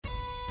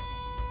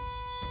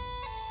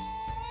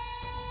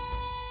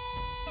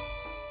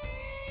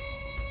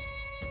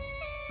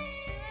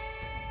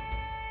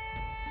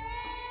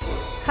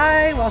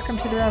Hi, welcome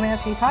to the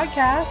Romance Me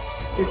podcast.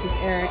 This is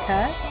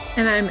Erica.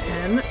 And I'm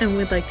Em, and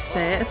we'd like to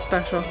say a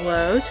special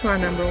hello to our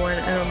number one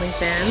and only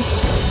fan.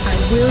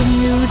 I will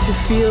you to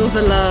feel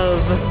the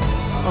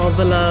love. All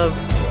the love.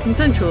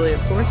 Consensually, of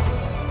course.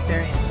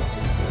 Very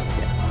important.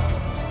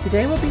 Yes.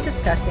 Today we'll be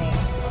discussing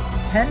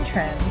 10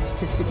 Trends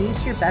to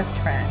Seduce Your Best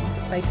Friend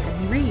by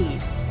Penny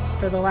Reid.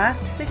 For the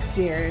last 6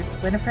 years,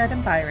 Winifred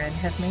and Byron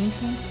have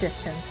maintained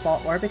distance while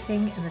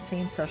orbiting in the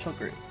same social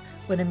group.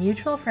 When a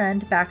mutual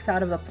friend backs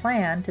out of a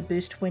plan to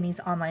boost Winnie's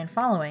online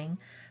following,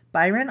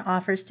 Byron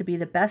offers to be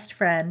the best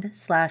friend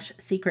 /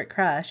 secret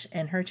crush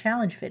in her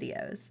challenge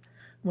videos.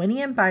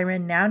 Winnie and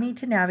Byron now need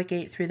to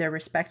navigate through their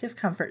respective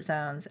comfort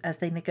zones as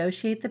they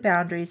negotiate the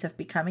boundaries of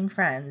becoming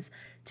friends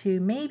to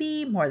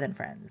maybe more than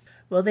friends.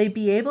 Will they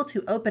be able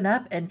to open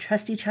up and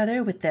trust each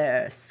other with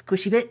their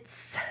squishy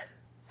bits?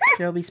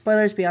 There will be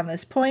spoilers beyond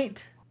this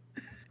point.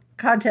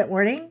 Content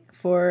warning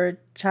for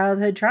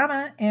childhood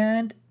trauma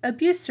and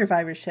abuse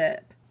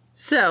survivorship.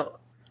 So,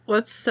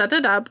 let's set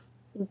it up.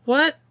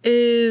 What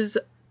is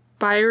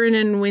Byron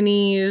and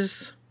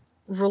Winnie's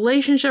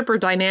relationship or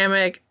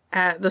dynamic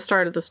at the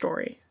start of the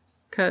story?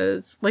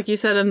 Because, like you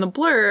said in the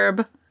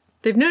blurb,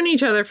 they've known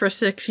each other for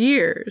 6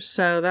 years,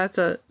 so that's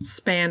a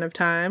span of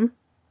time.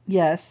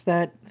 Yes,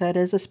 that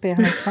is a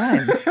span of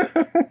time.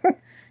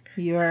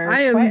 You are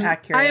quite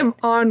accurate. I am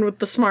on with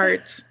the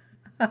smarts.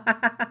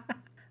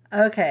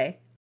 Okay.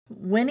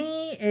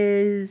 Winnie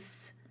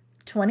is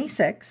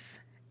 26,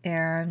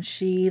 and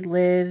she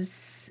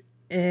lives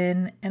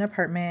in an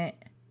apartment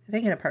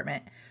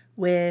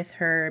with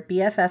her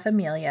BFF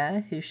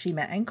Amelia, who she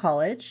met in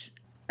college.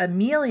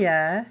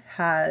 Amelia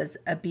has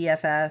a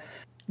BFF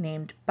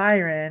named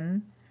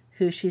Byron,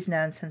 who she's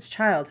known since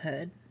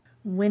childhood.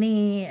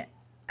 Winnie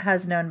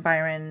has known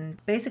Byron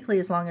basically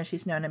as long as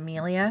she's known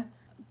Amelia,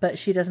 but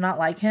she does not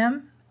like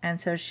him,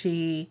 and so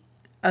she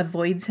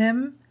avoids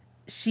him.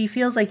 She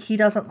feels like he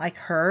doesn't like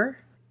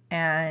her,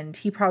 and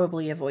he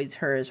probably avoids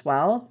her as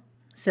well.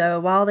 So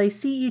while they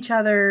see each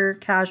other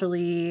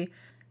casually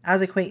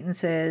as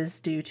acquaintances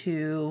due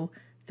to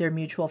their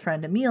mutual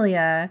friend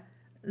Amelia,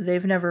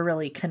 they've never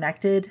really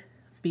connected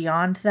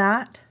beyond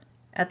that.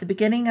 At the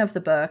beginning of the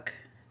book,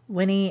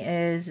 Winnie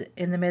is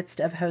in the midst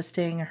of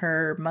hosting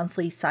her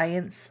monthly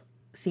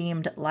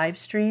science-themed live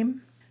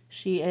stream.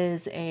 She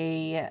is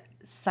a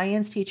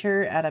science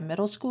teacher at a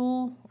middle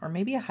school or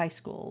maybe a high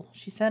school.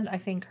 She said, I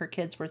think her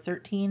kids were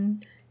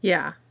 13.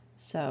 Yeah.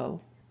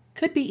 So,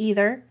 could be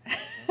either.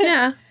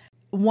 Yeah.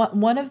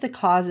 One of the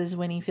causes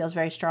Winnie feels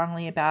very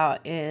strongly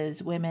about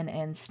is women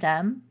in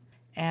STEM.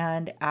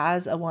 And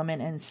as a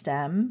woman in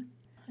STEM,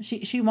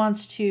 she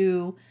wants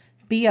to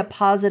be a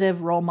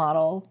positive role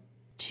model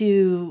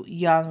to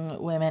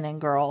young women and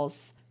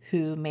girls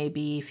who may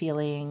be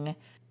feeling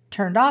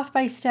turned off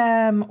by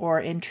STEM or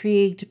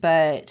intrigued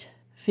but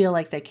feel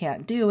like they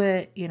can't do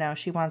it. You know,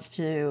 she wants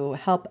to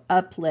help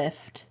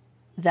uplift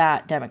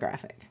that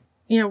demographic.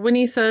 You know,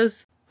 Winnie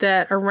says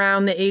that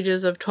around the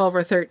ages of 12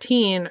 or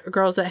 13,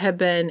 girls that have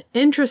been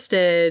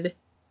interested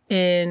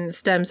in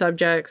STEM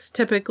subjects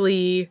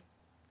typically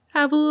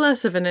have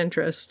less of an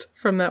interest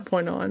from that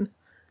point on.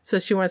 So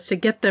she wants to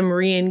get them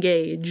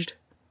re-engaged.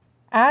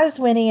 As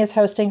Winnie is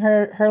hosting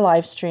her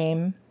live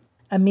stream,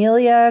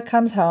 Amelia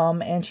comes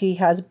home and she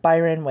has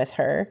Byron with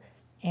her.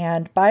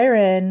 And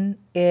Byron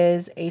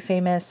is a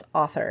famous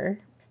author.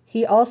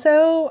 He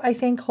also, I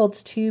think,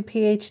 holds 2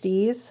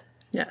 PhDs.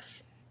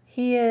 Yes.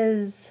 He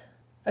is,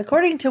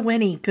 according to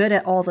Winnie, good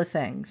at all the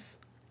things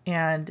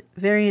and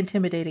very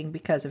intimidating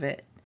because of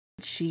it.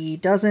 She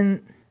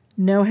doesn't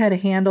know how to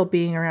handle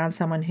being around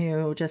someone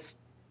who just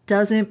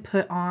doesn't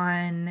put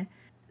on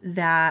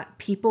that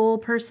people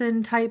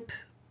person type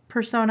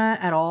persona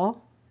at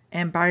all.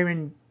 And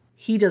Byron,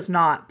 he does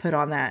not put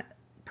on that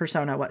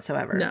persona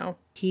whatsoever. No.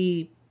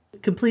 He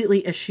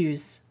completely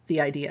eschews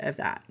the idea of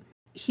that.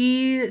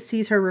 He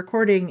sees her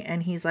recording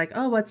and he's like,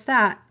 oh, what's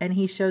that? And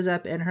he shows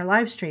up in her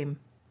live stream.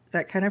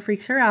 That kind of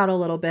freaks her out a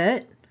little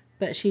bit,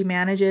 but she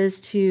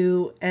manages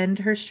to end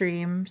her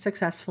stream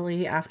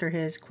successfully after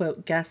his,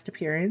 quote, guest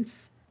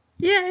appearance.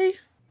 Yay!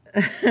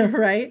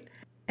 Right?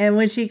 And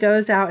when she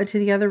goes out into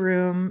the other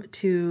room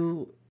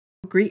to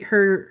greet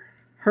her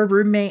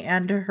roommate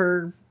and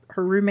her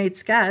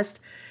roommate's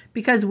guest,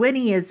 because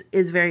Winnie is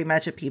very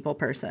much a people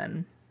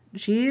person.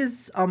 She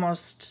is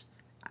almost,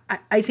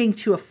 I think,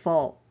 to a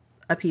fault,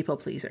 a people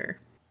pleaser.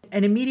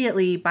 And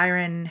immediately,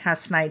 Byron has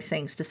snide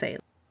things to say.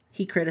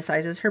 He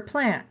criticizes her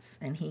plants,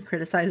 and he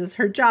criticizes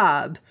her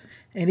job,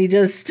 and he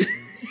just...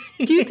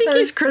 Do you think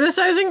he's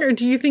criticizing, or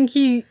do you think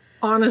he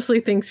honestly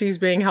thinks he's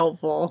being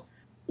helpful?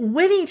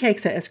 Winnie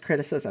takes it as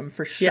criticism,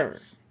 for sure.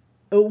 Yes.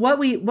 What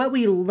we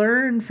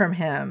learn from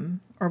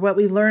him, or what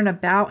we learn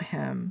about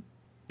him,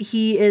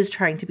 he is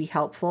trying to be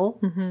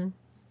helpful,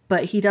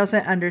 but he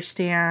doesn't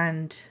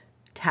understand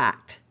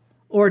tact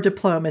or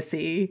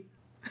diplomacy.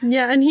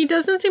 Yeah, and he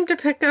doesn't seem to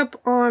pick up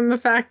on the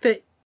fact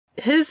that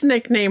his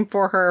nickname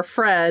for her,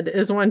 Fred,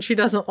 is one she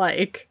doesn't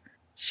like.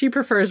 She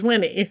prefers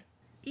Winnie.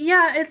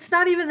 Yeah, it's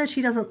not even that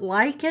she doesn't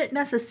like it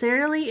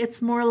necessarily.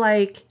 It's more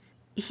like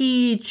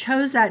he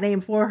chose that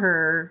name for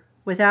her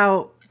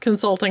without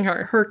consulting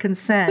her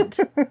consent.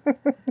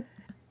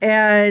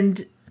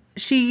 And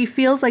she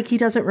feels like he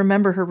doesn't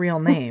remember her real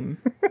name.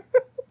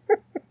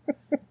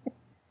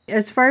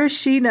 As far as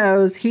she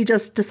knows, he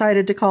just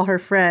decided to call her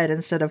Fred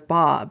instead of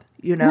Bob,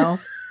 you know?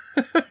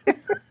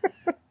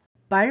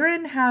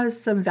 Byron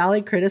has some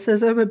valid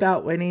criticism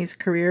about Winnie's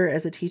career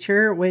as a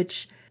teacher,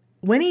 which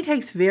Winnie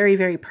takes very,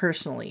 very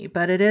personally.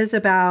 But it is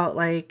about,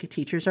 like,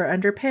 teachers are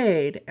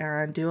underpaid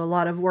and do a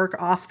lot of work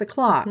off the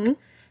clock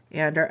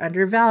and are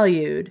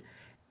undervalued.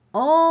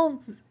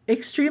 All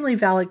extremely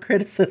valid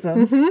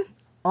criticisms,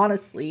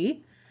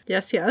 honestly.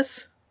 Yes,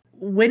 yes.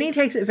 Winnie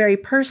takes it very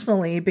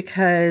personally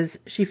because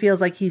she feels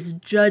like he's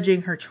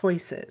judging her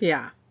choices.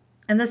 Yeah.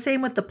 And the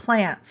same with the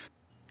plants.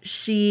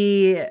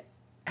 She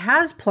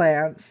has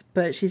plants,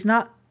 but she's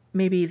not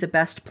maybe the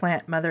best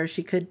plant mother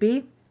she could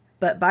be.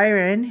 But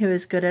Byron, who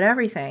is good at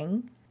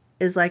everything,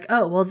 is like,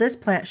 oh, well, this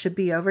plant should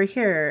be over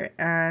here,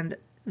 and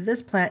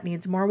this plant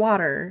needs more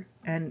water.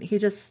 And he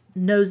just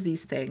knows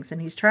these things.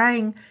 And he's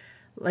trying,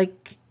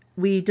 like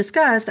we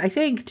discussed, I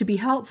think, to be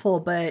helpful,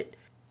 but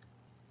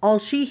all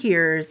she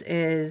hears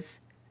is,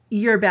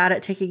 you're bad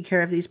at taking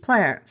care of these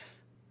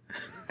plants.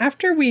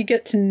 After we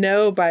get to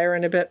know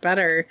Byron a bit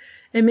better,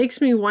 it makes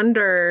me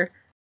wonder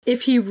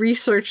if he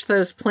researched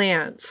those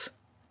plants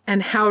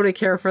and how to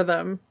care for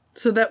them.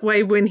 So that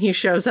way when he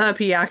shows up,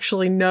 he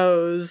actually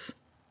knows,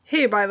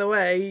 hey, by the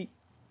way.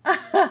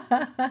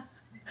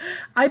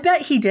 I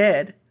bet he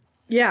did.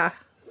 Yeah.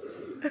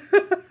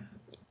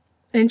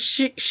 And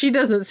she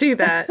doesn't see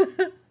that.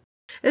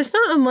 It's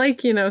not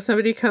unlike,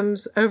 somebody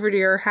comes over to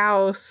your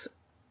house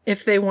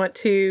if they want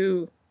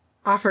to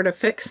offer to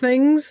fix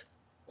things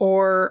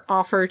or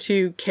offer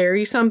to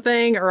carry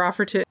something or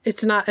offer to...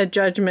 It's not a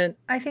judgment.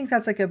 I think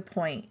that's a good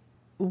point.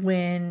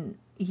 When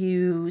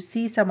you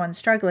see someone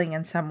struggling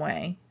in some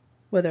way,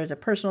 whether it's a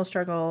personal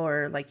struggle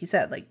or, like you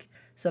said, like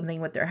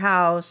something with their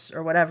house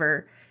or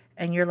whatever,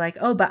 and you're like,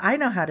 oh, but I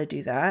know how to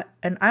do that,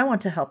 and I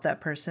want to help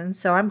that person,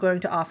 so I'm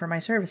going to offer my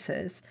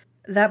services.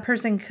 That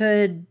person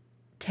could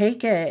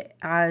take it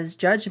as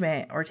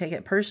judgment or take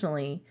it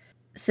personally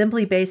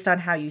simply based on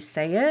how you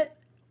say it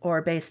or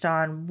based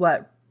on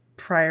what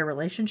prior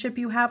relationship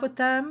you have with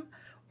them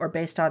or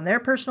based on their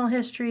personal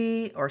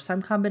history or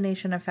some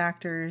combination of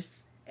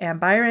factors. And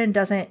Byron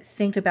doesn't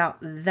think about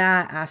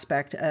that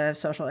aspect of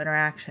social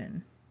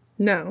interaction.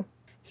 No.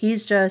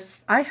 He's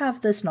just, I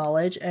have this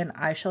knowledge and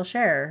I shall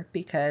share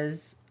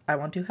because I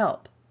want to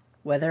help.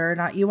 Whether or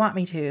not you want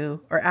me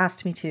to or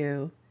asked me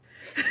to.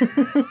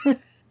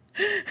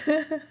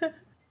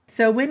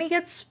 So Winnie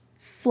gets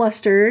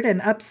flustered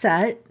and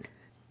upset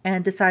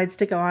and decides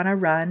to go on a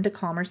run to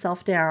calm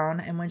herself down.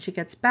 And when she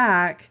gets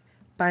back,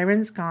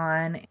 Byron's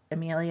gone.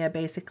 Amelia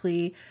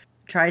basically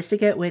tries to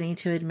get Winnie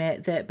to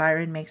admit that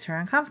Byron makes her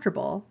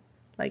uncomfortable.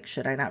 Like,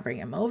 should I not bring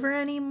him over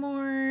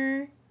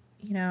anymore?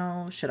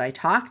 Should I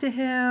talk to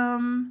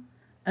him?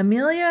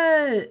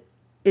 Amelia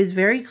is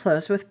very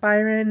close with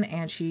Byron,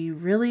 and she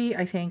really,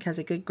 I think, has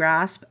a good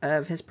grasp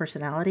of his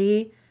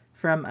personality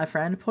from a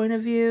friend point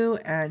of view,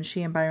 and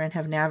she and Byron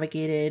have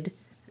navigated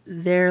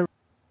their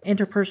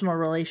interpersonal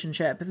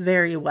relationship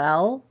very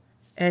well.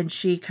 And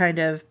she kind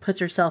of puts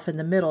herself in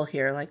the middle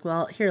here, like,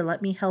 well, here,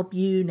 let me help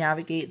you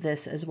navigate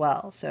this as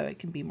well so it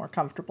can be more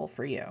comfortable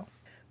for you.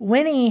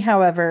 Winnie,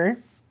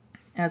 however,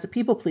 as a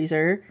people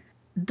pleaser,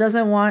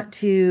 doesn't want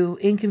to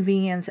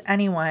inconvenience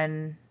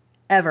anyone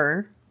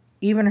ever,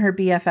 even her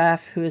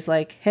BFF, who is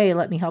like, hey,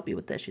 let me help you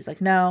with this. She's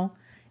like, no,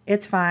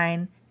 it's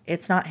fine.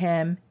 It's not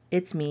him.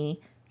 It's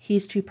me.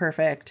 He's too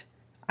perfect.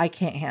 I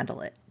can't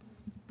handle it.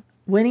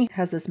 Winnie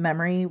has this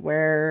memory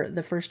where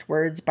the first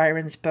words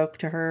Byron spoke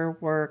to her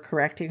were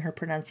correcting her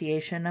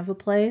pronunciation of a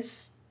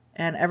place.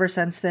 And ever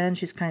since then,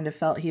 she's kind of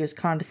felt he was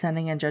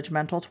condescending and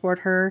judgmental toward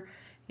her.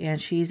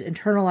 And she's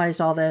internalized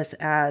all this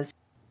as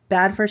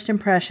bad first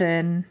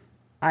impression.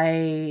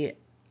 I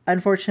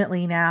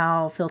unfortunately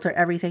now filter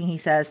everything he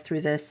says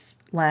through this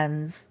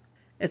lens.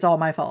 It's all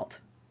my fault.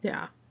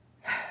 Yeah.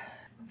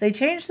 They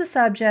changed the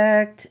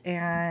subject,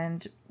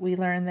 and we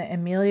learned that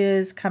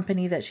Amelia's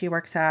company that she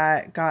works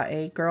at got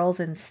a Girls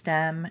in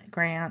STEM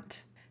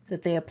grant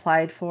that they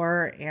applied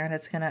for, and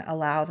it's going to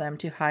allow them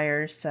to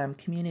hire some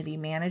community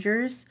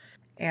managers.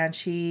 And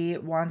she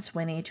wants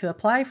Winnie to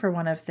apply for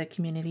one of the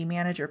community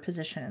manager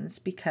positions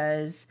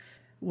because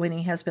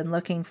Winnie has been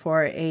looking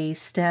for a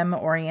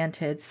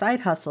STEM-oriented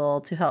side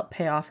hustle to help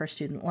pay off her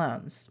student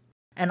loans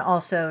and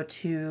also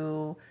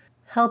to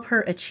help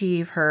her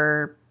achieve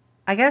her,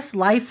 I guess,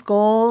 life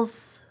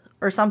goals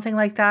or something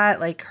like that.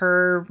 Like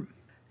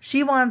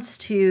she wants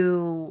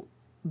to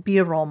be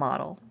a role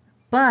model.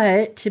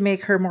 But to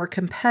make her more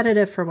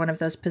competitive for one of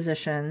those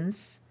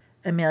positions,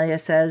 Amelia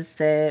says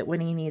that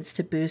Winnie needs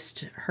to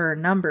boost her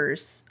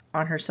numbers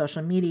on her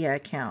social media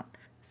account.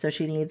 So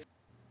she needs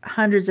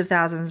hundreds of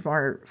thousands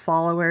more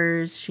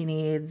followers. She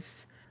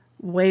needs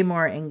way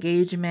more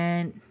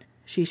engagement.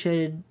 She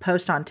should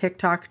post on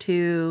TikTok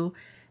too,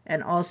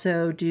 and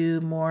also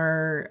do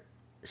more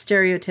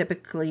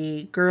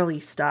stereotypically girly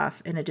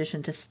stuff in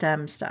addition to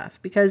STEM stuff.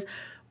 Because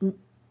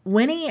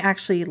Winnie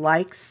actually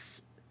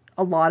likes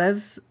a lot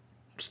of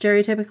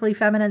stereotypically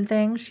feminine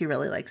things. She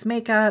really likes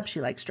makeup.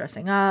 She likes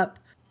dressing up.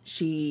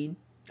 She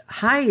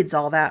hides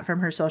all that from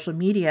her social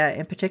media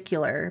in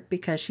particular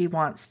because she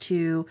wants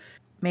to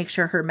make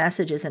sure her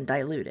message isn't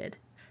diluted.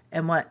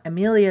 And what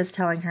Amelia is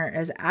telling her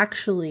is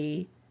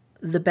actually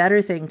the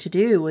better thing to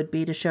do would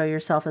be to show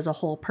yourself as a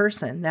whole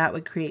person. That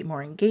would create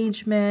more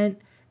engagement.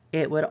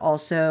 It would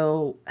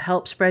also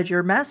help spread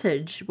your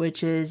message,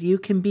 which is you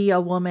can be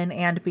a woman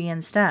and be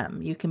in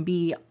STEM. You can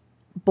be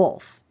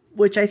both,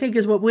 which I think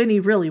is what Winnie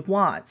really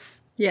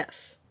wants.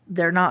 Yes.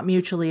 They're not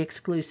mutually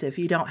exclusive.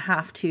 You don't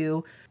have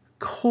to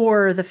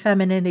core the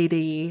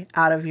femininity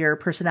out of your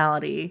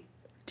personality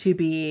to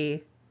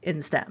be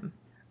in STEM.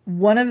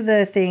 One of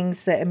the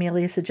things that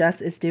Amelia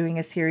suggests is doing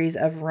a series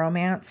of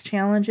romance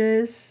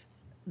challenges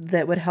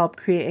that would help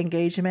create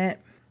engagement.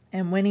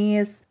 And Winnie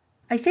is,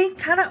 I think,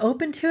 kind of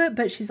open to it,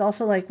 but she's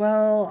also like,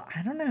 well,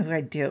 I don't know who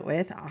I'd do it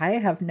with. I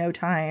have no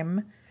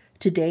time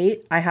to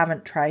date. I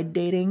haven't tried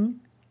dating.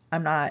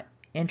 I'm not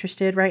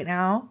interested right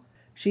now.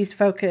 She's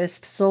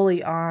focused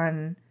solely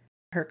on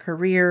her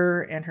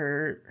career and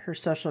her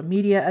social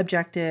media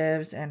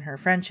objectives and her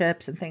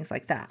friendships and things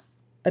like that.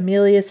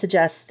 Amelia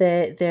suggests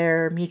that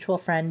their mutual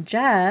friend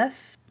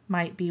Jeff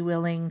might be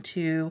willing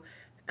to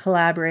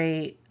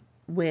collaborate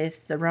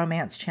with the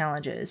romance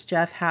challenges.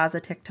 Jeff has a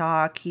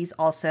TikTok. He's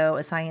also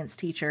a science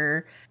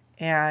teacher,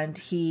 and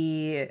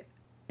he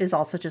is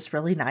also just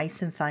really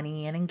nice and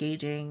funny and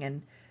engaging.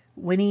 And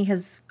Winnie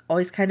has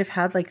always kind of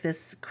had like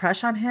this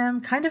crush on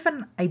him, kind of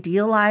an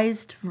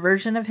idealized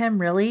version of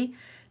him, really,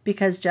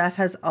 because Jeff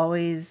has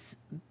always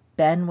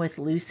been with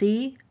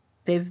Lucy.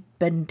 They've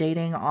been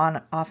dating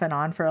off and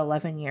on for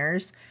 11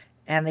 years,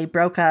 and they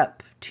broke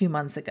up 2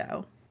 months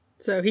ago.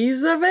 So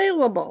he's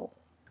available.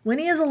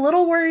 Winnie is a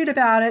little worried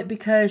about it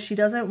because she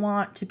doesn't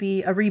want to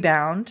be a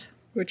rebound.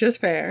 Which is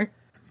fair.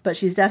 But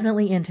she's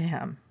definitely into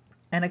him.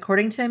 And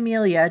according to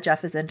Amelia,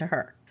 Jeff is into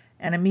her.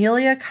 And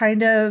Amelia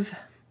kind of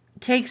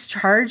takes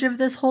charge of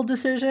this whole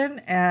decision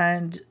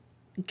and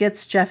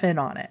gets Jeff in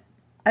on it.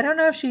 I don't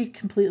know if she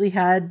completely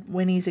had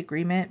Winnie's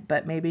agreement,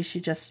 but maybe she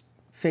just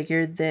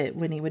figured that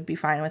Winnie would be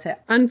fine with it.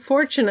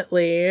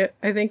 Unfortunately,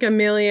 I think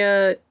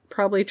Amelia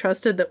probably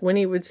trusted that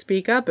Winnie would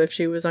speak up if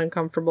she was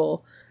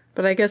uncomfortable.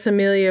 But I guess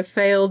Amelia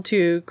failed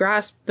to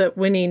grasp that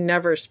Winnie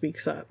never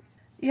speaks up.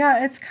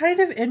 Yeah, it's kind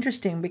of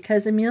interesting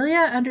because Amelia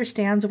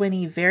understands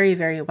Winnie very,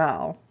 very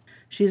well.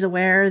 She's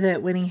aware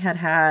that Winnie had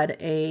had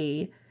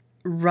a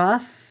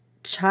rough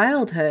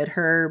childhood.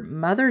 Her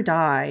mother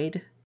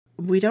died.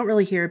 We don't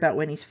really hear about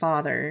Winnie's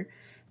father.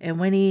 And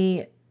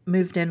Winnie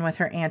moved in with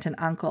her aunt and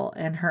uncle.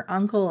 And her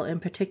uncle in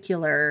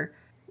particular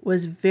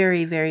was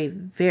very, very,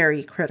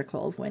 very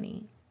critical of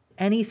Winnie.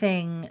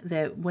 Anything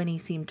that Winnie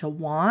seemed to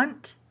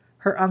want,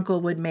 her uncle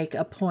would make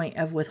a point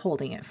of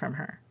withholding it from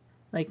her.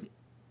 Like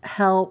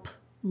help,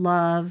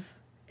 love,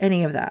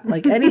 any of that.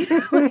 Like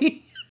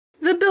anything.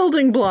 The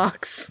building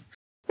blocks.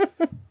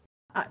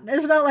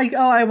 It's not like,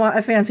 oh, I want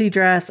a fancy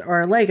dress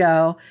or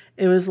Lego.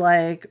 It was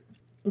like,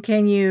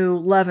 can you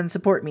love and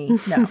support me?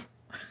 No.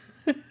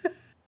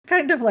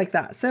 Kind of like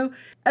that. So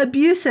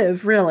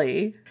abusive,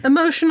 really.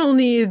 Emotional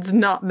needs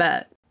not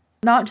met.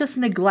 Not just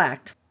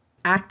neglect,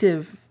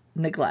 active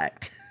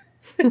neglect,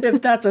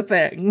 if that's a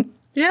thing.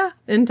 Yeah,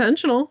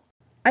 intentional.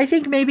 I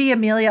think maybe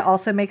Amelia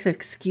also makes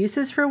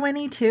excuses for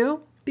Winnie,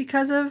 too,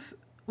 because of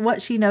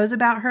what she knows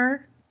about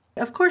her.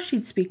 Of course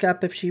she'd speak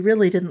up if she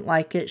really didn't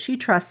like it. She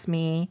trusts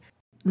me.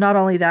 Not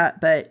only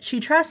that, but she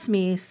trusts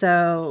me,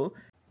 so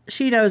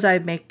she knows I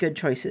make good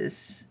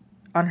choices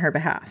on her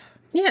behalf.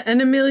 Yeah,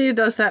 and Amelia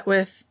does that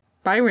with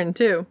Byron,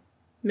 too.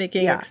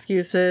 Making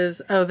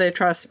excuses. Oh, they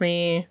trust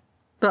me.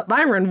 But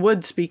Byron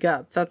would speak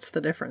up. That's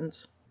the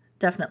difference.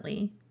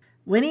 Definitely.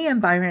 Winnie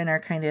and Byron are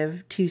kind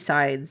of two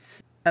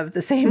sides of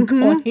the same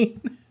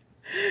coin.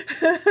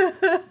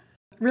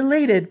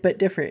 Related, but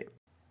different.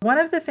 One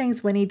of the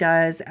things Winnie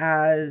does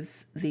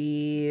as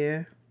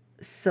the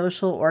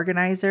social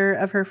organizer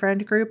of her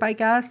friend group, I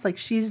guess, like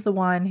she's the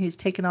one who's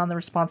taken on the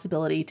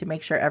responsibility to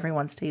make sure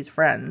everyone stays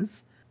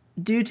friends.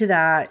 Due to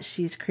that,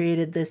 she's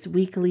created this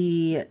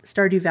weekly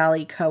Stardew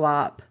Valley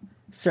co-op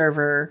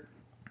server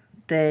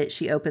that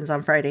she opens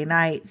on Friday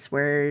nights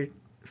where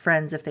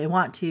friends, if they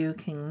want to,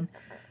 can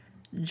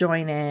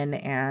join in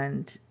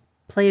and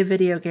play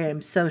video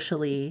games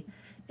socially,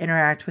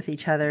 interact with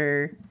each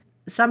other.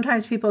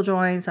 Sometimes people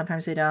join,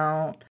 sometimes they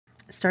don't.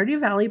 Stardew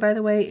Valley, by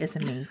the way, is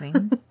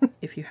amazing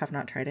if you have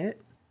not tried it.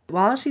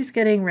 While she's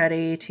getting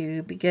ready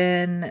to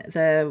begin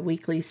the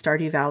weekly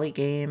Stardew Valley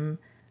game,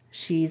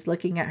 she's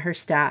looking at her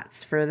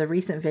stats for the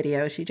recent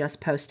video she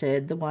just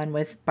posted, the one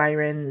with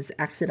Byron's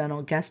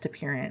accidental guest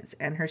appearance,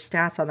 and her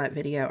stats on that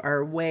video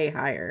are way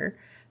higher.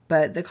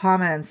 But the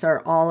comments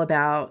are all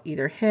about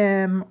either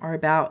him or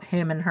about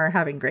him and her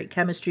having great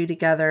chemistry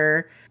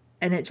together,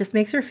 and it just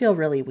makes her feel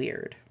really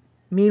weird.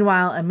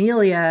 Meanwhile,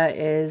 Amelia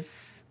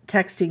is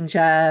texting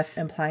Jeff,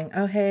 implying,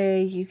 oh,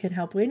 hey, you can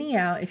help Winnie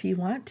out if you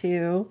want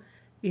to.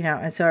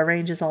 And so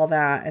arranges all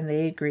that, and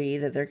they agree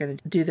that they're going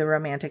to do the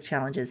romantic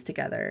challenges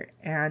together.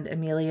 And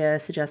Amelia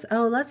suggests,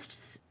 oh, let's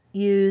just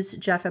use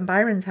Jeff and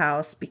Byron's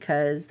house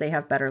because they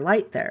have better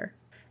light there.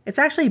 It's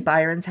actually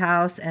Byron's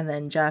house, and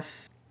then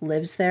Jeff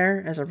lives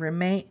there as a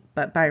roommate,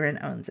 but Byron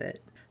owns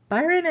it.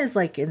 Byron is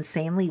like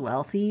insanely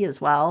wealthy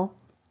as well.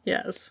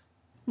 Yes.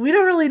 We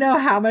don't really know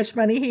how much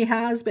money he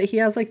has, but he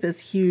has like this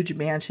huge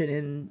mansion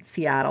in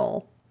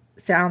Seattle.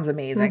 Sounds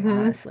amazing,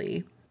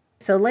 honestly.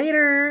 So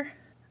later,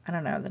 I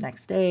don't know, the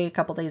next day, a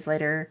couple days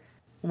later,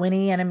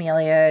 Winnie and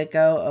Amelia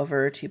go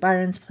over to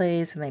Byron's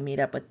place and they meet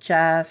up with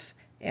Jeff,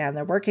 and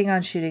they're working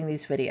on shooting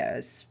these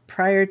videos.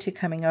 Prior to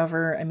coming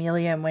over,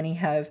 Amelia and Winnie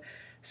have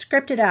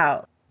scripted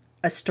out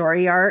a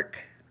story arc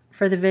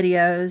for the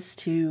videos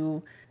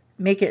to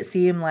make it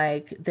seem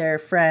like they're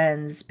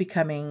friends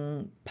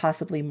becoming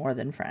possibly more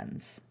than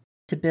friends,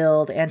 to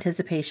build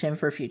anticipation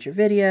for future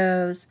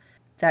videos,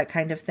 that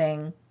kind of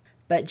thing.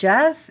 But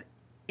Jeff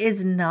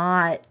is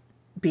not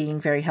being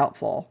very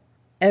helpful.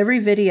 Every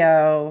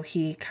video,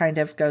 he kind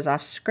of goes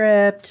off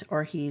script,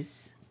 or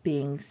he's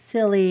being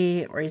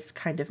silly, or he's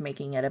kind of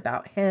making it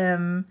about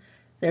him.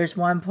 There's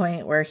one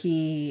point where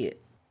he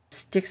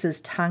sticks his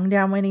tongue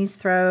down Winnie's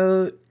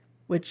throat,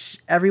 which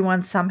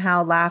everyone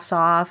somehow laughs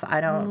off.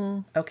 I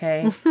don't,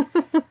 okay.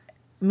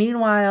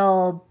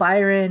 Meanwhile,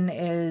 Byron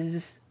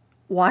is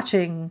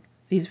watching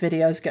these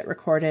videos get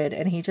recorded,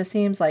 and he just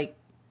seems like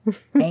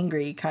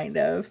angry, kind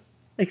of.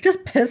 Like,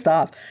 just pissed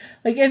off.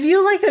 Like, if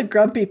you like a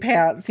grumpy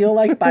pants, you'll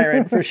like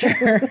Byron for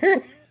sure.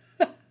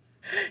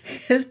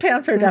 His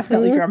pants are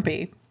definitely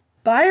grumpy.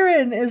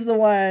 Byron is the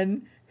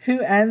one who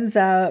ends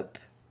up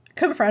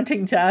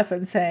confronting Jeff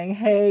and saying,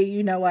 hey,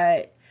 you know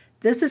what?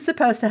 This is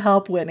supposed to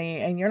help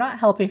Winnie, and you're not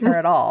helping her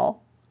at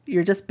all.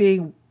 You're just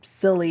being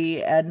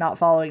silly and not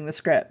following the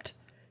script.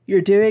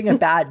 You're doing a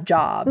bad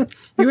job.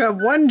 You have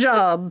one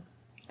job,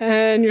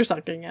 and you're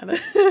sucking at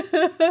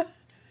it.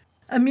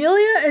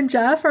 Amelia and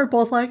Jeff are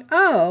both like,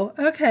 oh,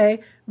 okay.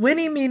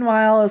 Winnie,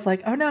 meanwhile, is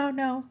like, oh,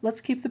 no, let's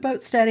keep the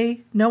boat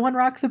steady. No one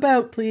rock the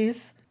boat,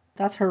 please.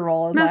 That's her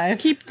role in life.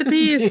 Let's keep the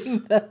peace.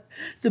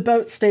 the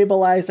boat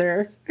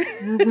stabilizer.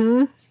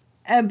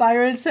 And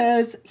Byron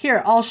says,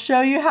 here, I'll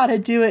show you how to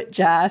do it,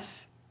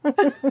 Jeff. and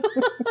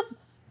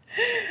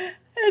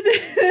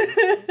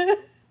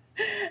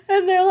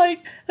they're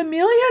like,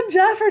 Amelia and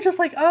Jeff are just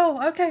like,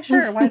 oh, okay,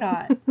 sure, why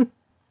not?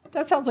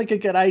 That sounds like a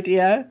good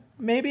idea.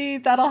 Maybe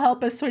that'll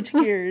help us switch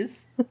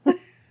gears.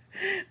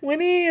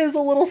 Winnie is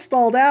a little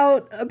stalled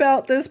out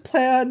about this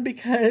plan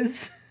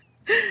because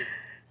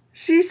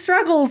she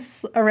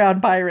struggles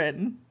around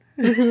Byron.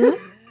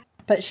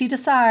 But she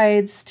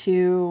decides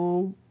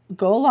to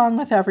go along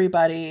with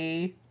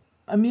everybody.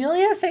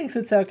 Amelia thinks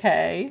it's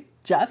okay.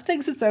 Jeff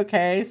thinks it's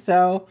okay.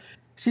 So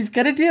she's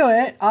going to do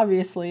it,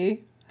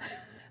 obviously.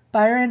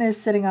 Byron is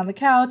sitting on the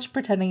couch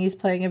pretending he's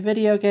playing a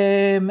video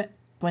game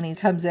when he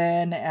comes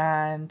in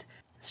and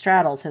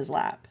straddles his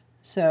lap.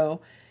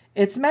 So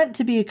it's meant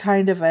to be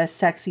kind of a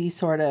sexy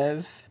sort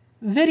of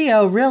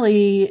video,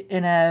 really,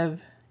 in a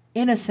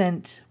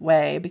innocent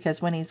way,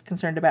 because Winnie's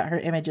concerned about her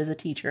image as a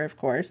teacher, of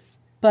course.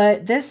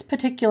 But this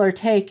particular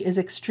take is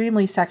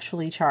extremely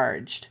sexually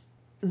charged.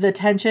 The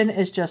tension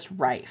is just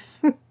rife.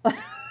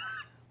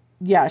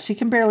 Yeah, she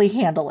can barely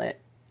handle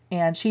it.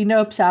 And she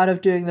nopes out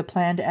of doing the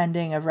planned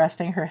ending of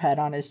resting her head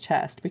on his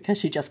chest because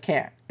she just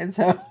can't. And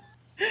so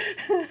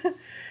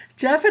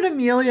Jeff and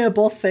Amelia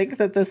both think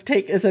that this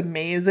take is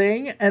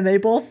amazing, and they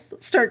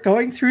both start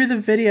going through the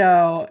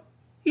video,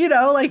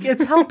 like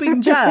it's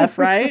helping Jeff,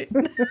 right?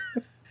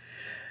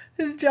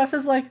 And Jeff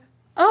is like,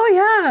 oh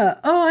yeah,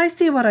 oh, I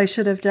see what I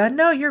should have done.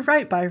 No, you're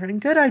right, Byron.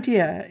 Good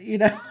idea,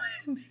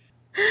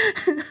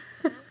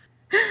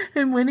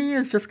 And Winnie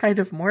is just kind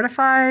of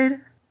mortified.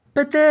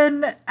 But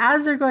then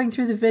as they're going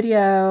through the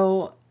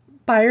video,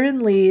 Byron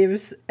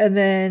leaves, and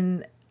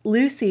then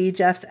Lucy,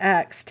 Jeff's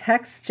ex,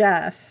 texts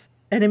Jeff,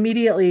 and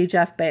immediately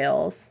Jeff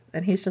bails.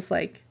 And he's just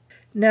like,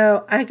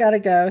 no, I gotta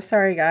go.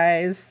 Sorry,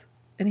 guys.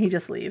 And he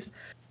just leaves,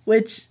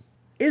 which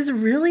is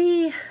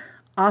really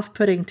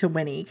off-putting to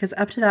Winnie, because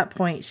up to that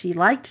point, she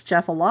liked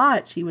Jeff a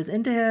lot. She was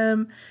into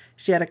him.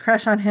 She had a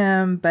crush on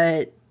him,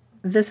 but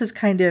this has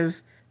kind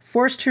of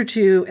forced her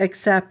to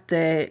accept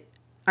that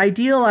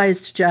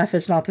idealized Jeff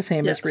is not the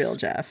same as real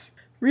Jeff.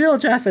 Real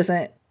Jeff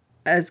isn't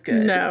as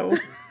good.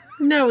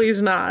 No,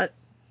 he's not.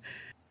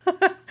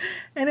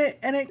 And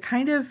it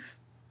kind of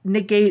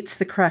negates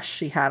the crush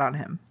she had on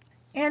him.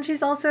 And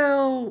she's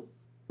also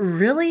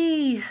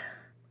really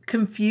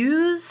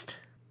confused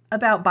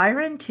about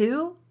Byron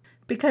too,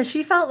 because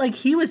she felt like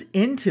he was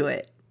into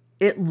it.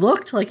 It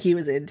looked like he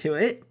was into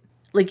it.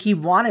 Like he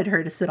wanted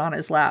her to sit on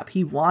his lap.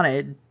 He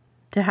wanted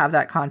to have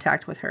that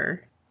contact with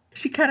her.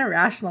 She kind of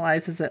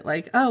rationalizes it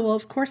like, oh, well,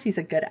 of course he's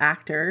a good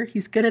actor.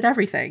 He's good at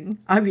everything.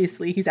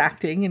 Obviously, he's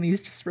acting and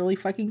he's just really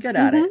fucking good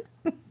at it.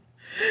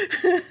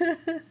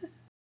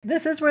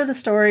 This is where the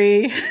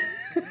story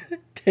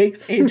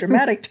takes a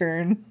dramatic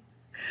turn,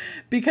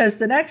 because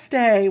the next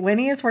day,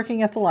 Winnie is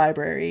working at the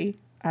library.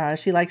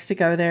 She likes to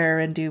go there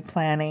and do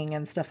planning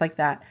and stuff like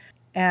that.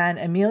 And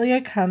Amelia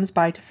comes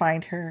by to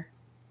find her.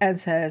 and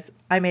says,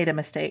 I made a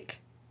mistake,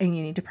 and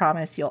you need to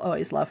promise you'll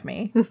always love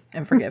me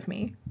and forgive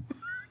me.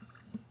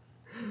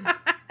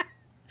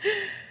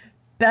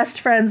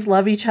 Best friends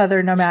love each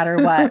other no matter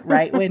what,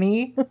 right,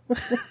 Winnie?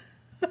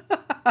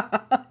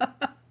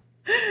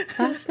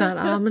 That's not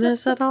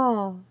ominous at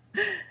all.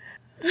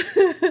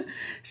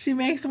 She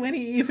makes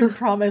Winnie even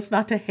promise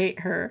not to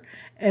hate her.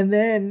 And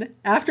then,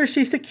 after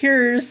she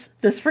secures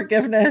this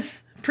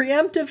forgiveness,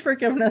 preemptive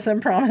forgiveness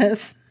and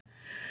promise,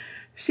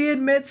 she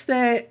admits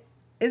that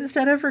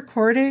instead of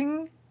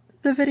recording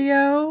the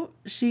video,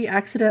 she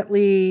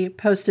accidentally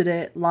posted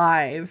it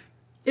live.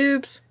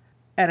 Oops.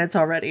 And it's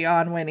already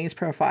on Winnie's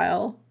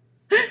profile.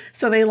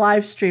 So they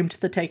live streamed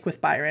the take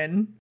with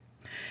Byron.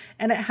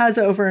 And it has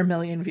over 1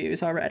 million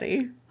views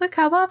already. Look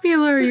how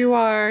popular you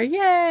are.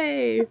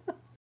 Yay.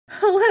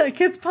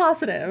 Look, it's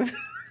positive.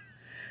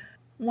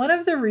 One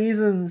of the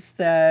reasons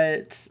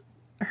that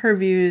her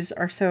views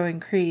are so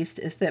increased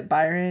is that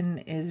Byron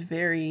is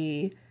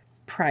very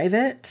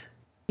private.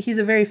 He's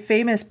a very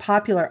famous,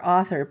 popular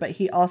author, but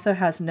he also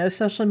has no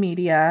social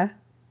media.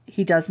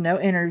 He does no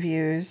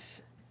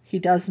interviews. He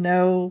does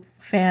no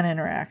fan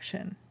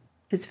interaction.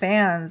 His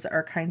fans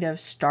are kind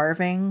of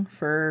starving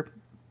for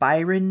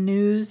Byron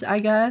news, I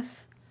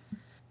guess.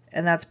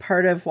 And that's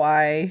part of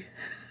why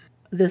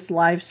this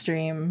live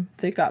stream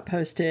that got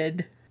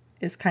posted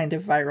is kind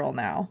of viral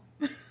now.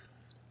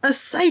 A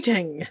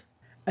sighting.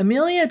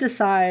 Amelia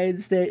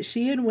decides that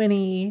she and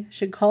Winnie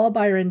should call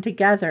Byron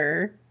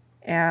together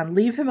and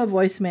leave him a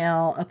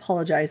voicemail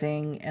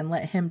apologizing and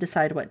let him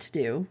decide what to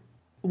do.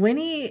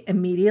 Winnie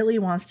immediately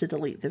wants to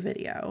delete the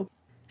video.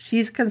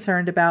 She's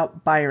concerned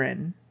about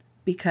Byron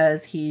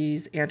because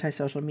he's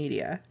anti-social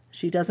media.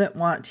 She doesn't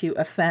want to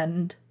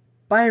offend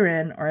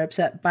Byron or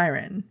upset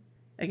Byron.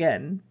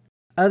 Again,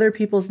 other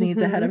people's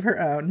needs ahead of her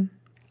own.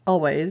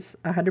 Always,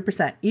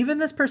 100%. Even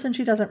this person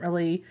she doesn't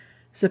really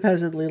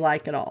supposedly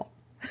like at all.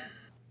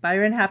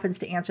 Byron happens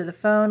to answer the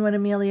phone when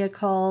Amelia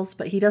calls,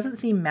 but he doesn't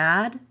seem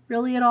mad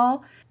really at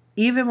all.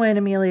 Even when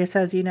Amelia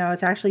says,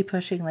 it's actually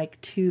pushing like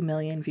 2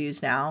 million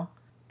views now.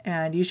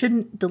 And you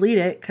shouldn't delete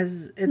it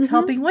because it's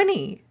helping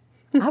Winnie.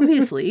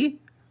 Obviously.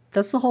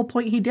 That's the whole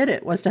point he did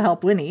it, was to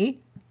help Winnie.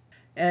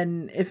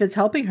 And if it's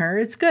helping her,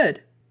 it's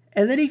good.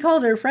 And then he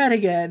calls her Fred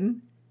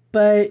again.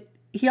 But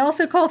he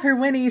also called her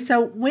Winnie,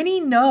 so Winnie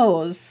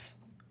knows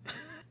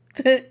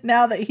that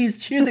now that he's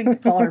choosing to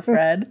call her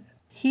Fred.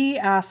 He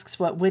asks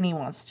what Winnie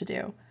wants to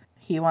do.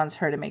 He wants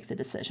her to make the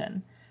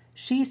decision.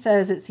 She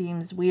says it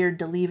seems weird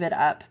to leave it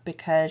up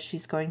because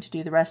she's going to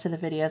do the rest of the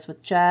videos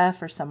with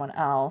Jeff or someone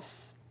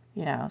else,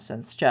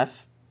 since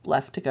Jeff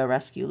left to go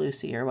rescue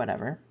Lucy or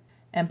whatever.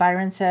 And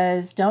Byron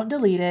says, don't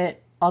delete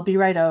it. I'll be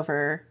right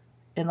over.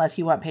 Unless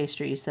you want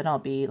pastries, then I'll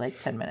be like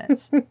 10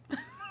 minutes.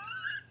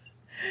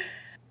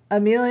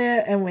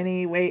 Amelia and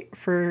Winnie wait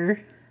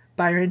for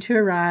Byron to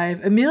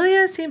arrive.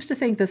 Amelia seems to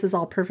think this is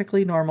all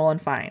perfectly normal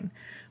and fine.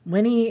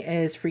 Winnie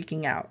is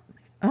freaking out.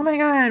 Oh my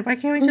God, why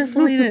can't we just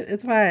delete it?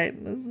 It's fine.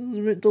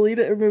 Let's delete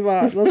it and move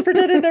on. Let's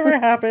pretend it never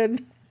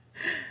happened.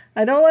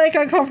 I don't like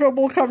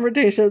uncomfortable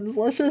confrontations.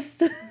 Let's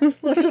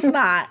just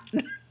not.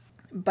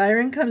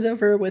 Byron comes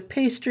over with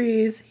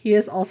pastries. He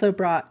has also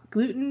brought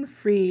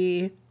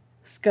gluten-free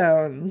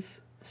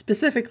scones,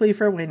 specifically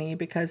for Winnie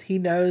because he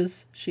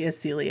knows she has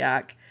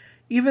celiac,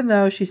 even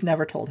though she's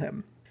never told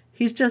him.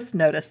 He's just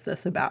noticed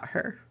this about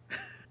her.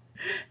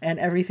 And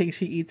everything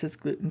she eats is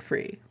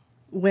gluten-free.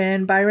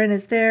 When Byron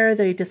is there,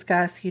 they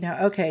discuss,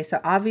 okay, so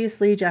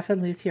obviously Jeff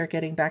and Lucy are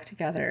getting back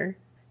together.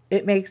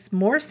 It makes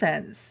more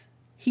sense,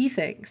 he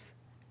thinks,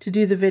 to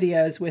do the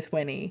videos with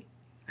Winnie,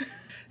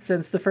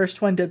 since the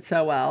first one did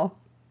so well.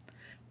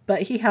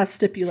 But he has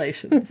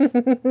stipulations.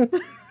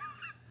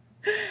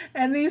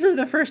 And these are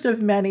the first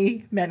of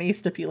many, many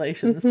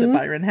stipulations that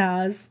Byron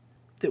has,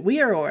 that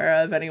we are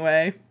aware of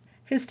anyway.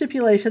 His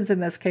stipulations in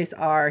this case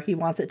are he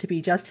wants it to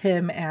be just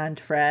him and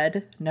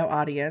Fred, no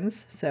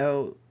audience,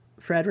 so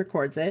Fred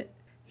records it.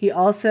 He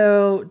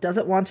also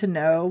doesn't want to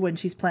know when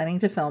she's planning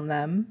to film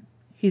them.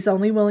 He's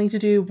only willing to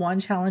do 1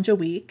 challenge a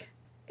week.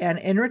 And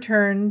in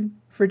return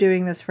for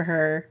doing this for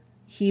her,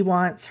 he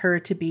wants her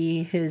to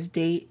be his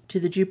date to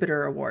the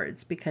Jupiter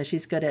Awards because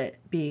she's good at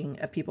being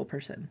a people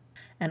person.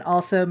 And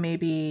also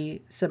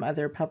maybe some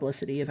other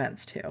publicity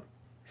events too.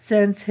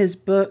 Since his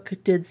book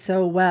did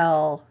so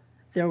well,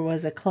 there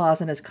was a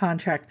clause in his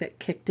contract that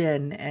kicked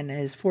in and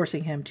is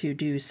forcing him to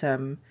do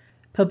some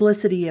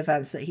publicity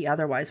events that he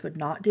otherwise would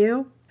not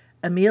do.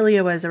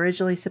 Amelia was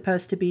originally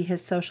supposed to be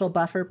his social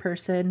buffer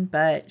person,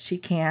 but she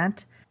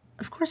can't.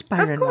 Of course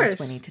Byron wants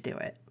Winnie to do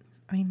it.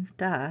 I mean,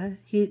 duh.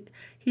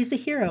 He's the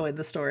hero in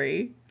the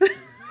story.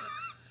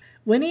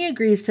 Winnie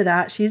agrees to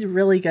that. She's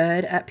really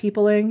good at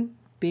peopling,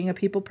 being a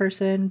people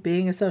person,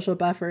 being a social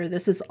buffer.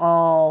 This is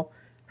all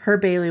her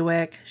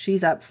bailiwick.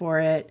 She's up for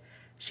it.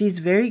 She's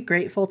very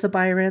grateful to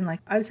Byron. Like,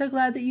 I'm so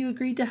glad that you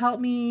agreed to help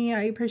me.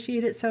 I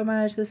appreciate it so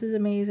much. This is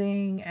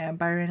amazing. And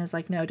Byron is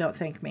like, no, don't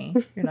thank me.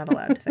 You're not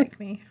allowed to thank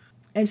me.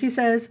 And she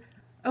says,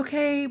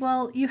 okay,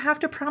 well, you have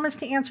to promise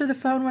to answer the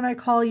phone when I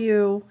call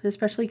you,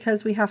 especially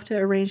because we have to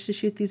arrange to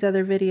shoot these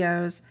other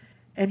videos.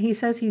 and he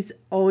says he's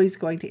always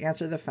going to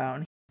answer the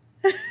phone.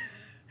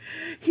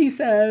 He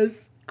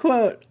says,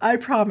 quote, "I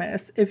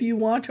promise, if you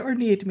want or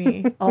need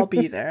me, I'll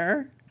be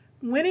there."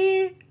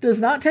 Winnie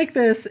does not take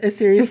this as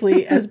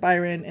seriously as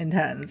Byron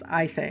intends,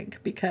 I think,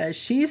 because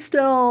she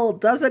still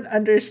doesn't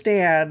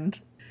understand.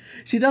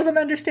 She doesn't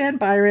understand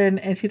Byron,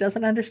 and she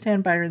doesn't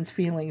understand Byron's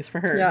feelings for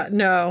her. Yeah,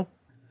 no.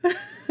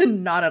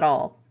 Not at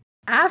all.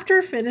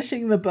 After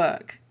finishing the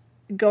book,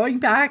 going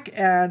back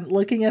and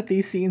looking at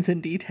these scenes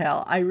in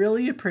detail, I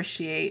really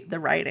appreciate the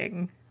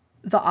writing.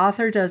 The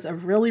author does a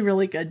really,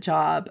 really good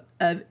job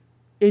of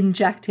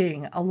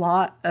injecting a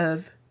lot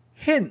of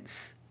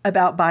hints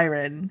about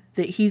Byron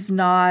that he's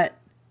not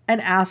an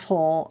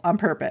asshole on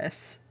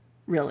purpose,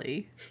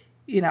 really.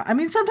 You know, I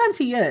mean, sometimes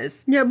he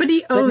is. Yeah, but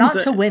he owns but not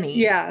it. to Winnie.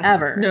 Yeah.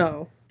 Ever.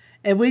 No.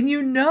 And when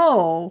you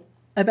know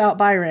about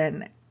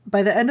Byron,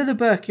 by the end of the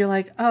book, you're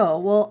like, oh,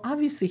 well,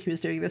 obviously he was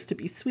doing this to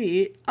be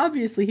sweet.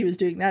 Obviously he was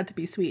doing that to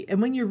be sweet. And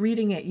when you're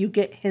reading it, you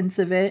get hints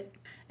of it.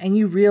 And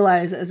you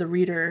realize as a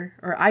reader,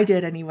 or I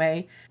did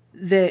anyway,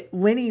 that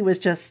Winnie was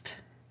just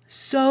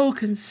so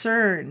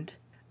concerned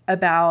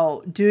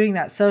about doing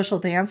that social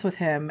dance with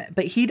him.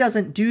 But he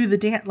doesn't do the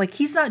dance. Like,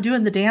 he's not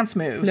doing the dance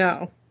moves.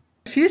 No.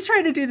 She's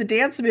trying to do the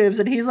dance moves.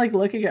 And he's like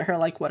looking at her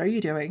like, what are you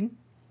doing?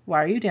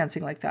 Why are you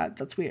dancing like that?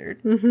 That's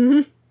weird.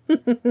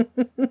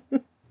 Mm-hmm.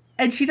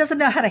 And she doesn't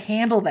know how to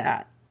handle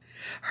that.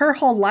 Her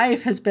whole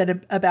life has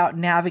been about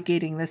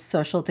navigating this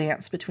social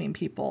dance between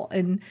people.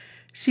 And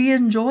she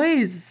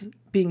enjoys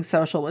being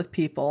social with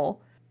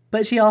people,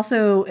 but she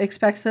also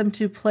expects them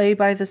to play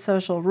by the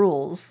social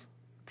rules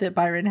that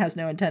Byron has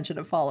no intention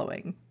of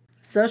following.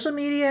 Social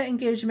media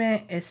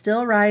engagement is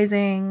still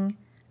rising.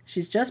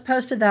 She's just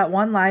posted that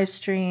one live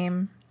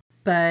stream,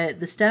 but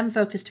the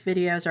STEM-focused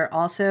videos are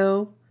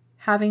also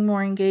having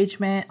more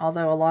engagement,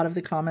 although a lot of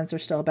the comments are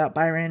still about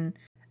Byron.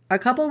 A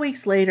couple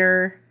weeks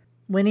later,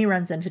 Winnie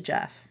runs into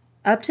Jeff.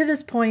 Up to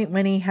this point,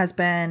 Winnie has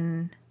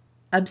been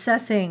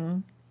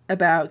obsessing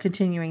about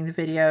continuing the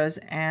videos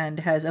and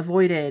has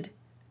avoided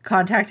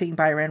contacting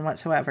Byron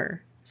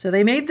whatsoever. So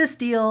they made this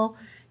deal.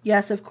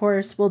 Yes, of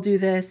course, we'll do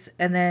this.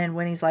 And then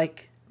Winnie's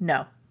like,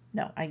 no,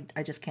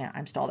 I just can't.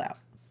 I'm stalled out.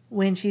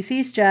 When she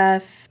sees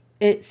Jeff,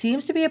 it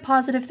seems to be a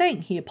positive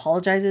thing. He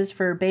apologizes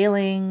for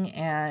bailing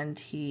and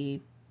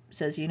he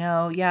says,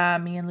 yeah,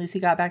 me and Lucy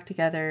got back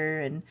together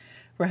and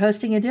we're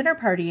hosting a dinner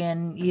party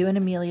and you and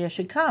Amelia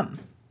should come.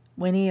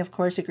 Winnie, of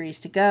course, agrees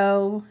to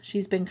go.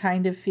 She's been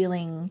kind of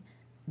feeling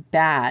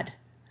bad,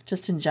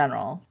 just in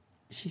general.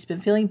 She's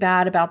been feeling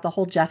bad about the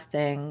whole Jeff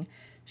thing.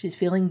 She's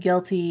feeling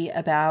guilty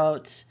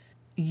about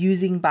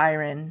using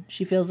Byron.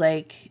 She feels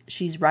like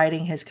she's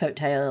riding his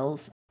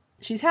coattails.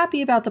 She's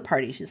happy about the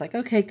party. She's like,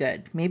 okay,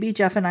 good. Maybe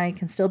Jeff and I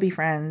can still be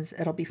friends.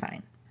 It'll be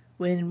fine.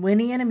 When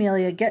Winnie and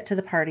Amelia get to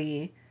the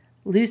party,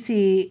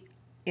 Lucy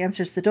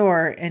answers the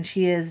door and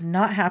she is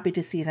not happy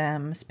to see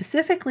them,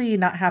 specifically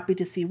not happy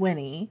to see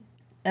Winnie.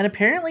 And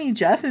apparently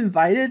Jeff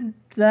invited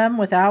them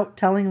without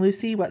telling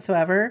Lucy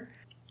whatsoever.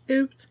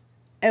 Oops.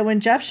 And when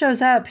Jeff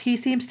shows up, he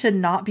seems to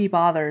not be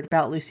bothered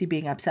about Lucy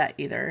being upset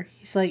either.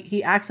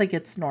 He acts like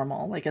it's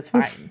normal, like it's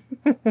fine.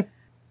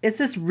 It's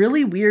this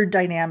really weird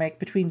dynamic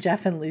between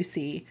Jeff and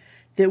Lucy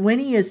that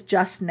Winnie is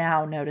just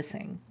now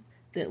noticing.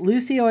 That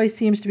Lucy always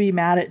seems to be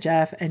mad at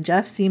Jeff, and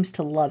Jeff seems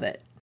to love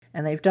it.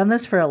 And they've done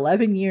this for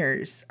 11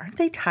 years. Aren't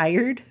they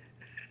tired?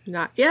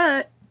 Not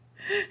yet.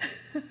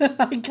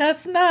 I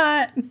guess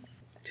not.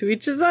 To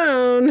each his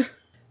own.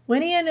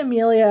 Winnie and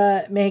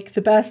Amelia make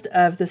the best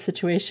of the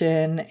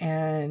situation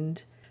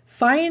and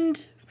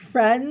find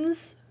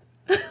friends.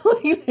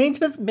 Like, they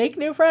just make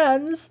new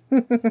friends.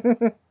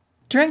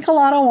 Drink a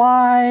lot of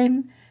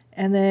wine.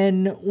 And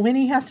then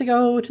Winnie has to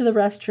go to the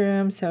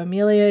restroom. So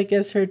Amelia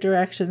gives her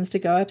directions to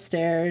go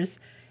upstairs.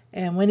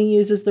 And Winnie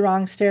uses the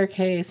wrong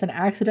staircase and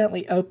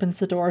accidentally opens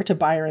the door to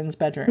Byron's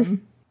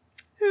bedroom.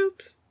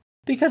 Oops.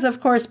 Because,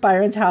 of course,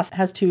 Byron's house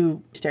has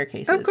 2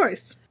 staircases. Of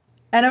course.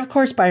 And, of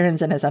course,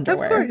 Byron's in his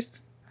underwear. Of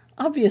course.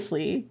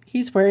 Obviously,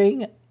 he's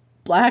wearing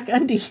black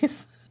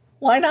undies.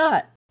 Why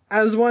not?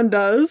 As one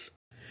does.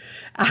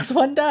 As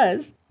one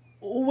does.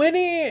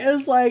 Winnie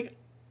is like,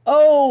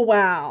 oh,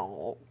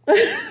 wow.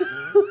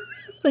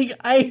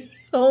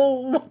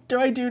 What do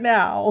I do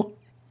now?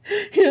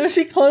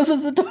 She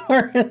closes the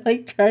door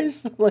and,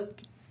 tries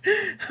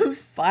to,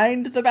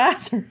 find the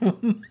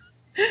bathroom.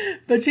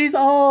 But she's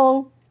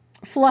all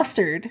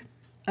flustered.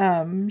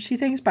 She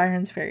thinks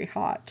Byron's very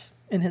hot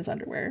in his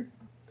underwear.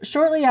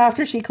 Shortly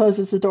after she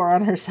closes the door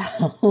on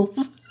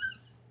herself,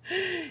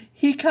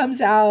 he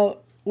comes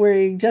out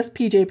wearing just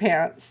PJ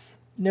pants,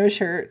 no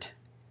shirt.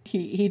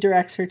 He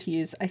directs her to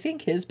use, I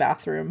think, his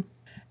bathroom.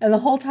 And the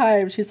whole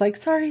time she's like,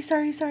 sorry.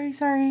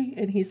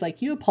 And he's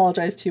like, you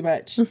apologize too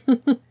much.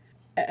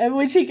 And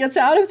when she gets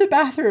out of the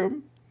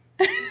bathroom,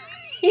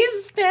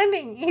 he's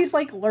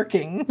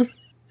lurking.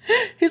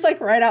 He's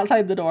right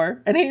outside the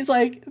door. And he's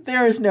like,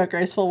 there is no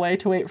graceful way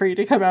to wait for you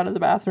to come out of the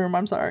bathroom.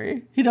 I'm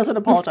sorry. He doesn't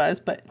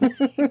apologize, but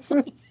he's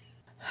like,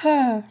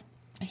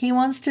 he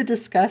wants to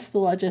discuss the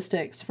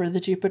logistics for the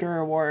Jupiter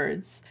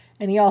Awards.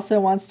 And he also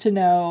wants to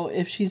know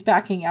if she's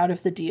backing out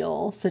of the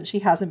deal since she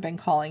hasn't been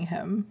calling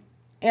him.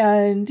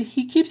 And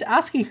he keeps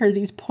asking her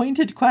these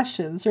pointed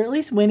questions, or at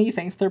least Winnie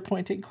thinks they're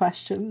pointed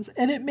questions,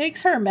 and it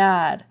makes her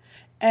mad.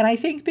 And I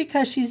think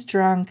because she's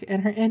drunk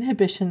and her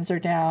inhibitions are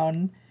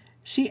down,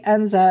 she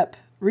ends up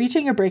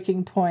reaching a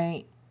breaking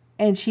point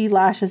and she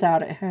lashes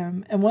out at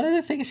him. And one of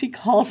the things she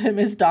calls him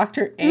is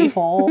Dr.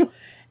 A-hole.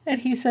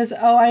 And he says,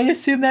 oh, I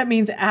assume that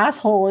means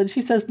asshole. And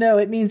she says, no,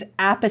 it means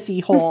apathy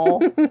hole.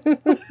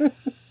 Which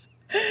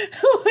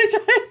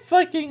I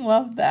fucking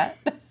love that.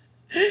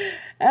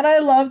 And I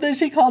love that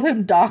she called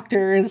him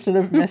doctor instead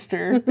of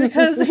mister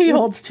because he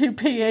holds 2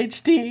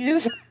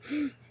 PhDs.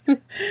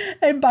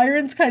 And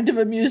Byron's kind of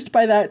amused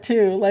by that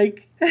too.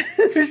 Like,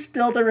 there's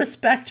still the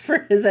respect for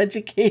his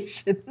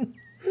education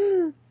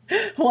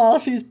while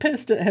she's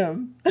pissed at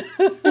him.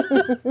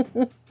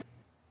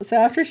 So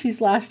after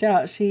she's lashed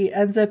out, she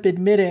ends up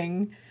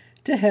admitting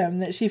to him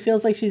that she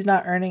feels like she's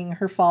not earning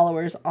her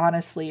followers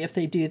honestly if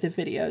they do the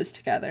videos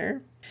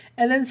together.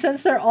 And then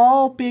since they're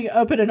all being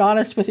open and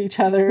honest with each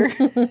other,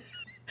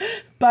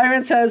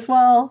 Byron says,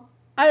 well,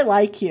 I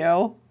like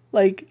you.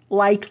 Like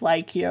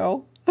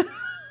you.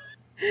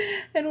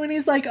 And when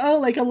he's like, oh,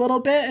 like a little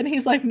bit? And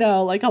he's like,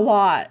 no, like a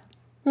lot.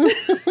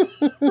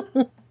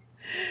 And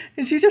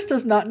she just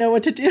does not know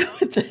what to do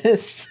with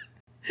this.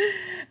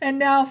 And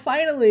now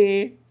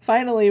finally,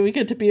 we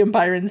get to be in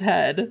Byron's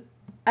head.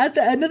 At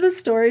the end of the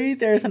story,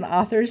 there's an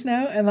author's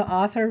note, and the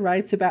author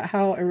writes about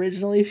how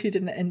originally she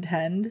didn't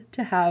intend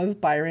to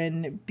have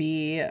Byron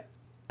be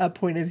a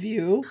point of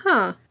view.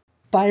 Huh.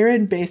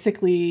 Byron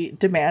basically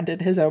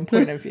demanded his own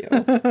point of view.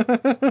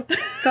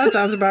 That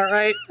sounds about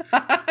right.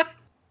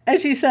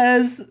 And she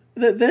says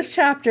that this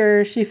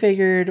chapter she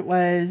figured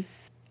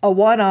was a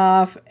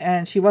one-off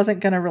and she wasn't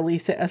going to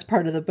release it as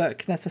part of the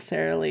book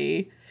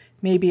necessarily.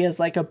 Maybe as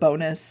like a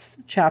bonus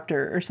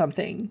chapter or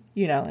something.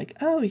 You know, like,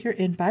 oh, you're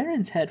in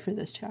Byron's head for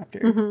this chapter.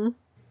 Mm-hmm.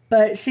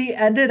 But she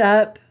ended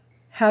up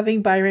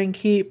having Byron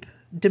keep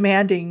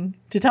demanding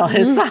to tell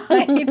his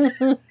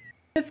side.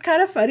 It's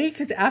kind of funny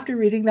because after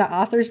reading that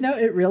author's note,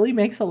 it really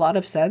makes a lot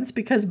of sense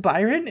because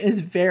Byron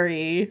is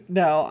very,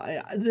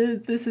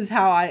 this is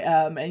how I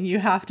am and you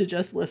have to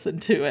just listen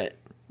to it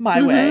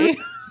my way.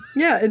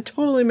 Yeah, it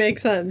totally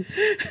makes sense.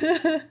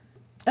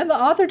 And the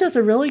author does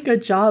a really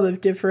good job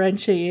of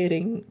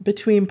differentiating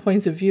between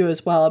points of view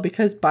as well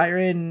because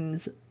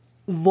Byron's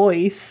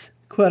voice,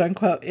 quote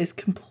unquote, is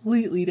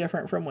completely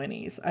different from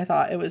Winnie's. I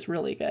thought it was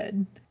really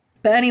good.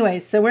 But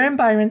anyways, so we're in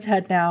Byron's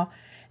head now.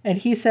 And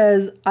he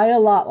says, I a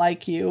lot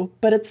like you,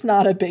 but it's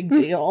not a big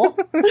deal.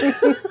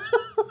 And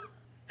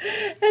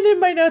in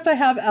my notes, I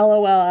have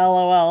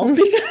LOL,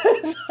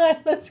 because I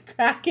was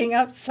cracking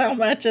up so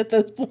much at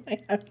this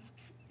point. I was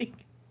just like,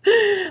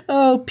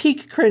 oh,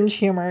 peak cringe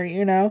humor,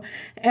 you know?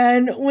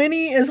 And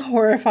Winnie is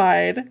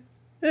horrified.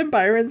 And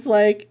Byron's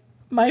like,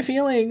 my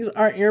feelings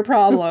aren't your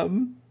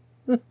problem.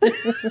 And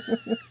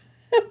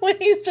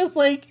Winnie's just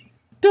like,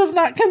 does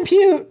not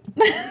compute.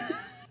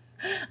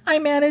 I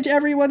manage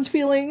everyone's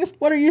feelings.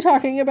 What are you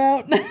talking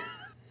about?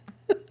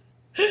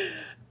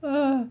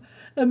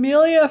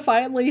 Amelia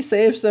finally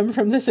saves them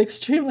from this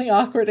extremely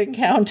awkward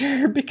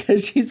encounter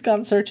because she's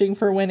gone searching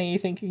for Winnie,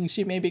 thinking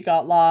she maybe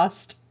got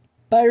lost.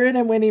 Byron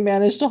and Winnie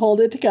manage to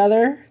hold it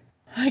together.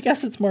 I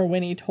guess it's more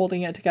Winnie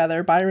holding it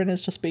together. Byron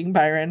is just being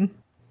Byron.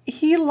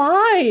 He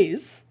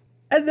lies.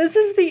 And this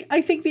is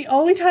I think the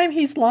only time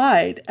he's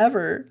lied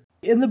ever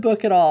in the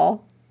book at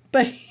all.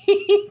 But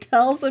he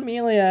tells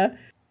Amelia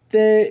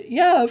that,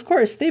 yeah, of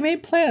course, they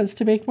made plans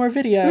to make more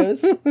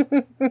videos.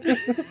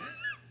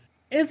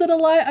 Is it a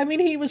lie? I mean,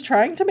 he was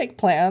trying to make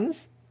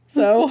plans,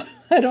 so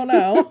I don't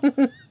know.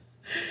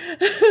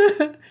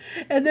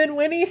 And then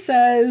Winnie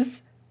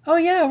says, oh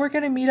yeah, we're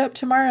going to meet up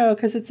tomorrow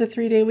because it's a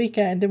 3-day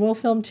weekend and we'll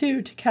film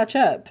too to catch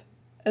up.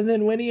 And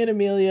then Winnie and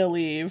Amelia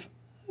leave.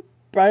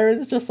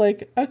 Byron's just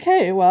like,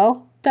 okay,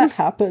 well, that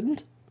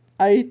happened.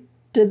 I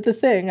did the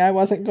thing I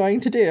wasn't going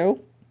to do.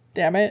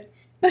 Damn it.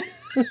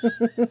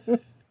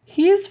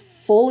 He's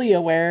fully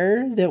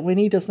aware that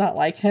Winnie does not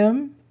like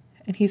him,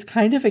 and he's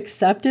kind of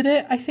accepted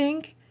it, I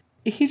think.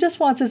 He just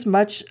wants as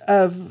much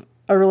of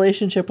a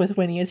relationship with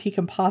Winnie as he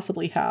can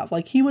possibly have.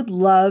 Like, he would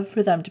love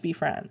for them to be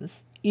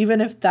friends,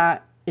 even if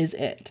that is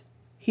it.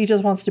 He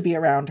just wants to be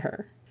around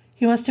her.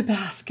 He wants to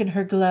bask in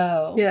her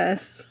glow.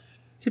 Yes,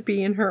 to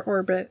be in her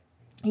orbit.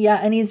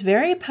 Yeah, and he's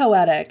very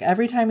poetic.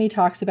 Every time he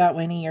talks about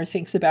Winnie or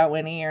thinks about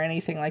Winnie or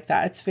anything like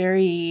that, it's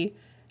very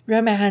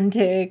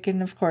romantic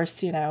and, of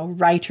course, you know,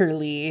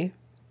 writerly,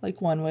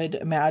 like one would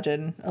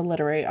imagine a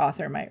literary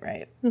author might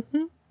write.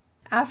 Mm-hmm.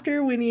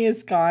 After Winnie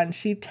is gone,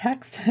 she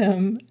texts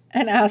him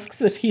and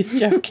asks if he's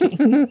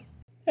joking.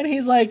 And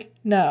he's like,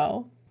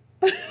 no,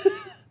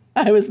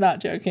 I was not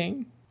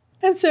joking.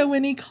 And so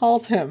Winnie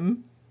calls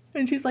him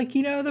and she's like,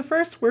 you know, the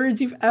first words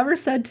you've ever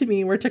said to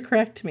me were to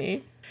correct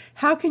me.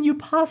 How can you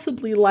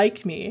possibly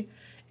like me?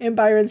 In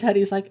Byron's head,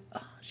 he's like,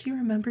 oh, she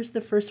remembers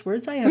the first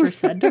words I ever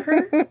said to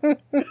her?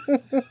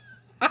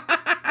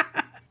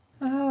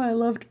 Oh, I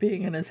loved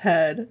being in his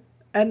head.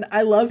 And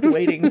I loved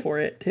waiting for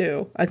it,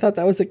 too. I thought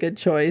that was a good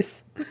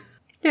choice.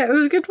 Yeah, it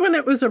was good when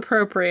it was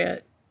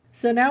appropriate.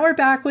 So now we're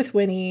back with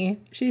Winnie.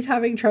 She's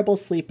having trouble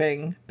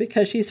sleeping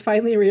because she's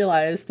finally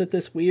realized that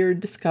this weird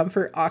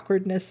discomfort,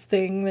 awkwardness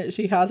thing that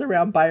she has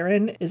around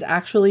Byron is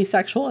actually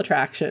sexual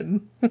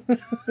attraction.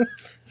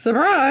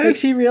 Surprise! Like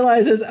she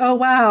realizes, oh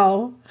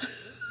wow,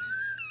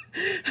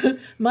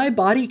 my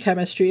body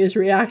chemistry is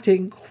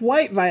reacting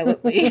quite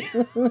violently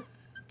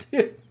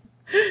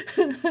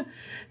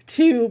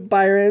to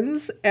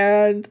Byron's,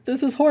 and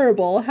this is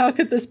horrible. How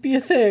could this be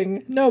a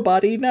thing? No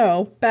body,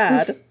 no,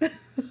 bad.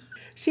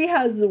 She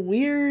has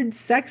weird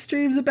sex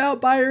dreams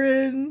about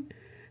Byron.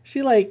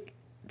 She, like,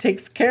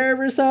 takes care of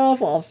herself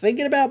while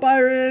thinking about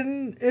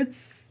Byron.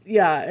 It's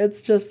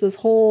just this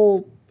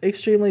whole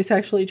extremely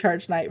sexually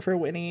charged night for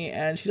Winnie,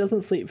 and she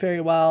doesn't sleep very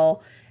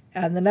well.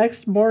 And the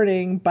next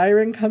morning,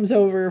 Byron comes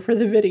over for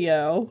the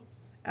video.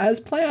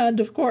 As planned,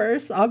 of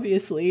course,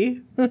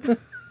 obviously.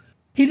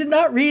 He did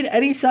not read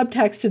any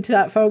subtext into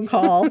that phone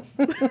call.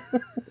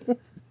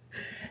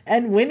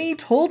 And Winnie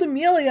told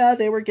Amelia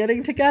they were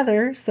getting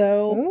together,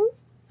 so...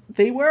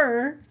 They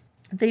were.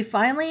 They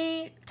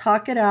finally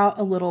talk it out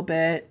a little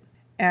bit,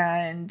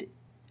 and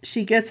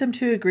she gets him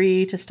to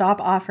agree to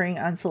stop offering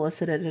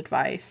unsolicited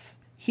advice.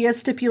 He has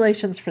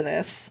stipulations for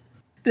this.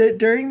 That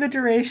during the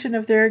duration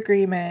of their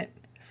agreement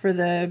for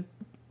the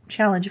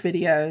challenge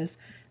videos,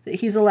 that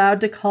he's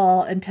allowed to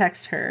call and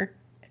text her.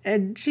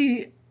 And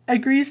she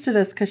agrees to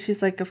this because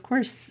she's like, of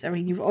course, I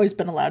mean, you've always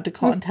been allowed to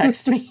call and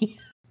text me.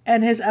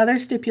 And his other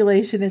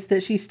stipulation is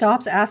that she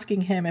stops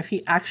asking him if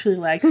he actually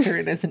likes her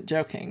and isn't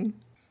joking.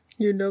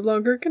 You no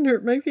longer can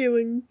hurt my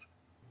feelings.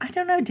 I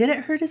don't know. Did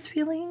it hurt his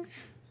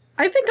feelings?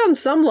 I think on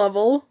some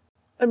level.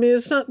 I mean,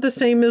 it's not the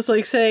same as,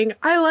 like, saying,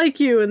 I like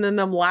you, and then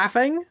them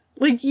laughing.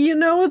 Like, you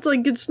know, it's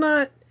like, it's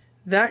not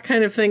that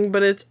kind of thing,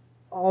 but it's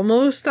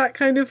almost that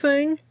kind of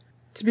thing.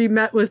 To be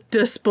met with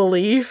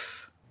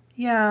disbelief.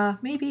 Yeah,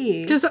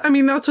 maybe. Because, I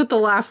mean, that's what the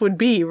laugh would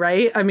be,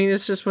 right? I mean,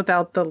 it's just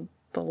without the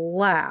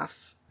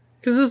laugh.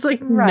 Because it's like,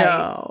 right.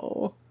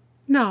 No,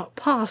 not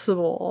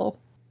possible.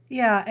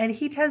 Yeah, and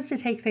he tends to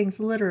take things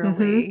literally.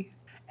 Mm-hmm.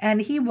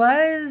 And he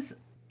was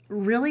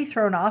really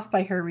thrown off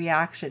by her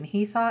reaction.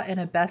 He thought in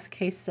a best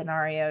case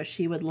scenario,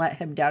 she would let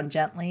him down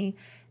gently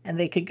and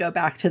they could go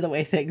back to the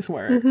way things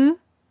were. Mm-hmm.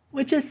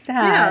 Which is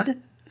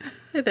sad.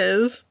 Yeah, it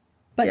is.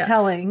 But yes.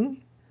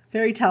 Telling.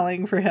 Very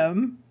telling for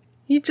him.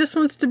 He just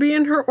wants to be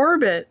in her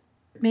orbit.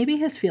 Maybe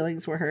his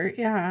feelings were hurt.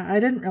 Yeah, I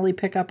didn't really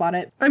pick up on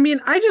it. I mean,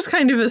 I just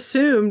kind of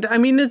assumed. I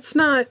mean, it's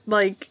not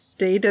like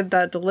they did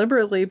that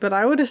deliberately, but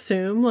I would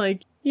assume,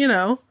 like, you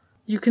know,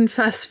 you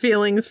confess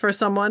feelings for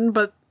someone,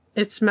 but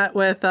it's met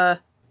with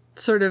a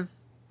sort of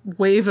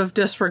wave of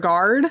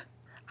disregard.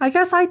 I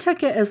guess I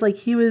took it as like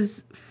he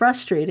was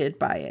frustrated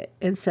by it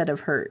instead of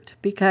hurt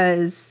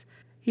because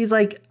he's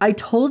like, I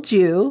told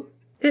you.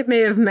 It may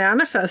have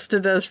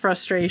manifested as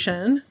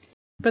frustration,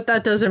 but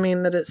that doesn't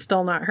mean that it's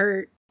still not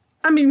hurt.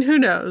 I mean, who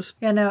knows?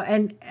 Yeah, no,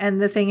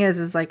 and the thing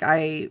is like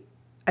I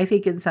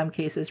think in some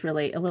cases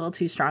relate a little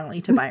too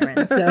strongly to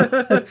Byron.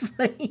 So I was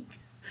like...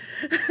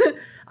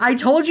 I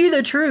told you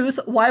the truth.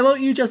 Why won't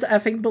you just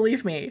effing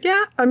believe me?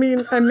 Yeah, I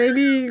mean, and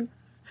maybe...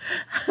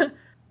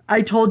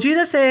 I told you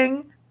the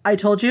thing. I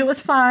told you it was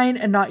fine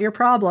and not your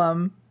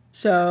problem.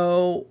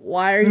 So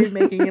why are you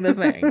making it a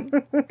thing?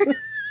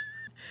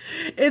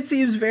 It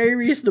seems very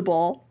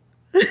reasonable.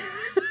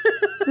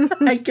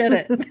 I get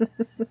it.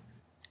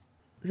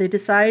 They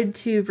decide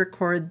to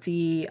record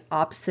the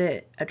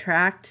Opposite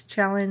Attract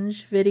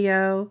Challenge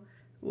video,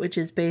 which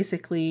is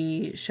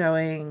basically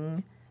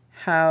showing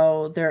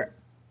how they're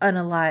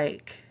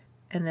unalike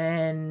and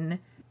then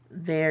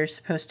they're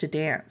supposed to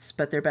dance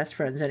but they're best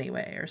friends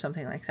anyway or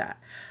something like that.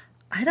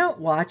 I don't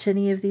watch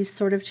any of these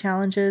sort of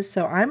challenges,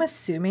 so I'm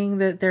assuming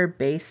that they're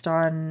based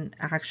on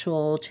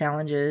actual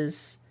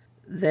challenges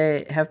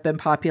that have been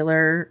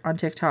popular on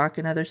TikTok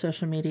and other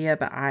social media,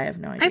 but I have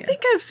no idea. I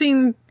think I've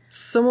seen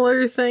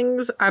similar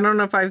things. I don't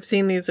know if I've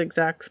seen these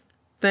exact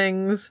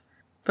things,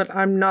 but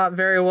I'm not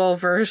very well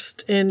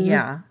versed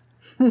in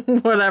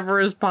whatever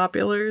is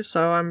popular,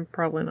 so I'm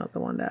probably not the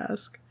one to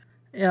ask.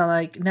 Yeah,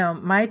 like, no,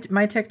 my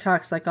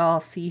TikTok's like all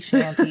sea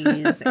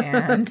shanties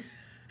and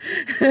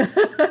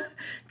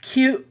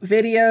cute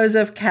videos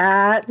of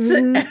cats.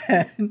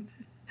 And,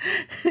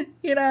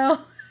 you know,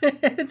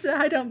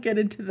 I don't get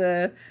into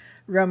the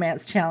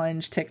romance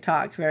challenge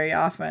TikTok very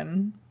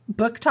often.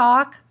 Book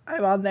Talk,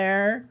 I'm on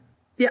there.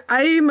 Yeah,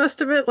 I must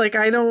admit, like,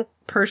 I don't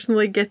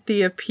personally get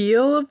the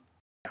appeal of...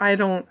 I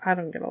don't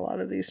get a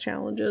lot of these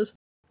challenges.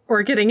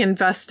 Or getting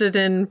invested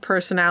in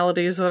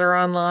personalities that are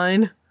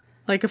online.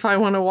 Like, if I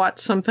want to watch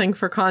something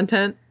for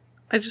content,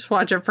 I just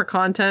watch it for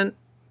content.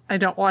 I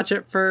don't watch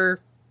it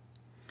for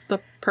the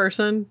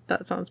person.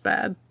 That sounds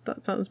bad.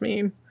 That sounds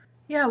mean.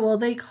 Yeah, well,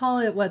 they call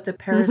it, the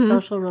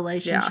parasocial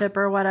relationship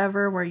or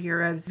whatever, where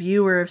you're a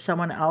viewer of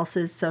someone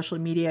else's social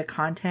media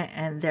content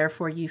and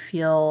therefore you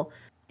feel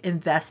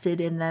invested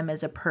in them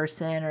as a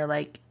person or,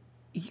 like,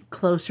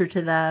 closer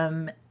to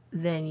them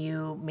than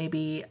you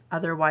maybe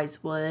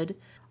otherwise would.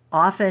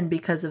 Often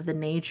because of the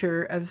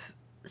nature of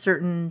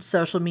certain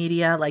social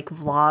media, like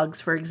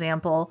vlogs, for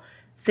example,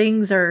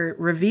 things are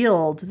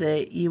revealed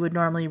that you would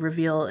normally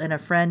reveal in a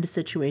friend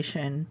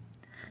situation.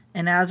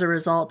 And as a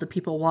result, the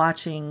people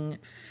watching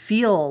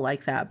feel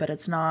like that, but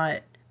it's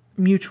not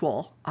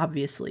mutual,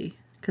 obviously,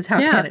 because how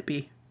can it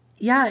be?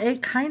 Yeah,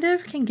 it kind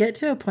of can get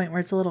to a point where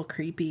it's a little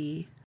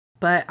creepy,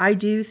 but I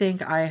do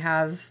think I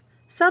have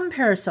some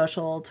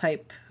parasocial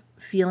type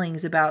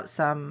feelings about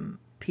some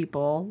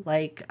people.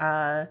 Like,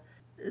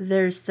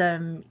 there's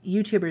some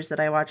YouTubers that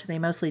I watch, they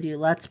mostly do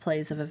Let's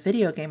Plays of a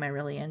video game I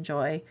really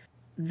enjoy.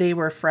 They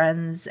were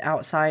friends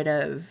outside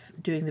of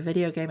doing the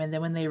video game, and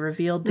then when they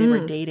revealed they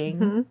were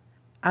dating,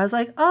 I was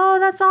like, oh,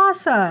 that's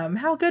awesome.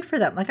 How good for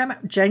them. Like, I'm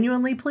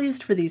genuinely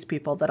pleased for these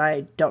people that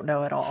I don't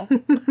know at all.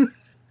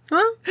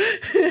 Well,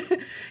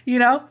 you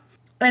know?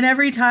 And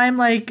every time,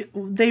 like,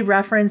 they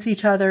reference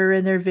each other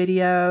in their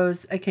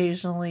videos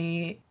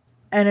occasionally,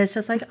 and it's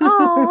just like,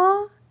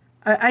 oh.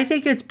 I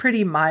think it's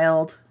pretty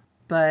mild,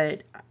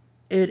 but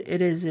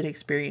it is an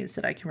experience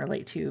that I can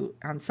relate to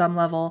on some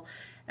level.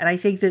 And I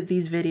think that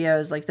these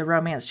videos, like the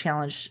romance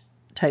challenge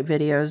type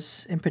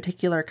videos in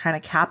particular, kind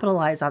of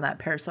capitalize on that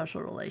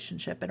parasocial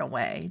relationship in a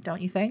way,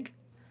 don't you think?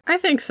 I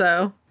think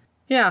so.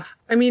 Yeah.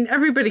 I mean,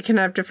 everybody can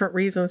have different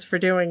reasons for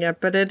doing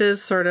it, but it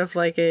is sort of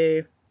like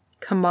a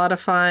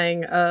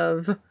commodifying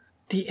of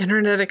the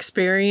internet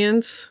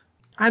experience.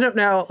 I don't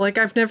know. Like,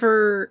 I've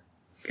never,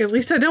 at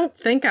least I don't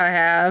think I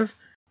have,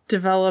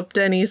 developed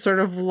any sort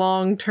of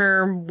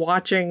long-term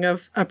watching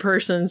of a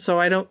person, so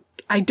I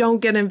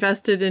don't get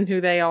invested in who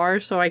they are,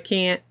 so I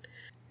can't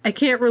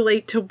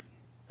relate to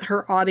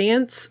her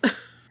audience.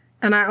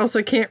 And I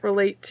also can't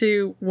relate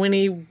to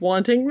Winnie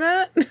wanting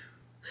that.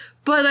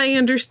 But I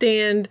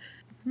understand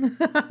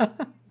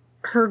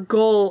her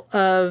goal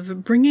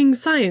of bringing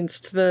science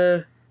to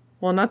the,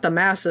 well, not the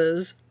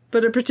masses,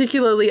 but a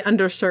particularly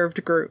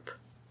underserved group.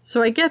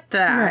 So I get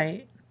that.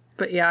 Right.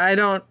 But yeah, I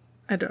don't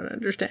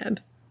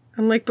understand.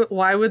 I'm like, but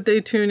why would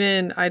they tune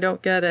in? I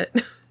don't get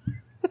it.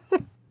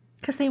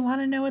 Because they want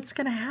to know what's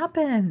going to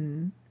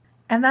happen.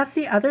 And that's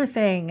the other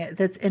thing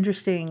that's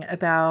interesting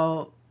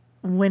about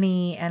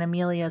Winnie and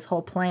Amelia's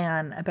whole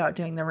plan about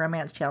doing the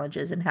romance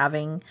challenges and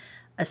having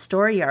a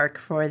story arc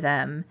for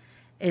them,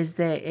 is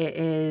that it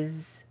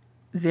is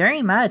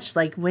very much,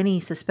 like Winnie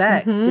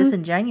suspects,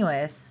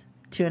 disingenuous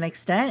to an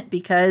extent,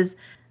 because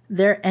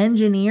they're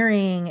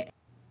engineering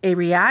a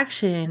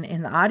reaction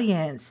in the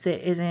audience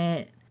that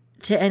isn't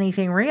to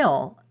anything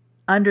real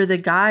under the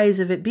guise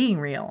of it being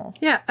real.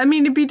 Yeah, I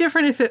mean, it'd be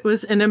different if it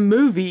was in a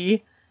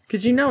movie,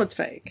 because you know it's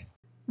fake.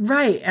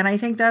 Right, and I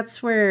think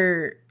that's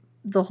where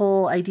the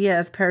whole idea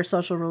of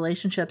parasocial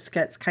relationships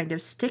gets kind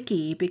of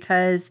sticky,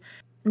 because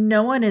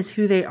no one is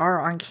who they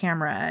are on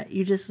camera.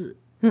 You just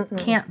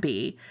can't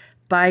be.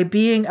 By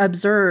being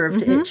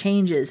observed, it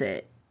changes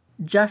it.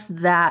 Just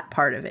that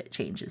part of it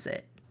changes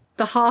it.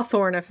 The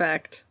Hawthorne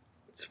effect.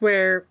 It's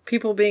where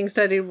people being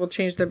studied will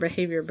change their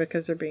behavior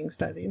because they're being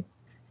studied.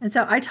 And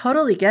so I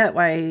totally get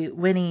why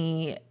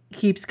Winnie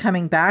keeps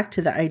coming back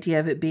to the idea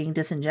of it being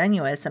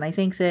disingenuous. And I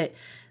think that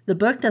the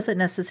book doesn't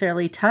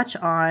necessarily touch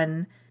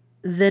on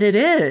that it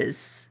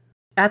is.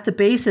 At the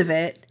base of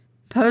it,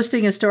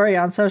 posting a story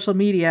on social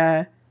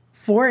media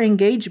for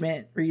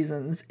engagement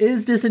reasons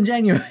is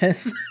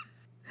disingenuous.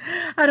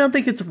 I don't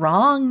think it's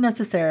wrong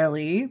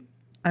necessarily.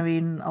 I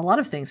mean, a lot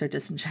of things are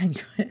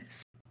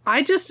disingenuous.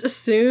 I just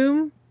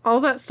assume all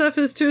that stuff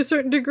is to a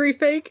certain degree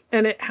fake,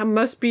 and it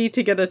must be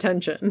to get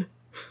attention.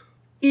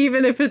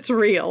 Even if it's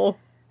real.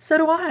 So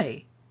do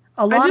I.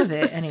 A lot of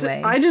it,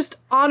 anyway. I just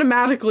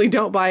automatically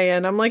don't buy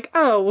in. I'm like,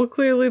 oh, well,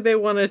 clearly they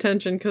want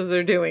attention because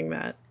they're doing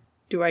that.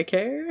 Do I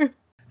care?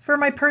 For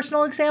my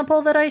personal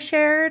example that I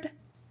shared,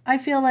 I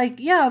feel like,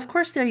 yeah, of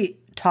course they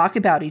talk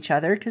about each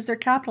other because they're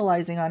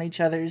capitalizing on each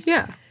other's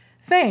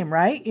fame,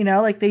 right? You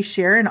know, like they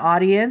share an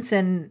audience,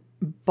 and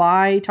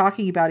by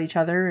talking about each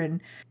other and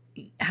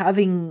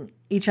having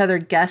each other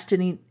guest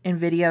in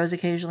videos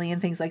occasionally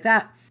and things like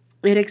that,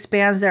 it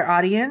expands their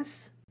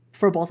audience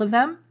for both of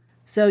them.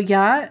 So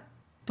yeah,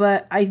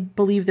 but I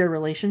believe their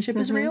relationship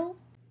is real.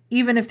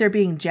 Even if they're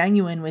being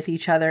genuine with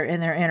each other in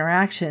their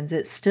interactions,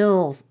 it's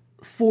still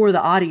for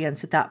the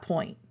audience at that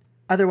point.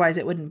 Otherwise,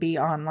 it wouldn't be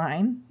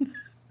online.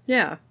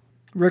 Yeah.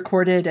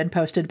 Recorded and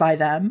posted by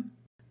them.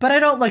 But I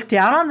don't look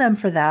down on them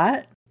for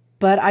that.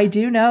 But I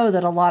do know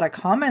that a lot of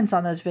comments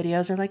on those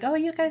videos are like, oh,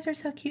 you guys are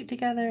so cute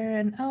together,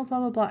 and oh, blah,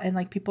 blah, blah. And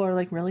like people are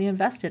like really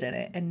invested in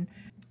it. And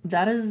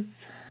that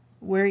is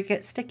where it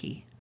gets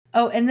sticky.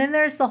 Oh, and then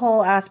there's the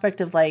whole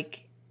aspect of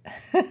like,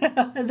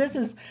 this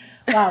is,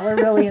 wow, we're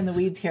really in the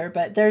weeds here.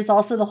 But there's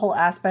also the whole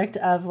aspect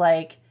of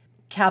like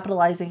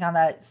capitalizing on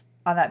that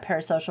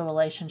parasocial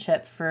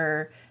relationship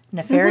for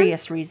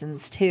nefarious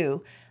reasons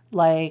too.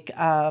 Like,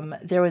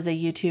 there was a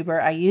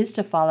YouTuber I used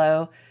to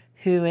follow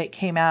who it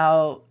came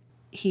out,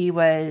 he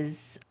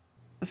was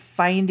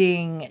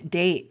finding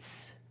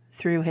dates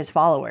through his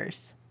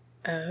followers.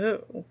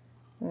 Oh.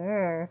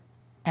 Mm.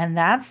 And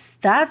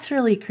that's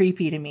really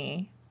creepy to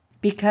me,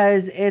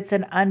 because it's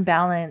an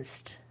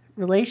unbalanced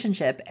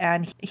relationship.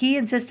 And he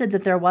insisted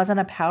that there wasn't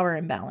a power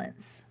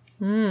imbalance.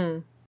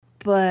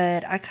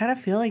 But I kind of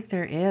feel like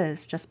there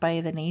is, just by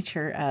the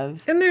nature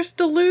of... And there's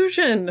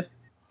delusion.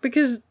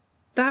 Because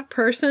that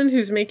person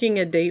who's making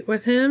a date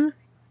with him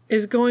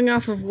is going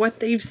off of what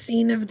they've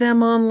seen of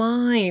them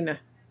online,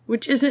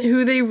 which isn't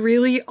who they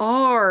really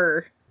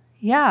are.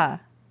 Yeah.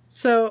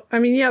 So, I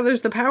mean, yeah,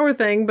 there's the power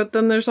thing, but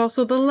then there's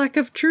also the lack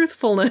of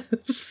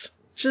truthfulness.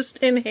 Just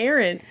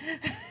inherent.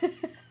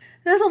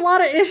 There's a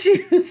lot of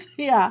issues.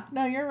 Yeah,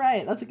 no, you're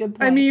right. That's a good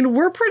point. I mean,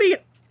 we're pretty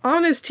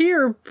honest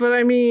here, but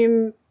I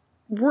mean,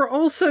 we're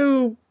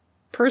also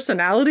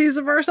personalities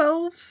of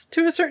ourselves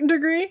to a certain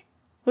degree.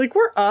 Like,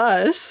 we're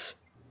us.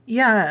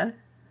 Yeah.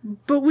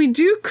 But we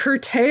do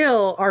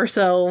curtail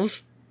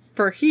ourselves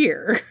for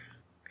here.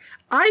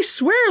 I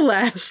swear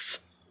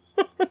less.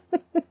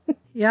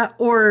 Yeah,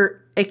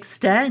 or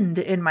extend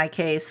in my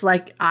case.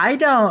 Like, I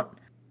don't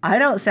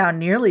sound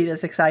nearly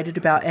this excited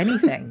about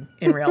anything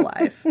in real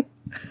life.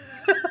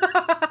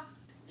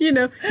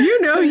 You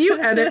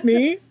edit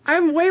me.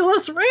 I'm way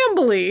less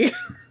rambly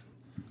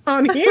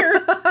on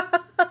here.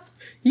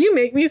 You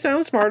make me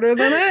sound smarter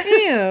than I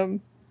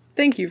am.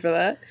 Thank you for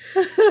that.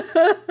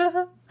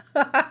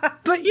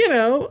 But,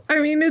 I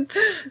mean,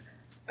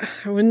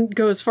 I wouldn't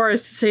go as far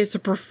as to say it's a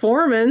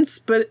performance,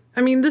 but,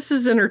 I mean, this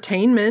is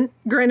entertainment.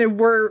 Granted,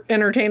 we're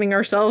entertaining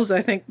ourselves,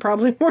 I think,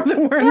 probably more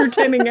than we're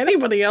entertaining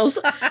anybody else.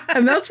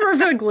 And that's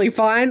perfectly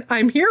fine.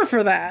 I'm here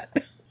for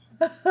that.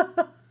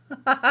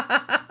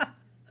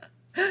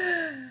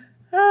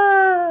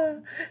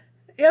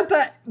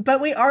 Yeah,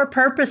 but we are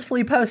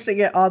purposefully posting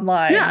it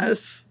online.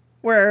 Yes.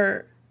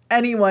 Where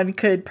anyone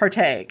could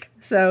partake.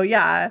 So,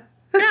 yeah.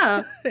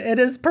 Yeah. It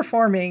is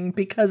performing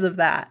because of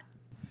that.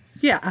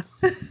 Yeah.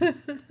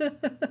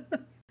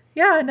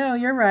 Yeah, no,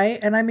 you're right.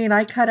 And I mean,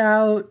 I cut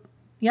out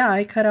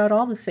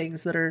all the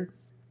things that are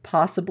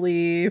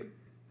possibly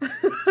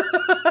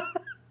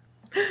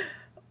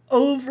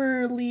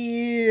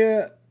overly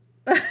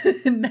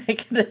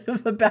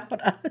negative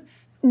about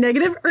us.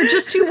 Negative or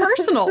just too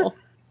personal.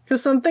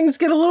 Because some things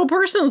get a little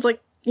personal. It's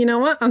like, you know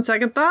what? On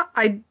second thought,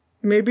 I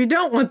maybe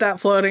don't want that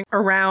floating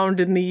around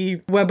in the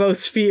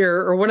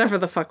webosphere or whatever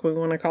the fuck we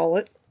want to call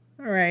it.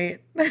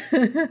 Right.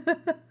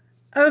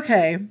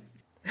 Okay.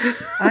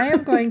 I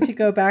am going to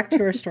go back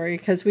to our story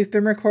because we've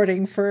been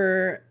recording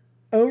for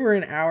over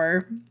an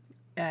hour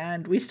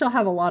and we still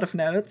have a lot of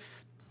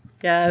notes.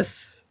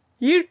 Yes.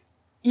 You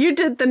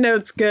did the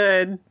notes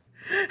good.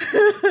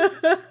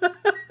 I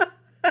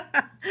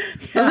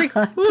was like,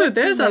 ooh,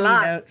 there's a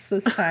lot. Notes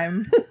this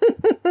time.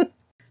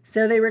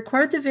 So they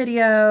record the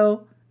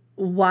video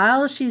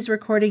while she's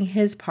recording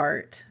his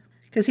part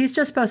because he's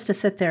just supposed to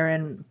sit there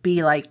and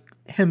be like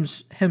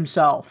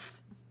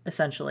himself,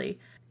 essentially.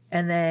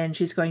 And then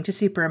she's going to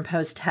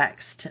superimpose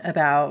text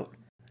about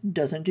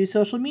doesn't do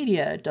social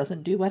media,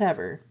 doesn't do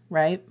whatever,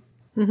 right?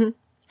 Mm-hmm.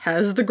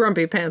 Has the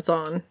grumpy pants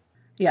on.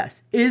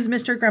 Yes, is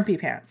Mr. Grumpy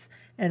Pants.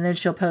 And then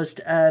she'll post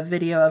a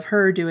video of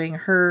her doing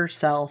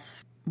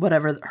herself,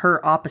 whatever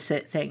her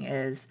opposite thing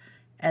is.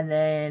 And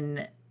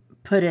then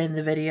put in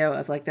the video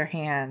of like their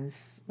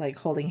hands, like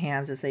holding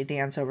hands as they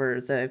dance over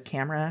the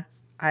camera.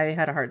 I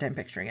had a hard time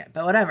picturing it,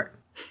 but whatever.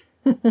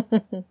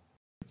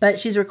 But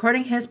she's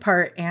recording his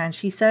part and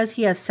she says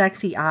he has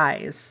sexy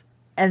eyes.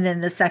 And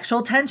then the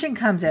sexual tension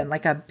comes in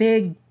like a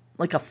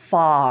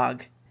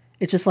fog.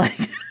 It just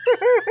like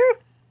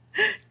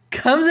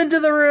comes into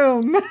the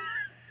room.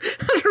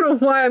 I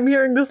don't know why I'm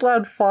hearing this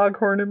loud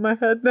foghorn in my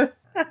head now.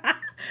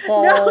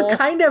 No,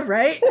 kind of,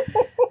 right?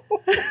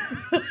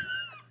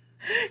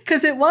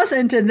 Because it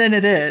wasn't and then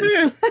it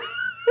is.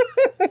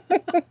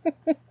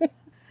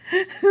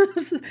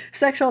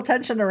 Sexual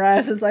tension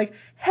arrives. It's like,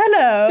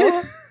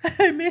 hello,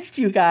 I missed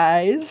you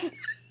guys.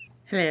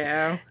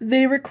 Hello.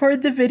 They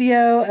record the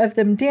video of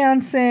them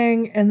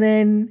dancing and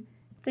then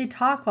they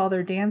talk while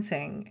they're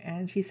dancing.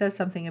 And she says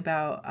something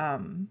about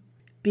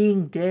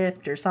being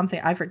dipped or something.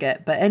 I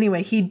forget. But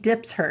anyway, he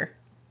dips her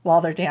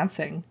while they're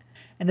dancing.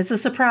 And it's a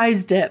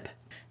surprise dip.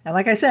 And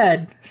like I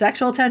said,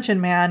 sexual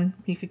tension, man.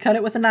 You could cut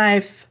it with a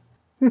knife.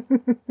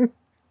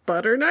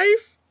 Butter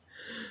knife?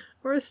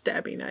 Or a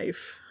stabby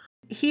knife?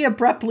 He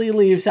abruptly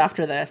leaves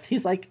after this.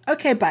 He's like,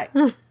 okay, bye.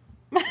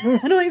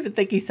 I don't even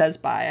think he says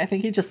bye. I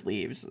think he just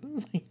leaves.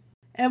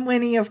 And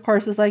Winnie, of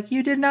course, is like,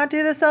 you did not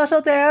do the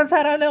social dance.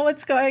 I don't know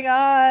what's going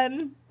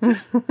on.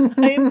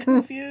 I am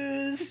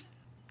confused.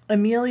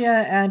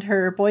 Amelia and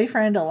her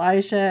boyfriend,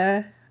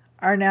 Elijah,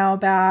 are now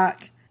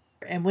back.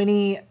 And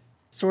Winnie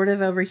sort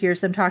of overhears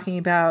them talking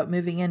about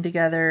moving in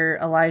together.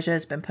 Elijah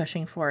has been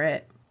pushing for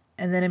it.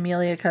 And then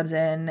Amelia comes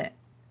in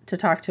to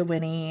talk to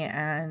Winnie,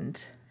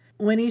 and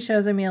Winnie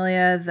shows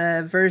Amelia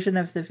the version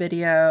of the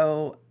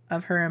video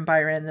of her and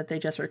Byron that they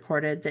just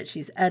recorded that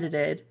she's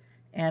edited.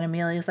 And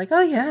Amelia's like,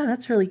 oh yeah,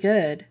 that's really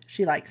good.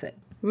 She likes it.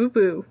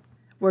 Woo-boo.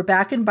 We're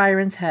back in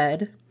Byron's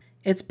head.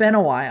 It's been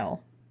a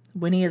while.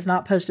 Winnie has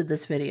not posted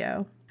this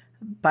video.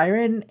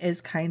 Byron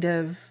is kind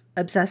of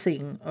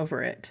obsessing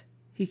over it.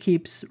 He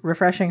keeps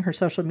refreshing her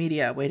social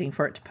media, waiting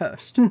for it to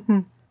post.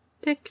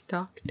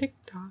 Tick-tock,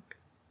 tick-tock.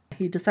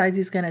 He decides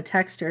he's going to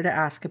text her to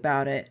ask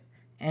about it.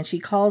 And she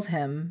calls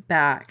him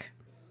back.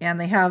 And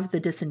they have the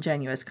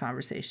disingenuous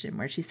conversation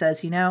where she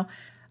says,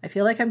 I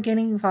feel like I'm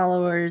gaining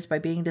followers by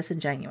being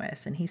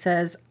disingenuous. And he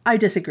says, I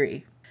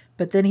disagree.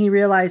 But then he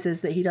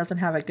realizes that he doesn't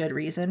have a good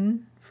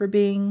reason for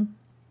being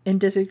in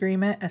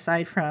disagreement,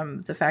 aside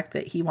from the fact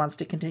that he wants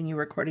to continue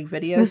recording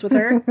videos with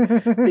her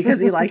because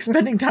he likes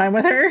spending time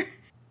with her.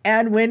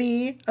 And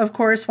Winnie, of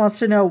course, wants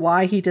to know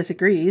why he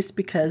disagrees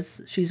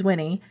because she's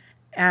Winnie.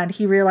 And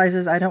he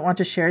realizes, I don't want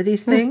to share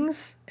these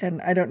things,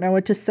 and I don't know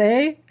what to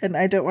say, and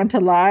I don't want to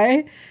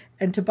lie.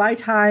 And to buy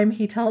time,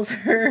 he tells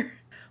her,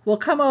 well,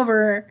 come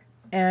over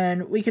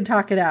and we can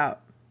talk it out.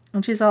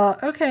 And she's all,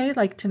 okay,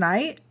 like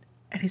tonight?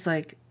 And he's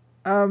like,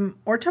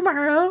 or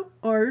tomorrow,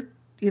 or,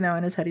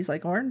 in his head, he's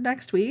like, or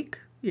next week,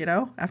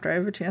 after I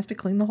have a chance to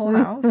clean the whole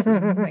house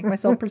and make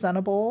myself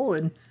presentable.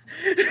 And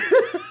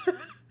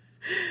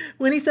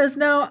when he says,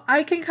 no,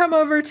 I can come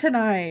over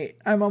tonight.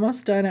 I'm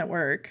almost done at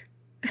work.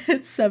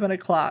 It's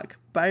 7:00.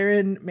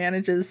 Byron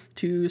manages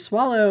to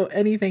swallow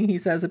anything he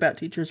says about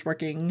teachers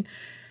working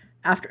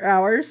after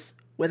hours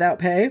without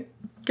pay.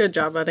 Good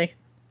job, buddy.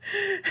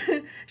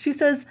 She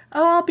says,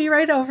 oh, I'll be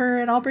right over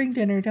and I'll bring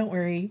dinner. Don't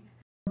worry.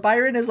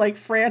 Byron is like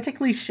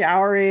frantically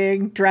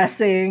showering,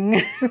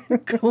 dressing,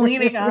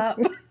 cleaning up.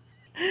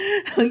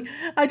 Like,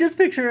 I just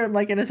picture him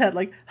like in his head,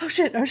 like, oh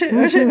shit, like,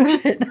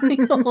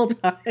 the whole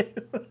time.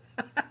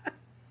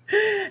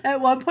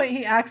 At one point,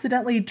 he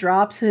accidentally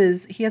drops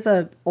he has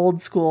a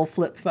old school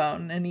flip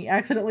phone, and he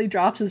accidentally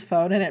drops his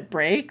phone and it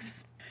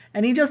breaks.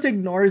 And he just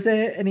ignores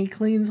it, and he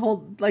cleans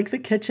the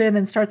kitchen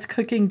and starts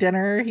cooking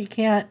dinner.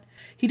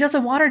 He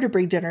doesn't want her to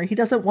bring dinner. He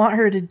doesn't want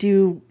her to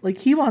do,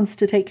 he wants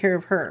to take care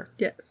of her.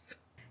 Yes.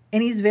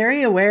 And he's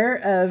very aware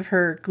of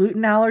her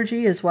gluten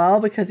allergy as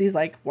well, because he's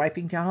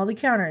wiping down all the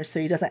counters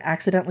so he doesn't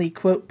accidentally,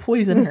 quote,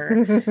 poison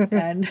her.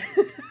 And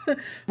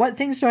what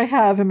things do I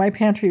have in my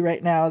pantry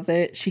right now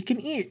that she can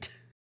eat?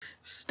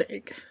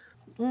 Steak.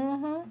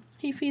 Mm-hmm.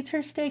 He feeds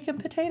her steak and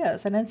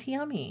potatoes, and it's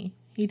yummy.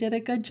 He did a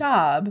good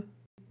job.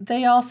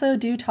 They also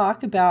do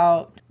talk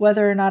about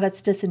whether or not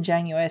it's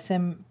disingenuous,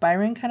 and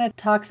Byron kind of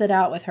talks it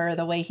out with her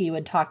the way he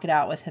would talk it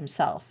out with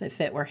himself if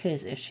it were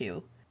his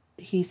issue.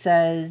 He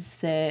says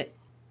that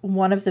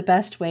one of the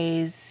best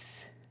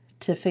ways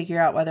to figure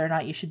out whether or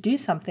not you should do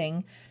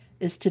something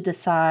is to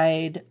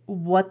decide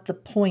what the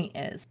point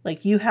is.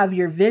 You have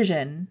your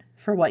vision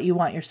for what you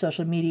want your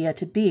social media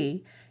to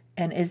be,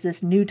 and is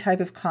this new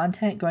type of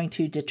content going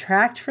to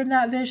detract from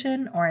that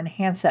vision or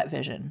enhance that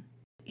vision?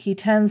 He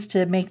tends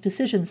to make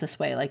decisions this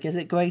way. Is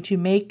it going to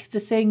make the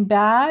thing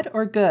bad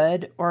or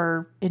good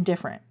or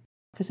indifferent?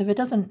 Because if it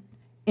doesn't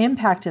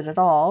impact it at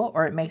all,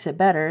 or it makes it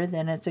better,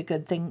 then it's a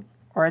good thing,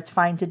 or it's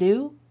fine to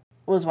do,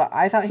 was what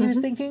I thought he was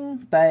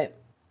thinking. But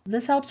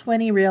this helps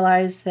Winnie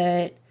realize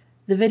that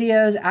the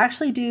videos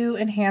actually do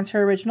enhance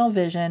her original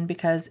vision,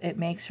 because it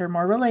makes her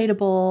more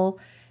relatable.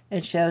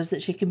 It shows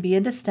that she can be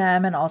into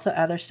STEM and also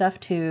other stuff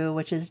too,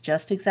 which is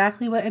just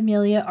exactly what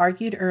Amelia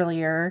argued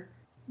earlier.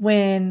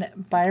 When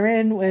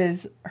Byron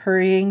was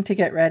hurrying to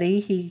get ready,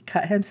 he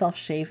cut himself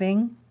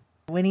shaving.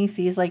 Winnie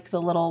sees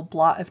the little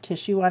blot of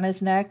tissue on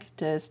his neck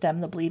to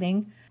stem the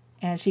bleeding,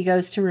 and she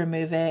goes to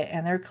remove it,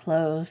 and they're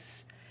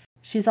close.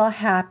 She's all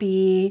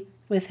happy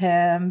with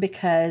him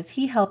because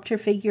he helped her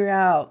figure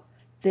out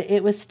that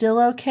it was still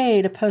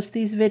okay to post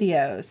these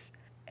videos.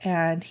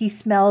 And he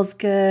smells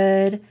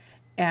good.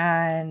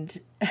 And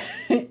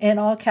in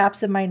all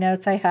caps in my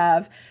notes, I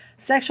have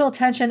sexual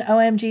tension,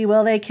 OMG,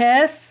 will they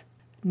kiss?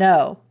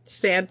 No.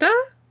 Santa?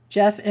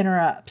 Jeff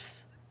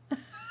interrupts.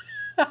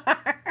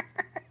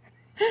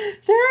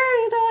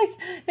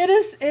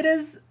 It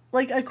is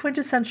a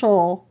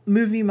quintessential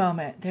movie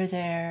moment. They're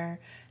there.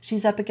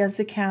 She's up against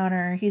the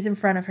counter. He's in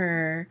front of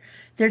her.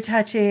 They're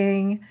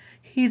touching.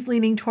 He's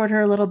leaning toward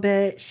her a little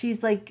bit.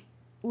 She's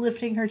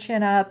lifting her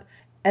chin up.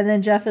 And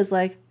then Jeff is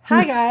like,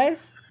 hi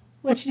guys,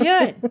 what you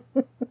doing?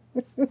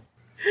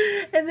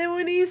 And then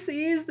when he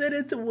sees that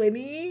it's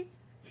Winnie,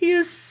 he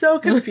is so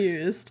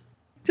confused.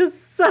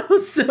 Just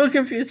so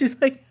confused. He's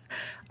like,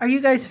 are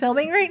you guys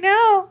filming right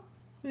now?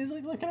 He's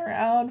looking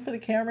around for the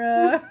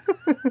camera.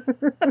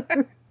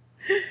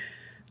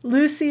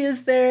 Lucy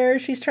is there.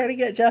 She's trying to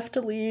get Jeff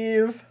to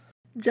leave.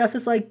 Jeff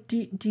is like,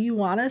 do you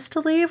want us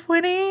to leave,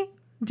 Winnie?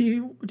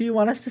 Do you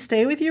want us to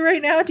stay with you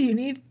right now? Do you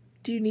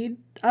need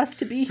us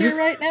to be here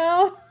right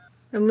now?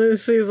 And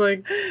Lucy's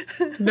like,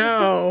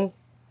 no.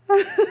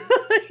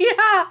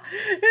 Yeah,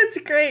 it's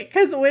great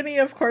because Winnie,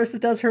 of course,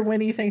 does her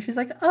Winnie thing. She's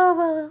like, oh,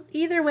 well,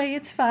 either way,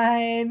 it's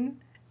fine.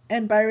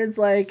 And Byron's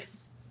like,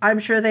 I'm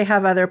sure they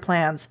have other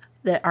plans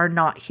that are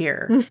not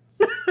here.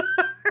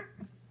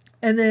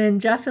 And then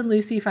Jeff and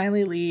Lucy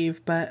finally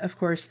leave, but of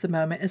course the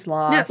moment is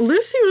lost. Yeah,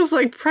 Lucy was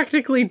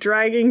practically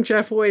dragging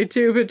Jeff away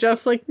too, but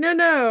Jeff's like,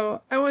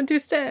 no, I want to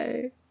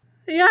stay.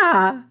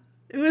 Yeah,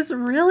 it was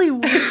really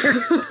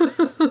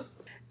weird.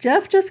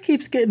 Jeff just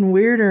keeps getting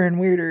weirder and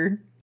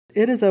weirder.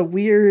 It is a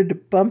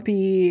weird,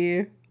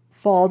 bumpy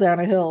fall down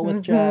a hill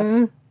with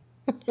Jeff.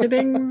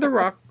 Hitting the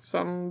rocks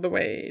on the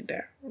way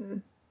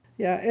down.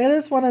 Yeah, it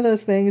is one of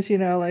those things,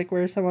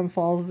 where someone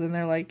falls and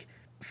they're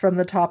from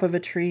the top of a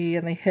tree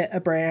and they hit a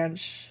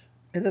branch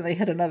And then they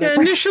hit another Yeah,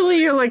 point. initially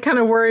you're like kind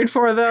of worried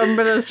for them,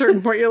 but at a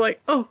certain point you're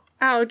like, oh,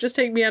 ow, just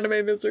take me out of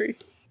my misery.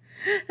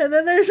 And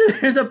then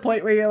there's a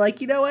point where you're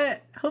like, you know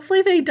what?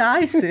 Hopefully they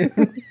die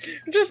soon.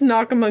 Just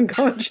knock them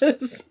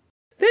unconscious.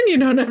 Then you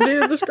don't have to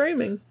do the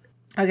screaming.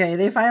 Okay,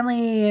 they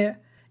finally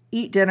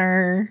eat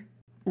dinner.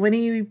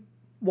 Winnie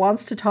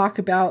wants to talk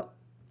about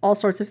all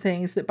sorts of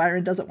things that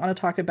Byron doesn't want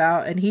to talk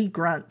about, and he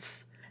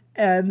grunts.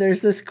 And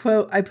there's this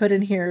quote I put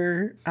in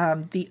here,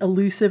 the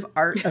elusive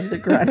art of the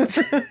grunt.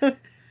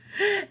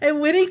 And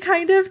Winnie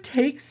kind of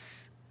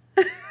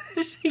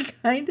she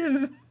kind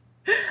of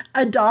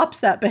adopts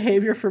that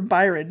behavior from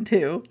Byron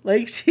too.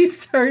 Like, she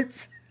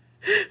starts,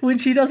 when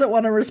she doesn't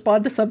want to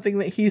respond to something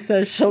that he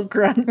says, she'll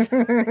grunt.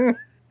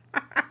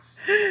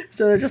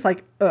 So they're just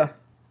like,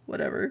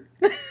 whatever.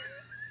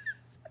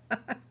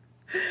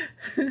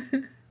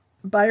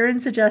 Byron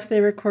suggests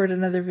they record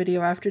another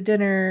video after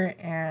dinner,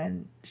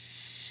 and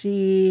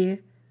she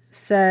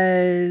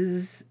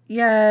says,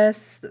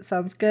 yes, that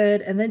sounds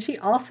good. And then she's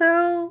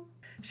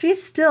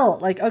still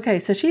like, okay,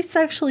 so she's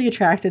sexually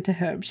attracted to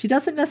him. She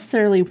doesn't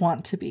necessarily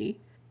want to be.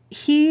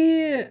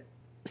 He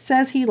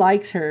says he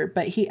likes her,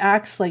 but he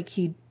acts like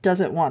he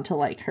doesn't want to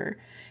like her.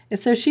 And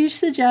so she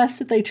suggests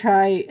that they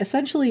try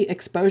essentially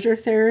exposure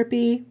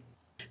therapy.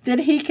 Then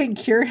he can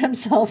cure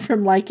himself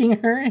from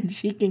liking her, and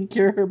she can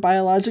cure her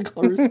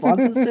biological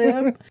responses to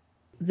him.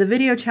 The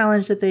video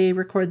challenge that they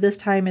record this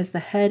time is the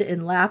head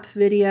and lap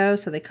video.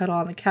 So they cuddle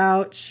on the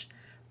couch,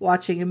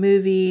 watching a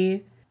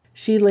movie.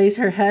 She lays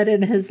her head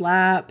in his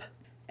lap,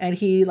 and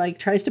he like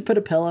tries to put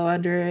a pillow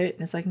under it.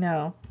 And it's like,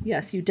 no,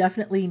 yes, you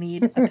definitely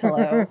need a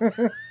pillow.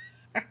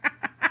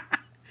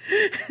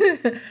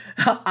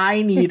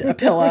 I need a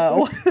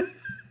pillow.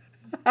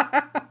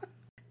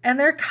 And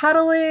they're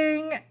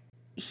cuddling.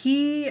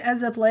 He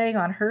ends up laying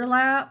on her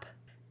lap,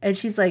 and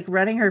she's like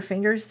running her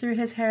fingers through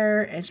his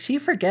hair, and she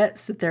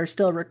forgets that they're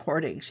still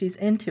recording. She's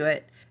into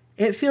it.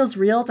 It feels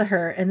real to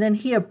her. And then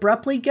he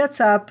abruptly gets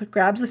up,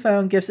 grabs the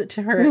phone, gives it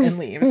to her, and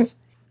leaves.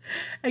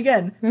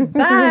 Again,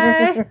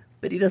 bye.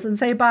 But he doesn't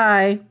say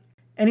bye.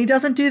 And he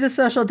doesn't do the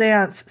social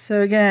dance.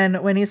 So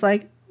again, when he's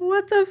like,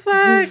 what the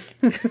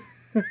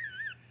fuck?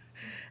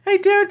 I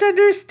don't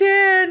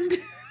understand.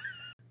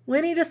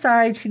 Winnie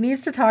decides she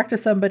needs to talk to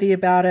somebody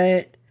about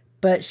it,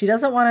 but she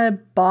doesn't want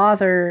to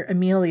bother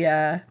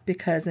Amelia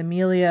because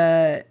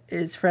Amelia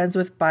is friends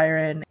with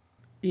Byron.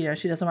 You know,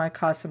 she doesn't want to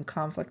cause some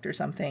conflict or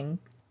something.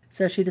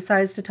 So she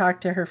decides to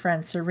talk to her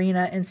friend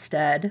Serena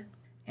instead.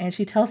 And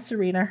she tells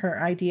Serena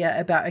her idea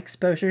about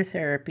exposure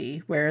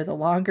therapy, where the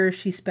longer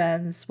she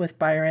spends with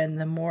Byron,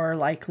 the more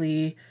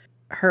likely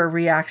her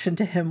reaction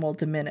to him will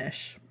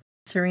diminish.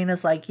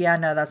 Serena's like, yeah,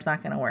 no, that's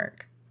not going to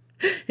work.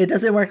 It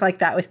doesn't work like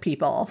that with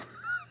people.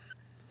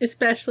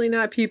 Especially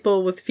not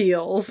people with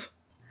feels.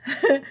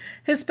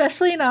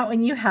 Especially not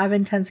when you have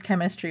intense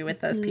chemistry with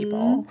those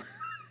people.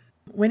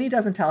 Winnie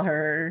doesn't tell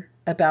her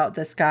about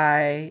this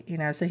guy, you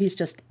know, so he's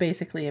just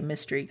basically a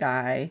mystery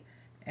guy.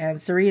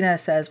 And Serena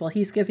says, well,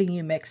 he's giving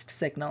you mixed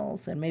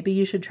signals, and maybe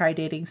you should try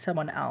dating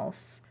someone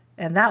else,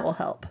 and that will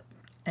help.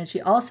 And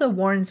she also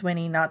warns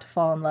Winnie not to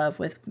fall in love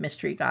with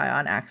mystery guy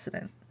on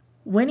accident.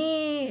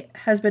 Winnie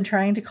has been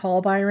trying to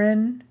call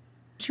Byron.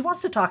 She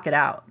wants to talk it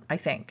out, I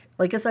think.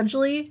 Like,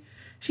 essentially,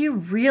 she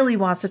really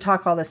wants to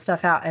talk all this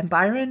stuff out, and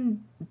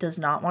Byron does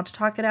not want to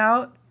talk it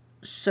out.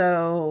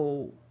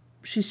 So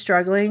she's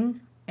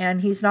struggling,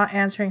 and he's not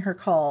answering her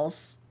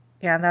calls,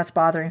 and that's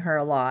bothering her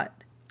a lot.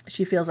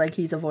 She feels like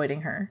he's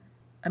avoiding her.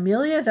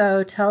 Amelia,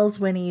 though, tells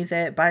Winnie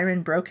that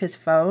Byron broke his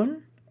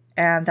phone,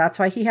 and that's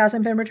why he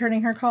hasn't been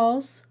returning her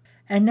calls.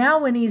 And now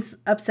Winnie's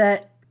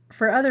upset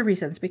for other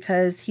reasons,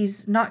 because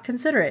he's not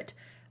considerate.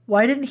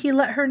 Why didn't he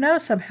let her know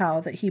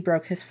somehow that he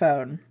broke his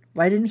phone?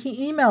 Why didn't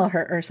he email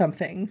her or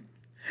something?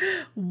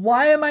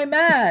 Why am I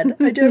mad?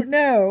 I don't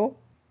know.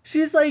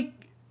 She's like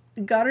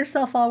got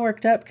herself all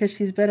worked up because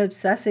she's been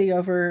obsessing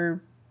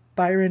over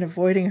Byron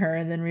avoiding her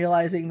and then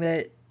realizing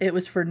that it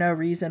was for no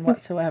reason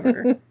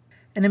whatsoever.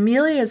 And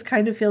Amelia is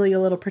kind of feeling a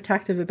little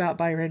protective about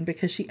Byron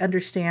because she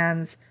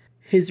understands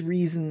his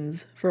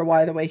reasons for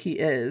why the way he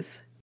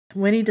is.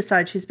 Winnie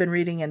decides she's been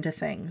reading into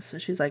things. So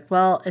she's like,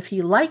 well, if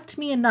he liked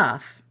me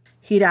enough,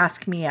 he'd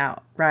ask me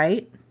out,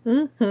 right?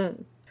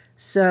 Mm-hmm.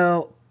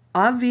 So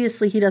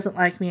obviously he doesn't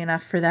like me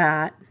enough for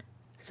that.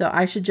 So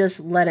I should just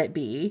let it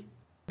be.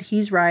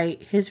 He's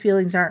right. His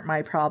feelings aren't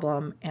my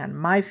problem, and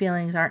my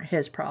feelings aren't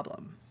his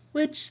problem.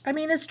 Which, I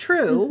mean, is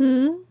true.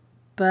 Mm-hmm.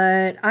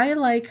 But I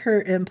like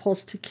her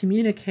impulse to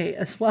communicate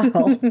as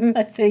well.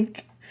 I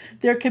think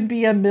there can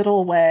be a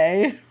middle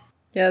way.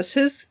 Yes,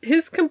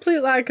 his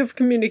complete lack of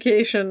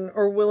communication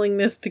or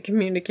willingness to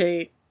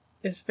communicate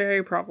is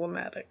very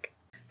problematic.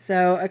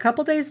 So a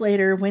couple days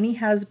later, Winnie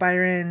has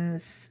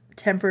Byron's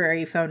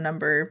temporary phone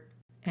number,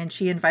 and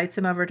she invites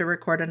him over to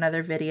record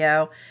another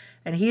video.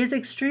 And he is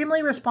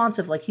extremely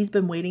responsive, like he's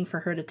been waiting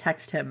for her to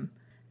text him.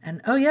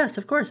 And oh yes,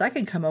 of course, I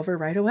can come over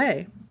right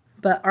away.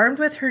 But armed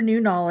with her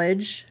new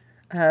knowledge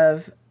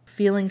of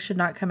feelings should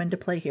not come into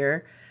play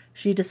here,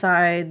 she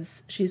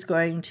decides she's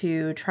going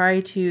to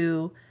try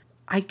to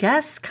I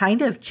guess,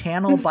 kind of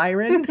channel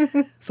Byron,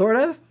 sort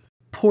of,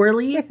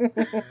 poorly.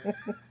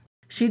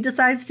 She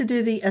decides to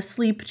do the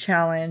asleep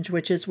challenge,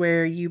 which is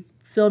where you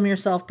film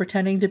yourself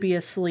pretending to be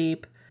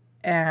asleep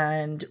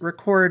and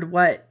record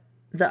what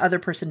the other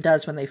person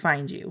does when they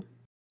find you.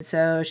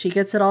 So she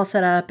gets it all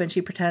set up and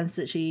she pretends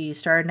that she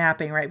started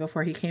napping right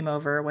before he came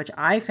over, which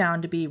I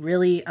found to be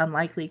really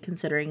unlikely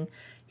considering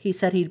he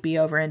said he'd be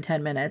over in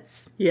 10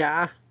 minutes.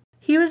 Yeah.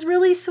 He was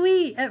really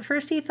sweet. At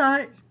first he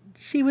thought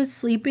she was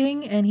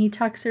sleeping and he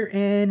tucks her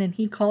in and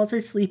he calls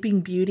her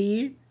Sleeping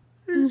Beauty.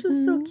 It was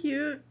just so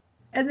cute.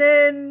 And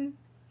then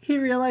he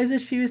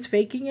realizes she was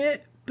faking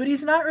it, but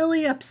he's not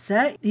really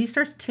upset. He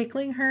starts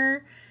tickling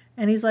her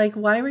and he's like,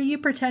 why were you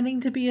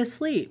pretending to be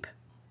asleep?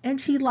 And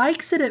she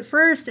likes it at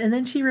first, and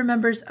then she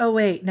remembers, oh,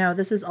 wait, no,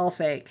 this is all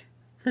fake.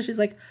 So she's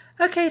like,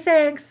 okay,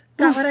 thanks.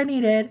 Got what I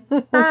needed.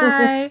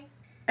 Bye.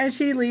 And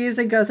she leaves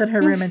and goes in her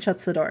room and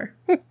shuts the door.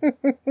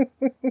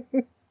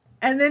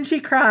 And then she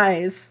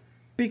cries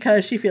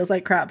because she feels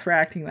like crap for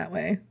acting that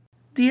way.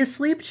 The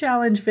asleep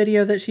challenge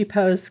video that she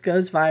posts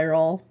goes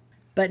viral,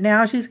 but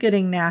now she's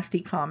getting nasty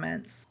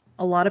comments.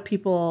 A lot of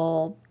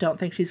people don't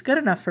think she's good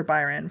enough for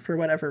Byron for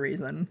whatever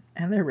reason,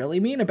 and they're really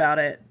mean about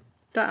it.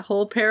 That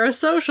whole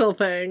parasocial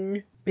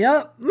thing.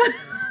 Yep.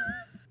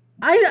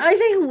 I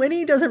think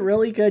Winnie does a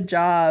really good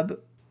job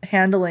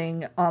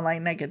handling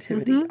online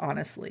negativity,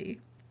 honestly.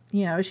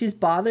 You know, she's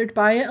bothered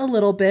by it a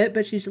little bit,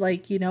 but she's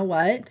like, you know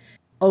what?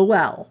 Oh,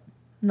 well,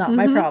 not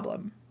my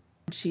problem.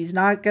 She's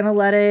not going to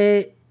let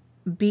it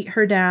beat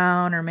her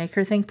down or make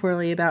her think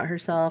poorly about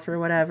herself or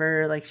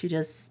whatever. Like, she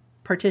just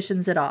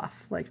partitions it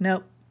off. Like,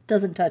 nope,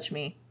 doesn't touch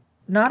me.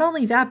 Not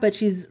only that, but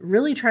she's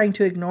really trying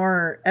to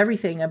ignore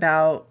everything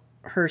about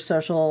her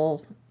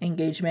social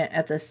engagement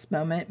at this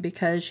moment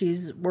because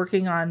she's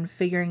working on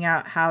figuring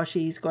out how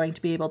she's going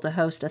to be able to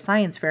host a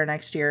science fair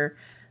next year.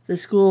 The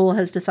school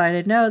has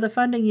decided, no, the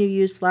funding you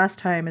used last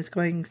time is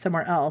going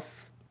somewhere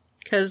else.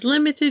 Because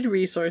limited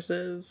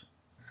resources.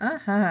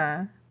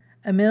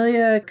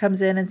 Amelia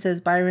comes in and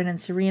says Byron and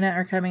Serena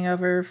are coming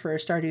over for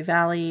Stardew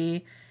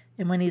Valley.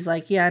 And Winnie's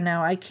like, yeah,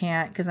 no, I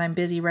can't because I'm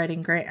busy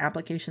writing grant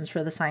applications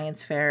for the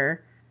science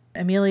fair.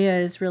 Amelia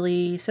is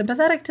really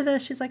sympathetic to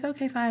this. She's like,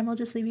 okay, fine, we'll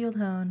just leave you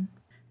alone.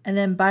 And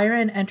then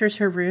Byron enters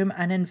her room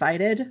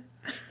uninvited.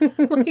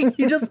 Like,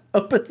 he just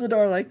opens the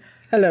door like,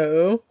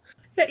 hello.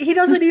 He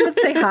doesn't even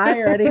say hi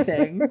or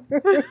anything.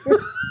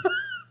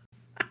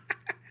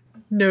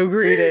 No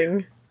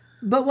greeting.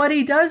 But what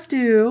he does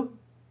do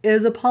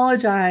is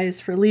apologize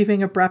for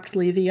leaving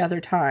abruptly the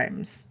other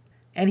times.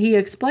 And he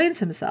explains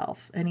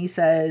himself. And he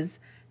says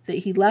that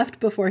he left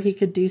before he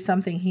could do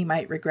something he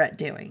might regret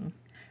doing.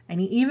 And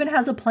he even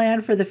has a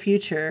plan for the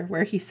future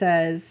where he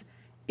says,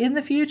 in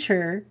the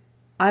future,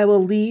 I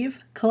will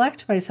leave,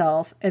 collect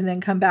myself, and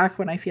then come back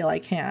when I feel I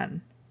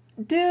can.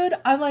 Dude,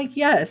 I'm like,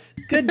 yes,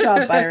 good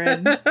job,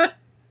 Byron.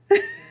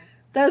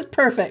 That's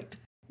perfect.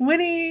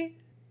 Winnie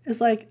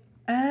is like,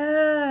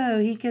 oh,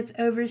 he gets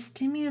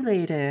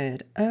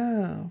overstimulated.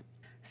 Oh.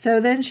 So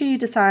then she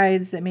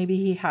decides that maybe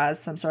he has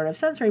some sort of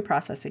sensory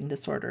processing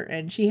disorder.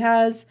 And she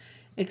has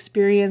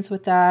experience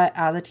with that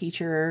as a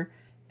teacher.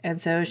 And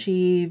so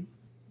she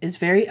is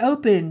very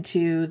open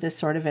to this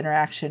sort of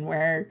interaction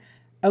where,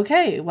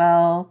 okay,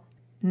 well,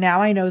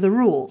 now I know the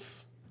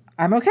rules.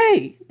 I'm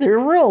okay. There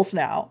are rules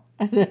now.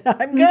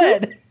 I'm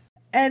good.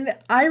 And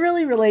I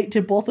really relate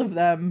to both of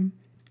them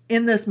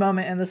in this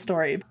moment in the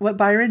story. What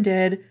Byron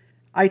did,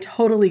 I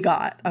totally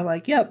got. I'm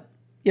like, yep,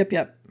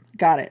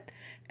 got it.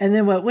 And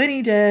then what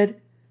Winnie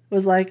did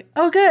was like,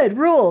 oh, good,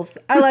 rules.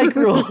 I like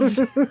rules.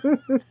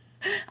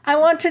 I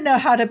want to know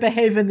how to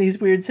behave in these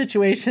weird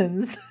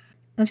situations.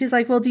 And she's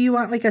like, well, do you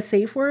want like a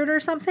safe word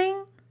or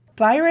something?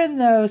 Byron,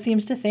 though,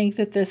 seems to think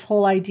that this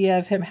whole idea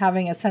of him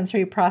having a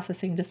sensory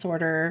processing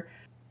disorder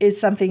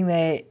is something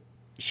that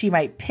she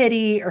might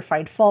pity or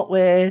find fault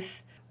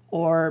with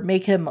or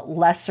make him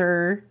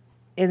lesser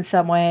in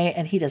some way.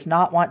 And he does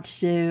not want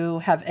to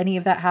have any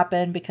of that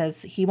happen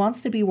because he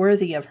wants to be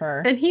worthy of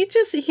her. And he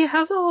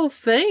has a whole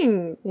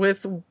thing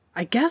with,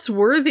 I guess,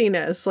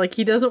 worthiness. Like,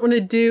 he doesn't want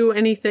to do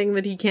anything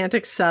that he can't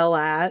excel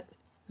at.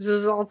 This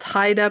is all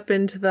tied up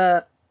into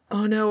the,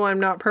 oh no, I'm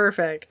not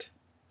perfect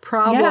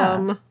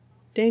problem. Yeah.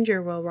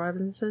 Danger, Will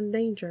Robinson,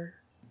 danger.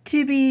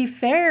 To be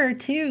fair,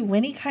 too,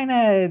 Winnie kind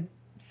of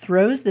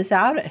throws this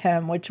out at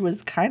him, which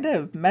was kind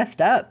of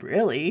messed up,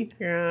 really.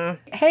 Yeah.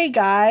 Hey,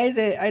 guy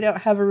that I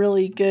don't have a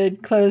really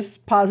good, close,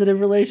 positive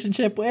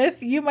relationship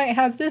with, you might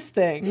have this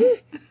thing.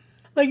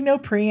 Like, no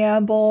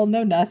preamble,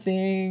 no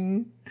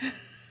nothing.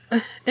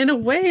 In a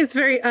way, it's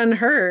very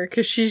unher,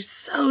 because she's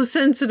so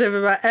sensitive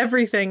about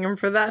everything, and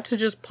for that to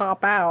just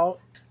pop out.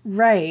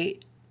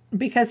 Right.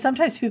 Because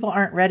sometimes people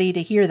aren't ready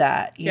to hear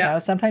that. You know,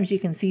 sometimes you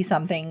can see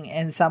something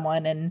in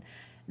someone and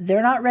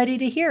they're not ready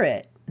to hear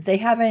it. They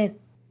haven't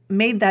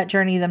made that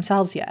journey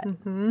themselves yet.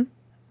 Mm-hmm.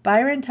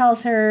 Byron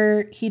tells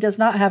her he does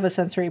not have a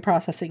sensory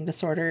processing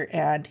disorder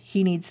and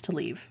he needs to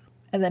leave.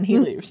 And then he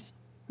leaves.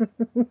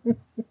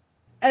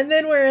 And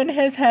then we're in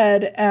his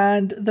head,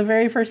 and the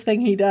very first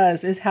thing he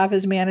does is have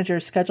his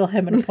manager schedule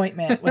him an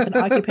appointment with an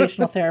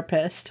occupational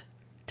therapist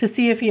to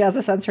see if he has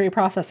a sensory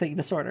processing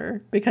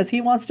disorder, because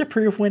he wants to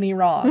prove Winnie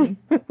wrong.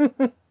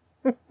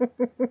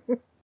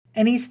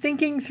 And he's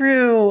thinking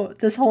through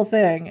this whole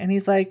thing, and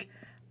he's like,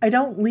 I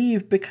don't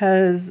leave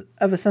because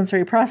of a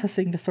sensory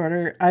processing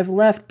disorder. I've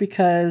left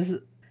because,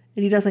 and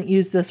he doesn't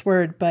use this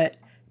word, but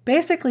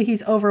basically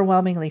he's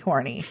overwhelmingly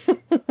horny.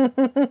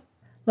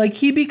 Like,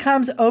 he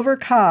becomes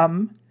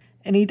overcome,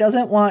 and he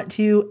doesn't want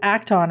to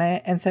act on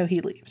it, and so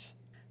he leaves.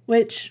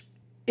 Which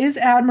is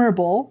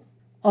admirable,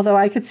 although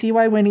I could see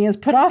why Winnie is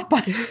put off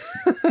by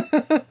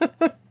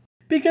it.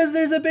 Because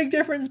there's a big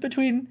difference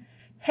between,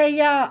 hey,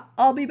 yeah,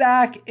 I'll be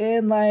back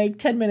in like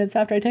 10 minutes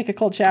after I take a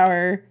cold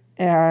shower,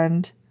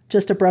 and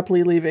just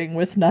abruptly leaving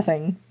with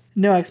nothing.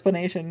 No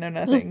explanation, no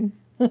nothing.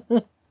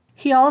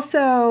 He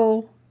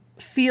also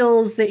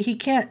feels that he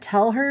can't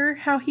tell her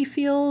how he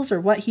feels or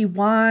what he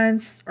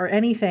wants or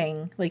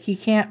anything. Like, he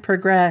can't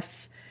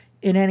progress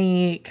in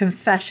any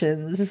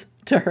confessions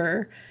to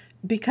her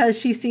because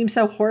she seems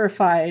so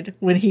horrified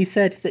when he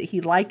said that he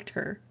liked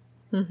her.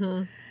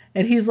 Mm-hmm.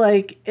 And he's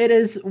like, it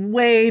is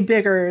way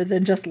bigger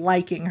than just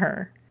liking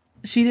her.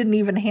 She didn't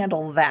even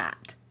handle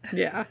that.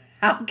 Yeah.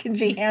 How can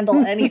she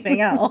handle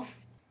anything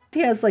else? He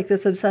has like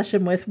this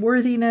obsession with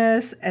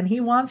worthiness, and he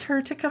wants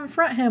her to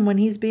confront him when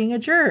he's being a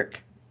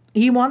jerk.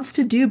 He wants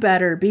to do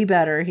better, be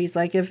better. He's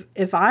like,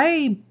 if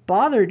I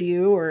bothered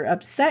you or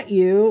upset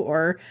you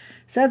or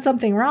said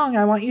something wrong,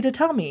 I want you to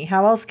tell me.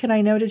 How else can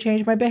I know to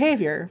change my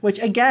behavior? Which,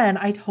 again,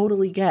 I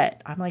totally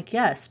get. I'm like,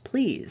 yes,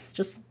 please.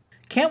 Just,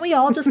 can't we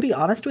all just be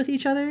honest with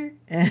each other?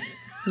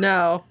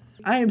 No.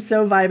 I am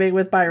so vibing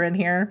with Byron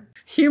here.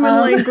 Human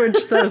language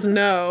says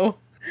no.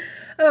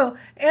 Oh,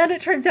 and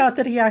it turns out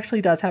that he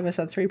actually does have a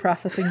sensory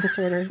processing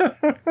disorder.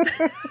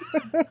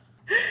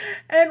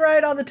 And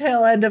right on the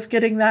tail end of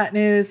getting that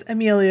news,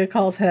 Amelia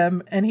calls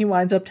him, and he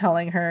winds up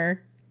telling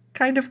her,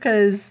 kind of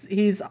because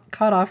he's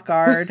caught off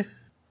guard.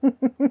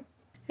 And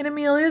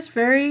Amelia's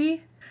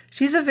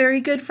she's a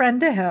very good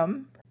friend to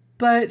him.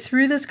 But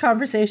through this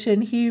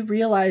conversation, he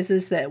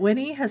realizes that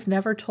Winnie has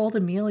never told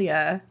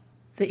Amelia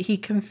that he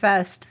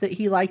confessed that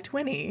he liked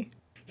Winnie.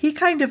 He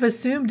kind of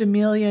assumed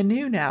Amelia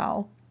knew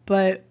now,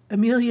 but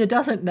Amelia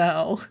doesn't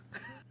know.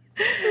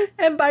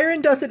 And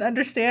Byron doesn't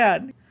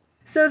understand.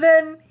 So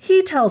then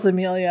he tells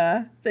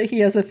Amelia that he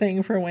has a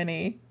thing for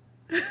Winnie.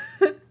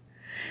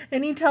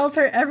 And he tells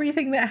her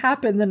everything that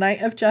happened the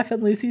night of Jeff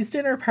and Lucy's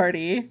dinner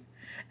party.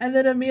 And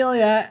then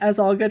Amelia, as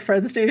all good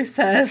friends do,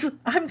 says,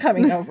 I'm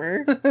coming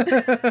over.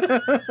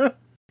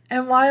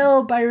 And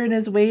while Byron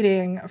is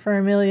waiting for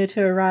Amelia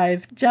to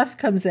arrive, Jeff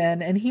comes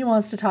in and he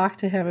wants to talk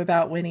to him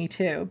about Winnie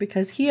too,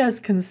 because he has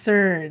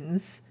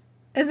concerns.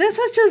 And this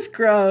was just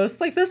gross.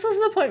 Like, this was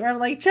the point where I'm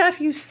like, Jeff,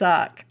 you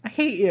suck. I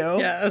hate you.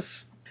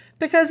 Yes.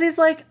 Because he's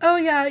like, oh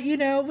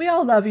yeah, we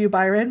all love you,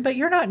 Byron, but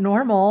you're not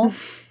normal.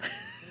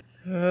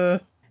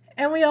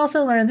 And we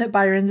also learned that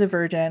Byron's a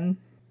virgin.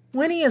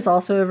 Winnie is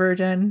also a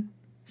virgin.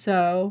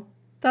 So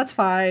that's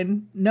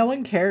fine. No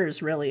one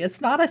cares, really.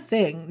 It's not a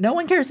thing. No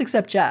one cares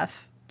except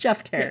Jeff.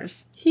 Jeff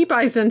cares. Yes. He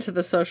buys into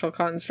the social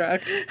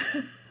construct.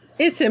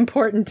 It's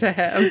important to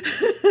him.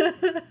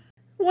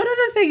 One of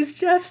the things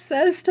Jeff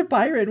says to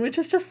Byron, which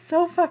is just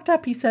so fucked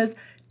up, he says,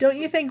 don't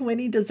you think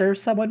Winnie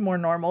deserves someone more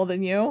normal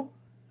than you?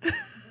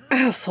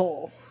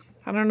 Asshole.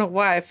 I don't know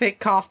why I fake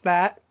coughed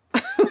that.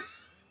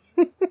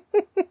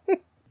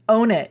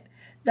 Own it.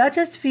 That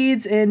just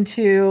feeds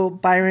into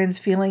Byron's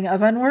feeling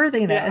of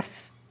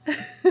unworthiness.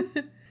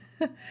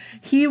 Yeah.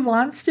 He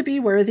wants to be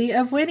worthy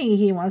of Winnie.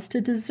 He wants to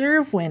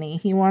deserve Winnie.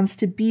 He wants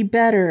to be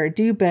better,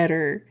 do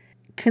better,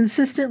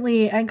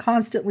 consistently and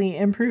constantly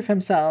improve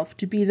himself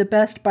to be the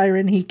best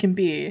Byron he can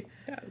be.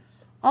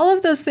 Yes. All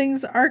of those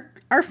things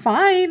are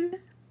fine,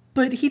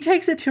 but he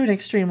takes it to an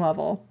extreme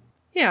level.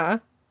 Yeah.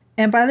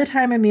 And by the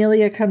time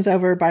Amelia comes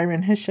over,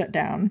 Byron has shut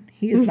down.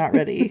 He is not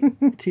ready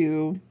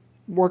to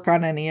work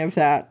on any of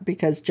that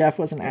because Jeff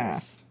was an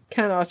ass.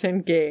 Cannot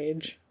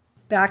engage.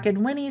 Back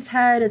in Winnie's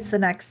head, it's the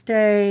next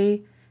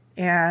day,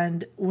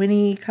 and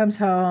Winnie comes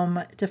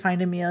home to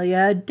find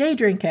Amelia day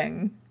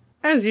drinking.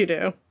 As you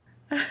do.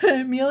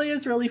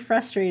 Amelia's really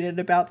frustrated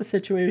about the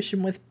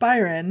situation with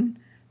Byron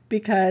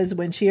because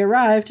when she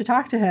arrived to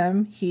talk to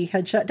him, he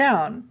had shut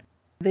down.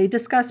 They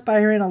discuss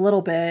Byron a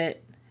little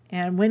bit,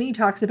 and Winnie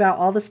talks about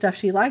all the stuff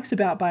she likes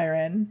about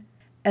Byron.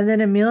 And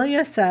then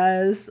Amelia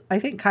says, I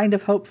think kind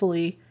of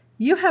hopefully,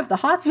 you have the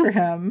hots for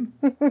him.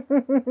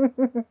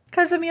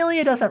 Because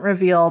Amelia doesn't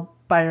reveal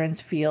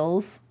Byron's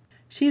feels.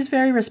 She's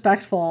very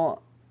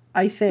respectful,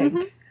 I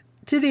think,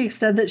 to the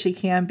extent that she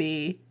can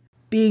be,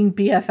 being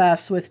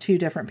BFFs with two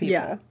different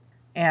people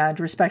and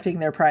respecting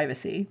their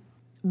privacy.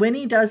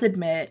 Winnie does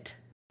admit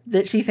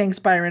that she thinks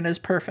Byron is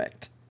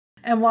perfect.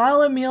 And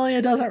while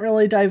Amelia doesn't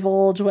really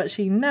divulge what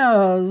she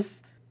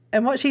knows,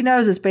 and what she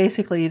knows is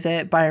basically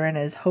that Byron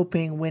is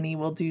hoping Winnie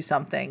will do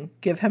something,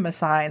 give him a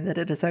sign that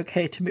it is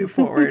okay to move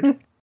forward.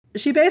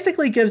 She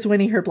basically gives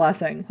Winnie her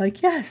blessing.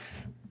 Like,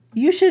 yes,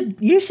 you should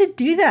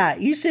do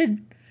that. You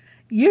should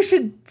You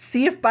should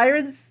see if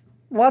Byron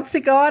wants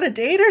to go on a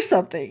date or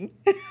something.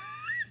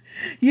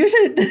 You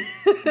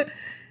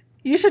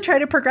should try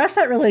to progress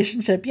that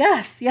relationship.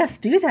 Yes,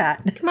 do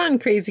that. Come on,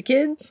 crazy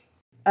kids.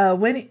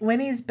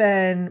 Winnie's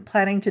been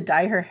planning to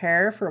dye her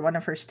hair for one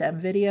of her STEM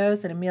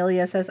videos, and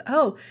Amelia says,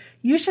 "Oh,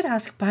 you should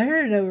ask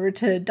Byron over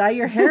to dye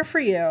your hair for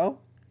you."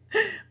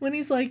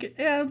 Winnie's like,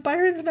 "Yeah,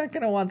 Byron's not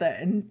going to want that."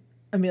 And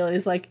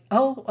Amelia's like,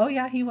 oh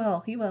yeah, he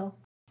will.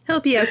 He'll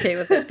be okay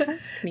with it.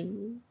 Trust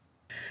me.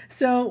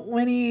 So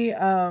Winnie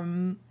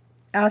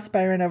asks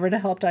Byron over to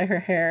help dye her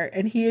hair,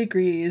 and he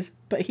agrees,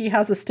 but he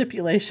has a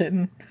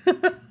stipulation.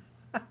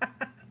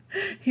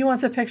 He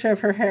wants a picture of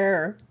her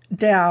hair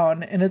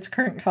down in its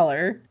current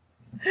color.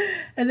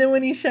 And then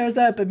when he shows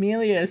up,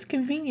 Amelia is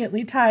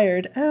conveniently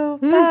tired. "Oh,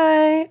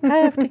 bye. I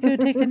have to go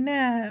take a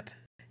nap.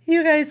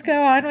 You guys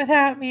go on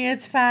without me.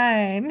 It's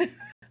fine."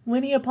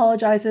 Winnie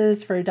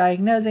apologizes for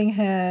diagnosing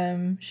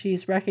him.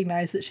 She's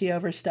recognized that she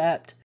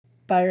overstepped.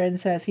 Byron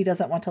says he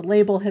doesn't want to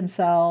label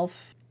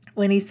himself.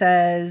 Winnie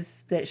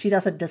says that she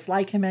doesn't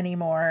dislike him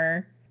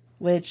anymore,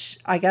 which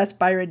I guess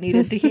Byron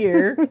needed to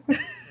hear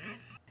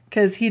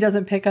because he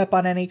doesn't pick up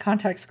on any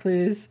context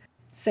clues.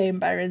 Same,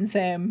 Byron,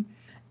 same.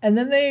 And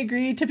then they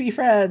agree to be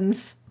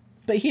friends,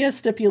 but he has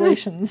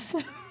stipulations.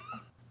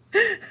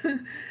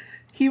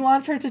 He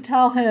wants her to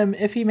tell him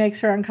if he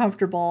makes her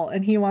uncomfortable,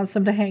 and he wants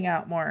them to hang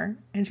out more.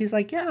 And she's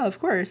like, yeah, of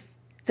course.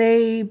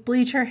 They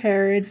bleach her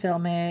hair and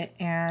film it,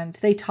 and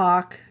they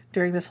talk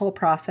during this whole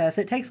process.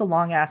 It takes a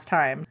long-ass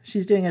time.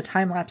 She's doing a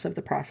time-lapse of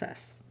the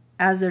process.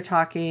 As they're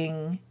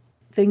talking,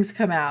 things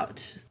come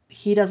out.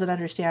 He doesn't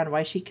understand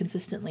why she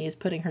consistently is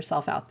putting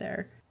herself out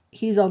there.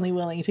 He's only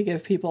willing to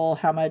give people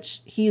how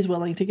much he's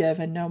willing to give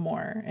and no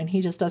more. And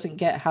he just doesn't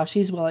get how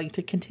she's willing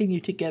to continue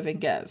to give and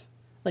give.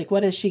 Like,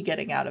 what is she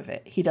getting out of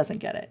it? He doesn't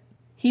get it.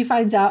 He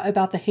finds out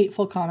about the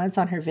hateful comments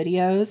on her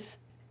videos,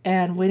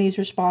 and Winnie's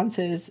response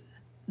is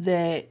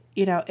that,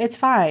 it's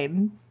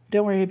fine.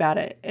 Don't worry about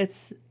it.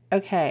 It's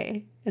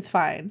okay. It's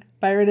fine.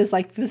 Byron is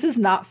like, this is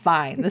not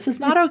fine. This is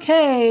not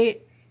okay.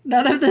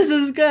 None of this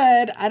is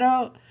good.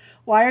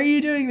 Why are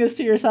you doing this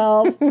to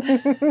yourself?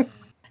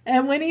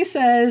 And Winnie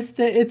says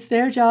that it's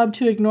their job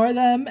to ignore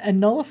them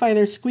and nullify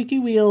their squeaky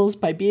wheels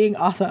by being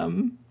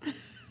awesome.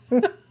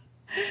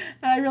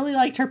 And I really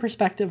liked her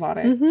perspective on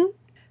it. Mm-hmm.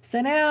 So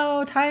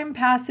now time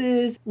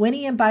passes.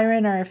 Winnie and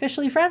Byron are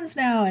officially friends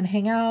now and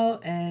hang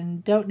out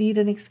and don't need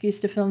an excuse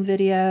to film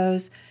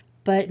videos.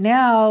 But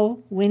now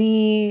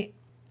Winnie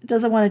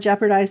doesn't want to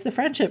jeopardize the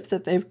friendship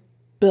that they've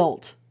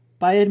built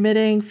by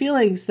admitting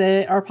feelings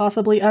that are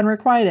possibly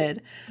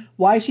unrequited.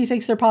 Why she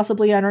thinks they're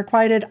possibly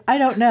unrequited, I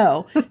don't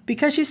know.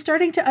 Because she's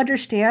starting to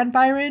understand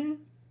Byron.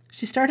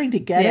 She's starting to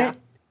get it.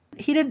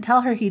 He didn't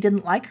tell her he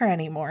didn't like her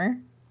anymore.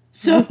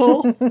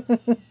 So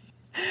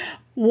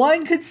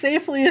one could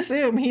safely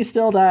assume he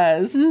still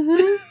does.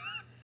 Mm-hmm.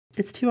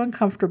 It's too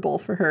uncomfortable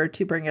for her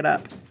to bring it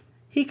up.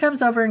 He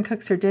comes over and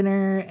cooks her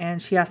dinner, and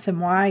she asks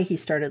him why he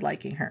started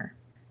liking her.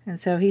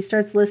 And so he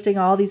starts listing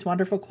all these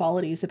wonderful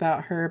qualities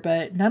about her,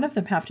 but none of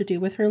them have to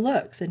do with her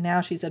looks. And now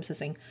she's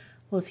obsessing.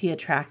 Was he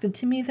attracted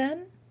to me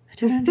then? I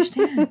don't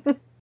understand.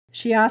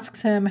 She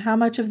asks him how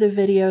much of the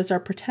videos are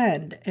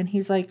pretend. And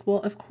he's like, well,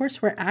 of course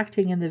we're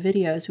acting in the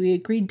videos. We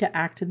agreed to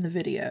act in the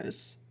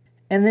videos.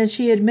 And then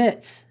she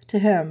admits to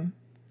him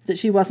that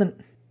she wasn't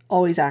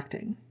always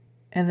acting.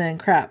 And then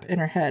crap in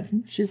her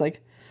head. She's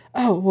like,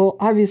 oh, well,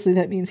 obviously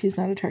that means he's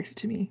not attracted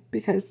to me.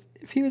 Because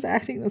if he was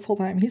acting this whole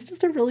time, he's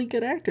just a really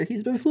good actor.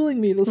 He's been fooling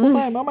me this whole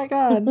time. Oh my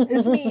God.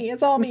 It's me.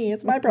 It's all me.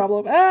 It's my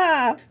problem.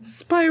 Ah!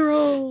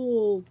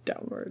 Spiral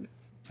downward.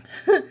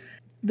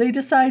 They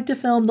decide to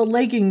film the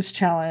leggings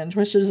challenge,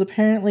 which is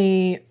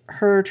apparently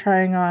her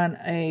trying on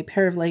a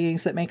pair of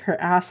leggings that make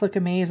her ass look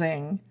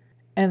amazing.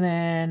 And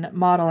then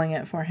modeling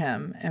it for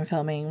him and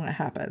filming what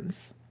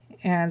happens.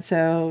 And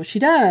so she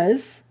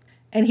does.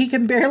 And he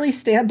can barely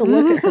stand to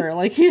look at her.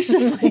 Like, he's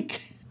just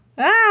like,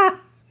 ah!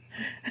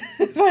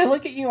 If I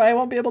look at you, I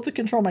won't be able to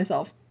control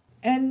myself.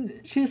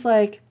 And she's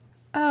like,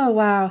 oh,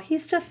 wow,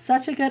 he's just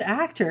such a good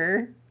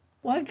actor.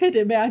 One could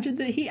imagine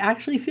that he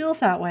actually feels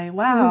that way.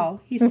 Wow,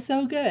 he's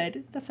so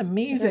good. That's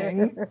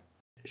amazing.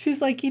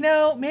 She's like,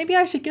 maybe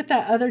I should get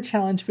that other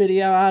challenge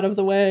video out of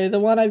the way. The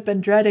one I've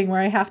been dreading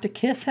where I have to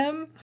kiss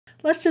him.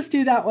 Let's just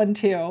do that one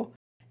too.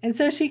 And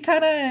so she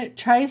kind of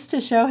tries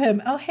to show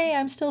him, oh, hey,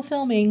 I'm still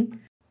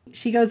filming.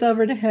 She goes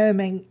over to him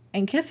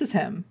and kisses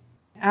him.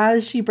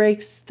 As she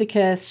breaks the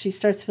kiss, she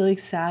starts feeling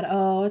sad.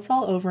 Oh, it's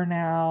all over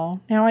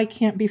now. Now I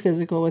can't be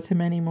physical with him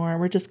anymore.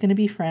 We're just going to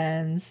be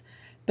friends.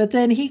 But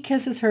then he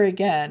kisses her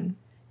again.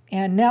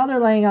 And now they're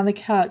laying on the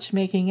couch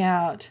making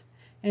out.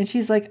 And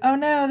she's like, oh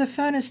no, the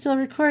phone is still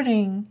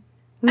recording.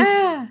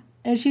 Ah!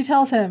 And she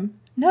tells him,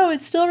 no,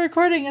 it's still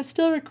recording. It's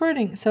still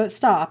recording. So it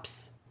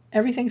stops.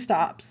 Everything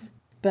stops.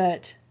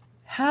 But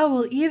how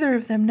will either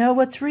of them know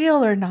what's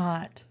real or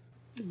not?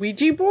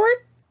 Ouija board?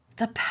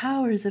 The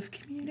powers of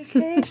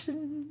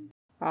communication.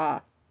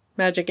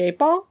 Magic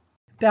 8-ball?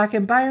 Back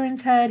in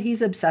Byron's head,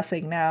 he's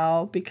obsessing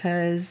now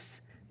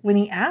because when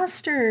he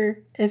asked her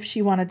if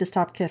she wanted to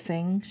stop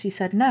kissing, she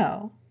said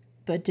no.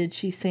 But did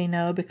she say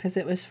no because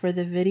it was for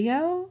the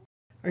video?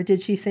 Or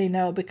did she say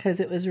no because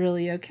it was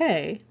really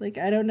okay? Like,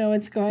 I don't know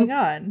what's going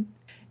on.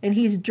 And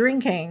he's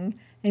drinking,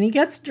 and he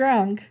gets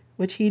drunk,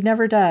 which he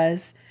never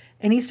does,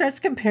 and he starts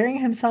comparing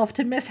himself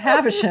to Miss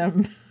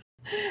Havisham.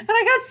 And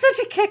I got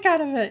such a kick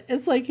out of it.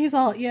 It's like, he's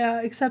all,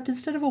 yeah, except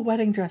instead of a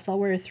wedding dress, I'll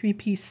wear a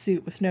 3-piece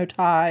suit with no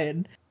tie,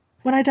 and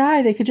when I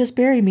die, they could just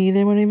bury me.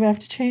 They wouldn't even have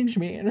to change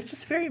me. And it's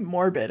just very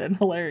morbid and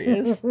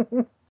hilarious.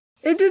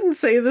 It didn't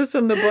say this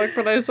in the book,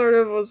 but I sort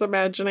of was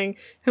imagining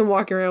him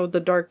walking around with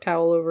the dark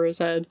towel over his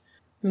head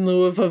in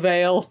lieu of a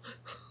veil.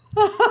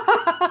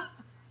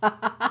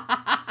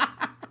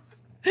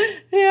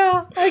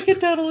 Yeah, I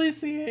could totally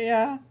see it,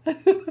 yeah.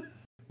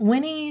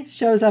 Winnie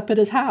shows up at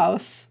his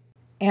house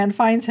and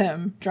finds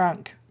him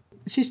drunk.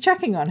 She's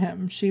checking on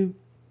him. She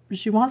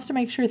wants to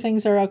make sure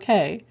things are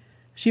okay.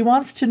 She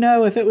wants to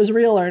know if it was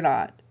real or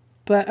not.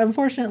 But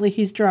unfortunately,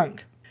 he's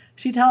drunk.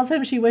 She tells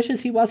him she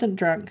wishes he wasn't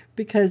drunk,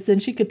 because then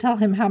she could tell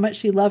him how much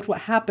she loved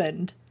what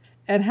happened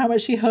and how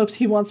much she hopes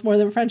he wants more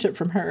than friendship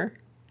from her.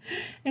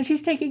 And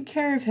she's taking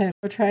care of him,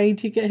 trying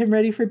to get him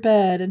ready for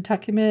bed and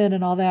tuck him in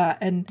and all that.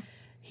 And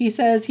he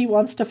says he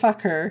wants to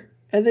fuck her.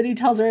 And then he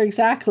tells her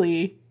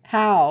exactly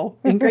how,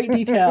 in great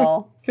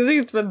detail. Because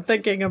he's been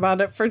thinking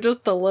about it for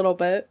just a little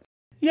bit.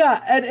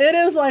 Yeah, and it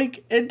is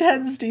like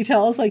intense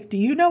details. Like, do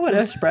you know what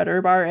a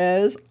spreader bar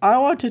is? I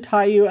want to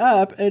tie you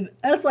up. And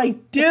it's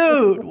like,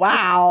 dude,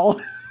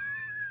 wow.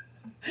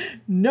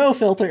 No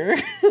filter.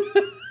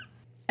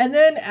 And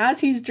then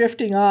as he's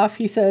drifting off,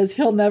 he says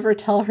he'll never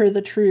tell her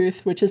the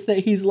truth, which is that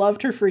he's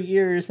loved her for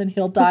years and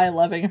he'll die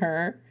loving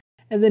her.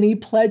 And then he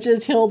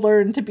pledges he'll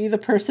learn to be the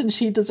person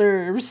she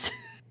deserves.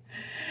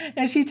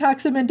 And she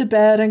tucks him into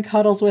bed and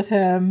cuddles with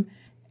him.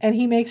 And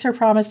he makes her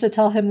promise to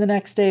tell him the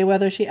next day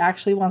whether she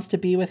actually wants to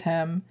be with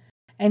him.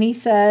 And he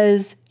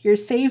says, your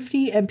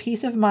safety and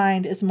peace of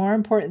mind is more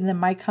important than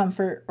my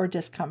comfort or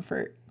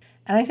discomfort.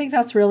 And I think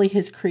that's really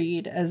his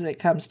creed as it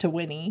comes to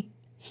Winnie.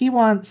 He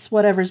wants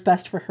whatever's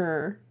best for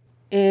her.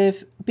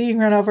 If being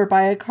run over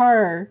by a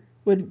car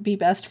would be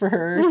best for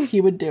her, he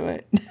would do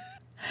it.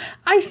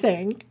 I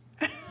think.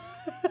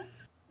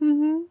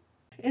 Mm-hmm.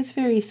 It's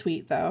very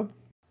sweet, though.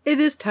 It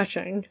is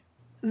touching.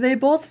 They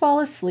both fall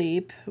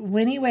asleep.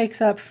 Winnie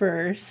wakes up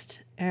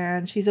first,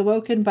 and she's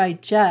awoken by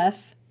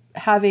Jeff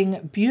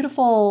having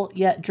beautiful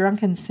yet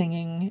drunken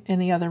singing in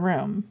the other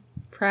room.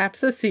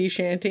 Perhaps a sea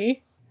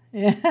shanty.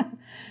 Yeah.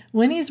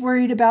 Winnie's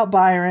worried about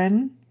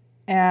Byron,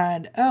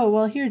 and, oh,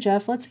 well, here,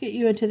 Jeff, let's get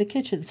you into the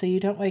kitchen so you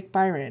don't wake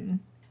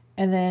Byron.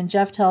 And then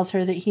Jeff tells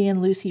her that he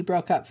and Lucy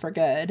broke up for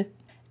good,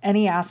 and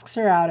he asks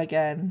her out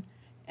again.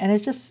 And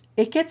it's just,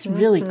 it gets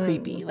really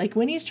creepy. Like,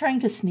 Winnie's trying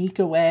to sneak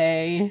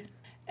away,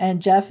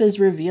 and Jeff is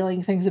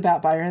revealing things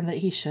about Byron that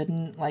he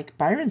shouldn't. Like,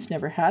 Byron's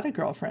never had a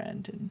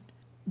girlfriend. And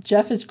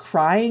Jeff is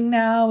crying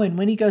now, and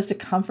Winnie goes to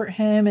comfort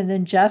him, and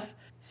then Jeff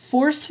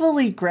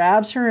forcefully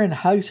grabs her and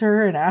hugs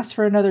her and asks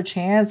for another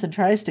chance and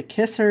tries to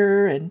kiss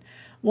her and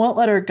won't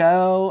let her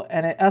go.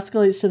 And it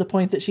escalates to the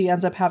point that she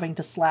ends up having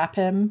to slap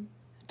him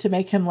to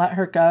make him let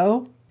her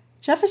go.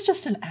 Jeff is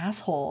just an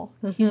asshole.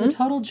 Mm-hmm. He's a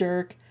total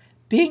jerk.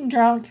 Being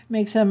drunk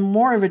makes him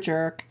more of a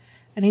jerk.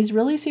 And he's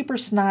really super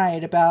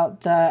snide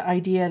about the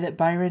idea that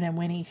Byron and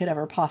Winnie could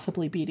ever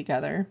possibly be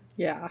together.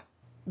 Yeah.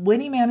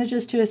 Winnie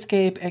manages to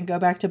escape and go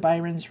back to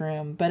Byron's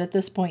room, but at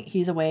this point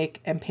he's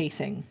awake and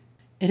pacing.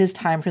 It is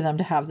time for them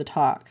to have the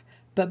talk.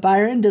 But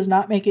Byron does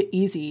not make it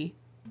easy.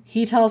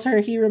 He tells her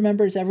he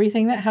remembers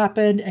everything that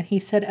happened and he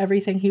said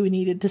everything he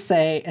needed to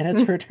say, and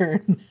it's her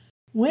turn.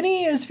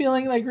 Winnie is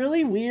feeling like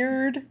really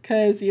weird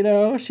because, you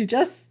know, she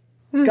just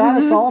got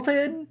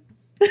assaulted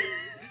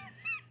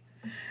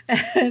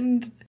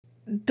and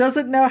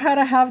doesn't know how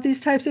to have these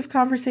types of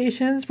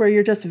conversations where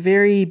you're just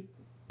very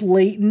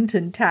blatant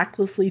and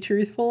tactlessly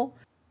truthful.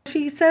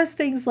 She says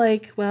things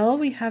like, well,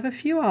 we have a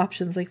few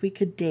options, like we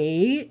could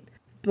date,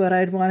 but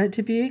I'd want it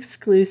to be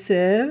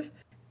exclusive.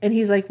 And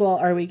he's like, well,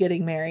 are we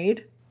getting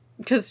married?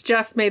 Because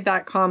Jeff made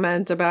that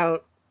comment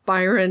about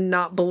Byron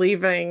not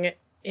believing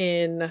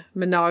in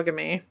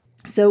monogamy.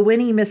 So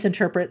Winnie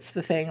misinterprets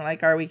the thing,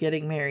 like, are we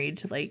getting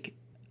married? Like,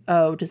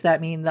 oh, does that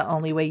mean the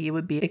only way you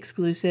would be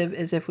exclusive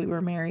is if we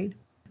were married?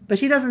 But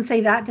she doesn't say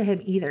that to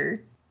him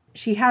either.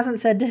 She hasn't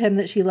said to him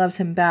that she loves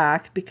him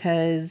back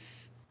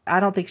because I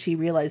don't think she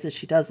realizes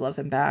she does love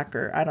him back,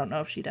 or I don't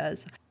know if she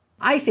does.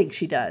 I think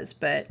she does,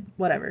 but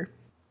whatever.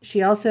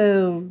 She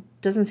also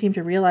doesn't seem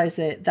to realize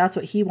that that's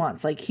what he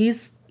wants. Like, he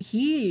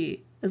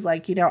is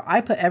like, you know,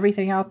 I put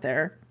everything out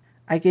there.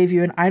 I gave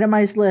you an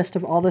itemized list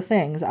of all the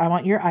things. I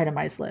want your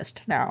itemized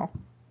list now.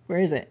 Where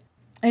is it?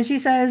 And she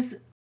says,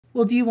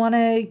 well, do you want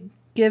to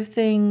give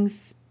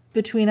things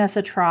between us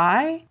a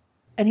try?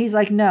 And he's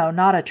like, no,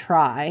 not a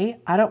try.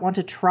 I don't want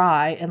to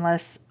try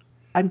unless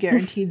I'm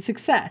guaranteed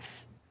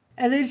success.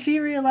 And then she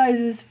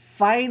realizes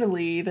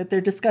finally that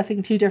they're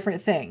discussing two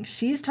different things.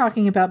 She's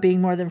talking about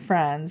being more than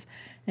friends,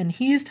 and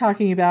he's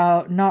talking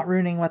about not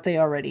ruining what they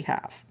already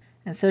have.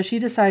 And so she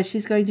decides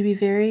she's going to be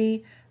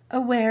very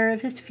aware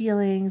of his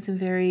feelings and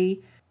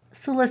very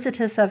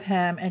solicitous of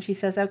him, and she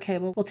says, okay,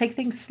 well, we'll take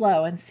things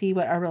slow and see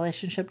what our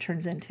relationship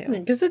turns into.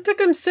 Because it took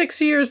him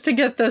 6 years to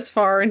get this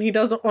far, and he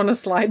doesn't want to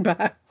slide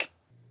back.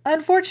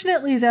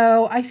 Unfortunately,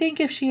 though, I think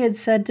if she had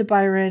said to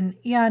Byron,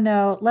 yeah,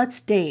 no,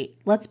 let's date.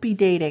 Let's be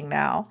dating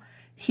now.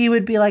 He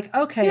would be like,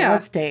 okay,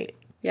 let's date.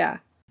 Yeah.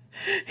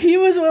 He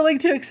was willing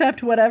to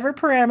accept whatever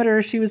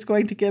parameters she was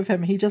going to give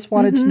him. He just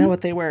wanted to know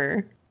what they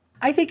were.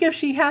 I think if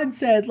she had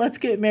said, let's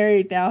get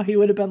married now, he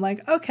would have been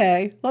like,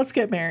 okay, let's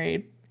get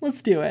married.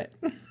 Let's do it.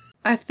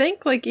 I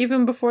think, like,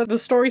 even before the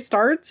story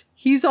starts,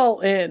 he's all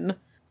in.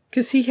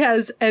 Because he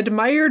has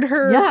admired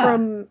her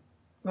from,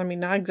 I mean,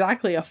 not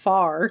exactly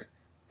afar,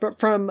 but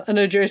from an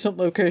adjacent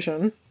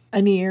location.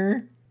 A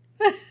near.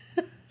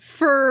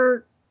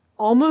 For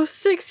almost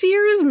 6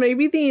 years,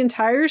 maybe the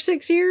entire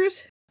 6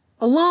 years.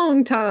 A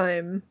long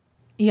time.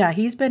 Yeah,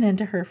 he's been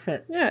into her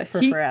for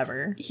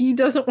forever. He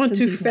doesn't want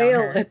to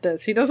fail at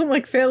this. He doesn't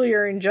like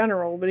failure in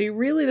general, but he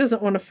really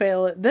doesn't want to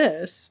fail at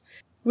this,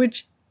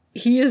 which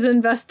he is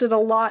invested a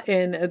lot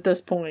in at this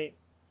point.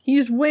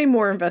 He's way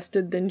more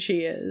invested than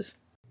she is.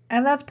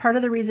 And that's part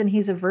of the reason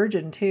he's a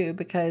virgin, too,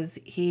 because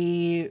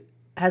he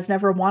has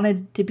never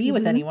wanted to be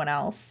with anyone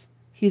else.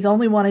 He's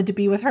only wanted to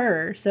be with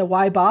her, so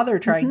why bother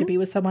trying to be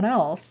with someone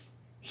else?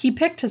 He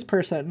picked his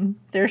person.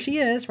 There she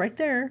is, right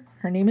there.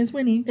 Her name is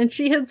Winnie. And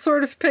she had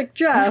sort of picked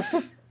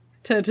Jeff,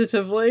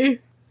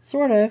 tentatively.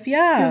 Sort of,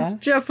 yeah.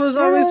 Because Jeff was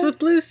always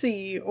with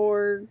Lucy,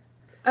 or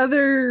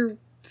other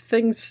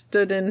things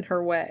stood in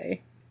her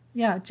way.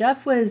 Yeah,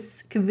 Jeff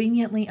was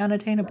conveniently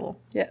unattainable.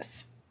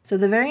 Yes. So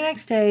the very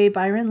next day,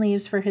 Byron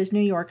leaves for his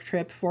New York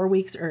trip 4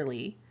 weeks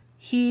early.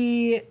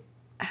 He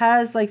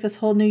has like this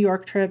whole New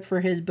York trip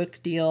for his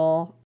book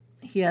deal.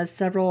 He has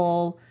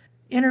several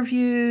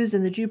interviews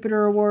and the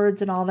Jupiter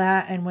Awards and all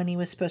that, and Winnie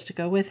was supposed to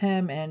go with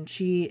him, and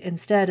she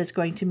instead is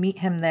going to meet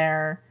him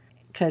there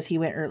because he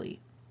went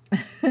early.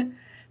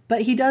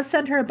 But he does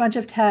send her a bunch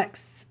of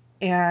texts,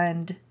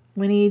 and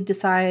Winnie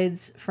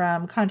decides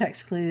from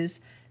context clues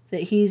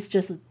that he's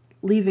just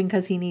leaving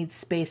because he needs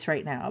space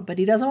right now, but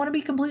he doesn't want to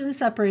be completely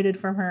separated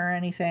from her or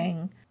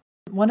anything.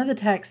 One of the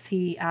texts,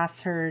 he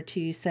asks her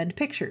to send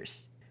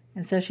pictures,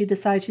 and so she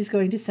decides she's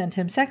going to send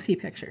him sexy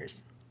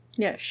pictures.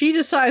 Yeah, she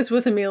decides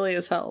with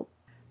Amelia's help.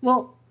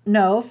 Well,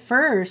 no,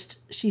 first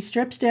she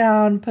strips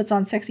down, puts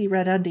on sexy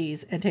red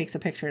undies, and takes a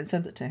picture and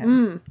sends it to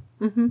him.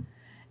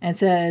 And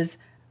says,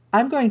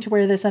 I'm going to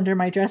wear this under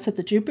my dress at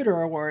the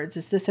Jupiter Awards.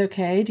 Is this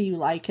okay? Do you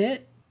like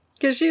it?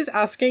 Because she's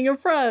asking a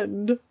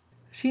friend.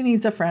 She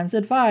needs a friend's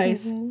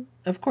advice.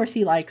 Of course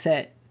he likes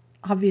it.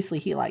 Obviously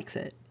he likes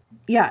it.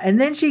 Yeah, and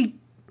then she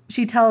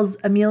tells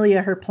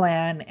Amelia her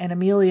plan, and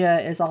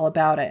Amelia is all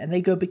about it. And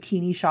they go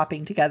bikini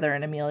shopping together,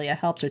 and Amelia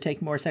helps her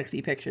take more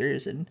sexy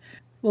pictures. And,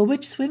 well,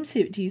 which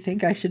swimsuit do you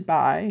think I should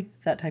buy?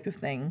 That type of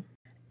thing.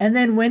 And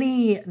then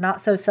Winnie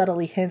not so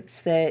subtly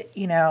hints that,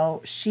 you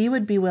know, she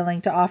would be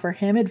willing to offer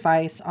him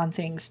advice on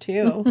things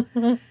too.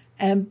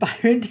 And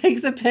Byron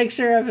takes a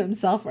picture of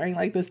himself wearing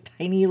like this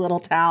tiny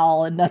little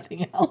towel and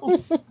nothing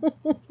else.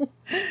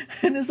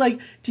 And is like,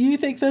 do you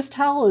think this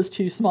towel is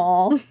too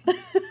small?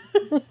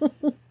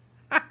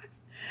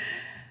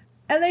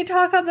 And they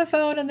talk on the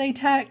phone and they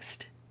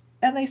text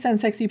and they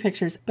send sexy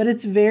pictures. But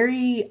it's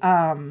very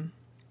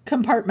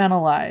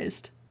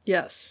compartmentalized.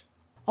 Yes.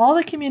 All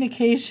the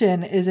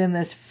communication is in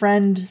this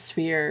friend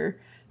sphere,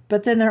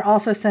 but then they're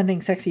also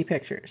sending sexy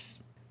pictures.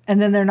 And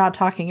then they're not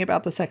talking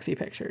about the sexy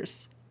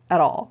pictures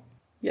at all.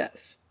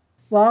 Yes.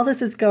 While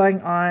this is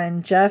going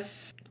on,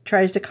 Jeff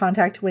tries to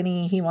contact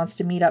Winnie. He wants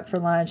to meet up for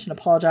lunch and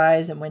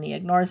apologize, and Winnie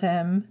ignores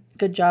him.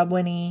 Good job,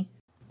 Winnie.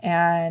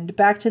 And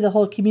back to the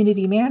whole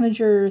community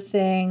manager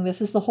thing. This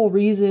is the whole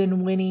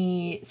reason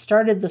Winnie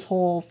started this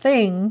whole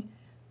thing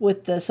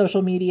with the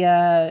social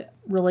media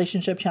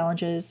relationship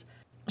challenges.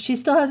 She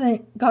still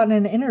hasn't gotten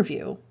an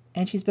interview,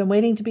 and she's been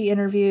waiting to be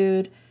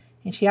interviewed,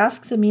 and she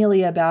asks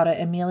Amelia about it.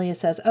 Amelia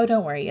says, oh,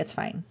 don't worry, it's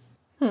fine.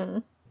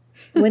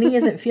 Winnie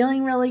isn't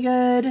feeling really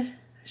good.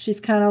 She's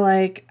kind of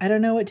like, I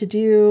don't know what to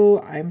do.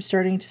 I'm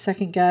starting to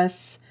second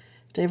guess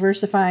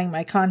diversifying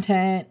my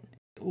content.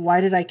 Why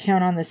did I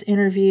count on this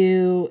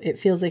interview? It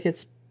feels like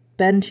it's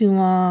been too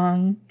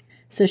long.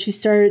 So she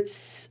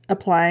starts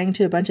applying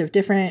to a bunch of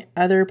different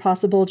other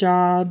possible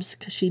jobs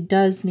because she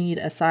does need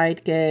a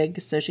side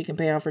gig so she can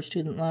pay off her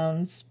student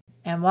loans.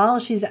 And while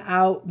she's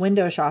out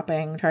window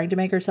shopping, trying to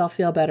make herself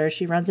feel better,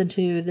 she runs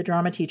into the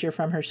drama teacher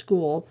from her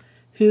school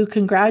who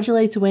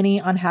congratulates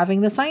Winnie on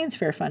having the science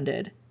fair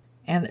funded.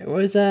 And there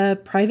was a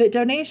private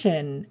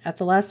donation at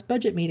the last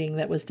budget meeting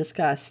that was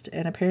discussed.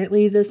 And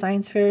apparently the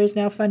science fair is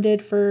now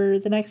funded for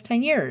the next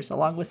 10 years,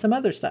 along with some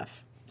other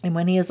stuff. And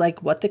Winnie is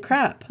like, what the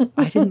crap?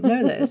 I didn't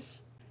know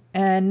this.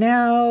 And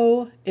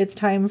now it's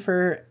time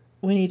for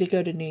Winnie to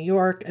go to New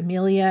York.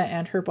 Amelia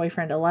and her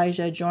boyfriend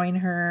Elijah join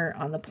her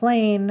on the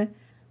plane.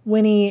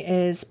 Winnie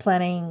is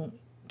planning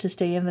to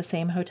stay in the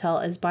same hotel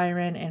as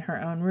Byron in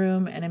her own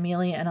room, and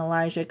Amelia and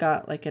Elijah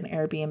got like an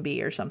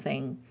Airbnb or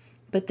something.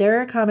 But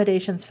their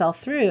accommodations fell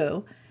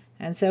through,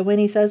 and so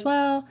Winnie says,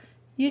 well,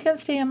 you can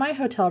stay in my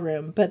hotel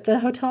room. But the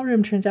hotel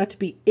room turns out to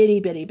be itty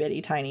bitty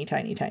bitty tiny,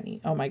 tiny,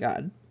 tiny. Oh my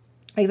God.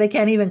 Like they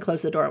can't even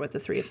close the door with the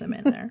three of them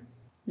in there.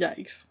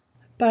 Yikes.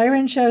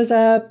 Byron shows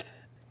up,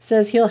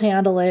 says he'll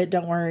handle it,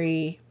 don't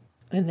worry.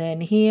 And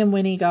then he and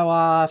Winnie go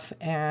off,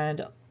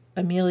 and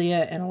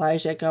Amelia and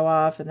Elijah go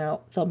off, and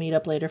they'll meet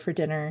up later for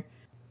dinner.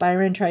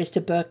 Byron tries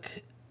to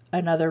book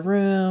another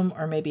room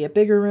or maybe a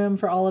bigger room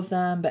for all of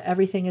them, but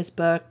everything is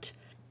booked.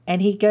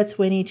 And he gets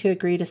Winnie to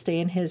agree to stay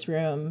in his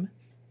room,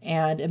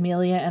 and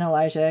Amelia and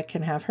Elijah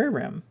can have her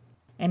room.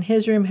 And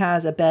his room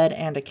has a bed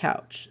and a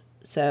couch.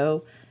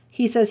 So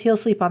he says he'll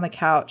sleep on the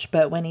couch,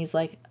 but Winnie's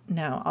like,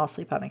 no, I'll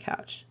sleep on the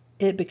couch.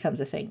 It becomes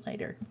a thing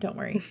later. Don't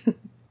worry.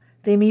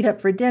 They meet up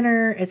for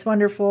dinner. It's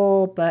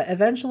wonderful, but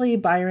eventually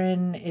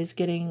Byron is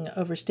getting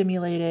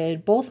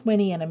overstimulated. Both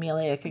Winnie and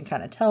Amelia can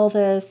kind of tell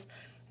this.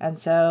 And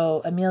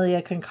so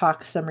Amelia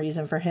concocts some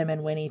reason for him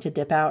and Winnie to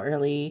dip out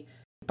early.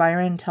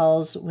 Byron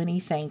tells Winnie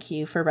thank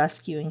you for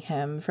rescuing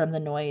him from the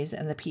noise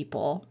and the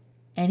people.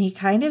 And he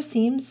kind of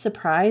seems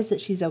surprised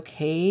that she's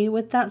okay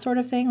with that sort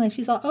of thing. Like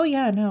she's all, oh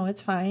yeah, no, it's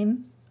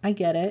fine. I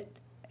get it.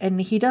 And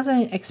he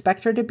doesn't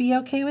expect her to be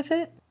okay with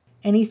it.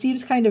 And he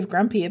seems kind of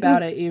grumpy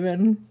about it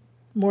even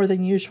more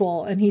than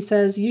usual. And he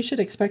says, you should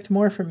expect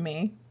more from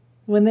me.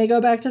 When they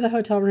go back to the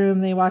hotel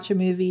room, they watch a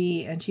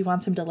movie and she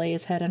wants him to lay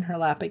his head in her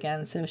lap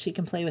again so she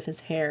can play with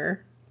his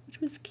hair, which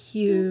was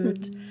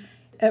cute. Mm-hmm.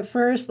 At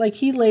first, like,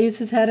 he lays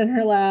his head in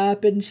her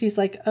lap and she's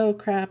like, oh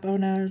crap, oh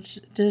no,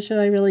 should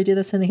I really do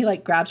this? And he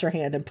like grabs her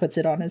hand and puts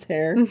it on his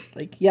hair.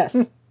 Like,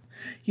 yes,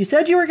 you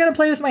said you were going to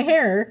play with my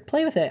hair.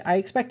 Play with it. I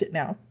expect it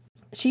now.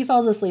 She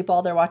falls asleep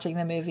while they're watching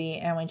the movie.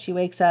 And when she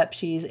wakes up,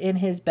 she's in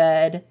his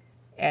bed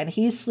and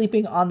he's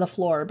sleeping on the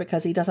floor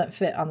because he doesn't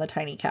fit on the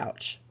tiny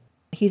couch.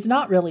 He's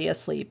not really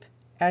asleep.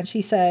 And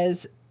she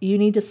says, you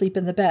need to sleep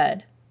in the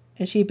bed.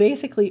 And she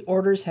basically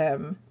orders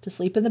him to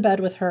sleep in the bed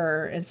with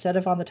her instead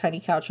of on the tiny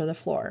couch or the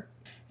floor.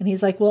 And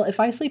he's like, well, if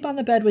I sleep on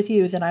the bed with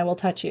you, then I will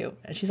touch you.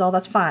 And she's all,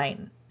 that's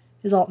fine.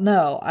 He's all,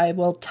 no, I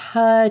will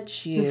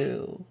touch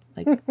you.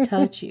 Like,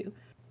 touch you.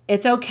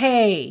 It's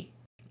okay.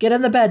 Get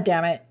in the bed,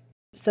 damn it.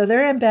 So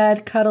they're in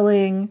bed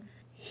cuddling.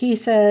 He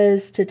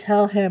says to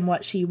tell him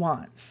what she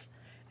wants.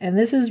 And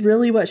this is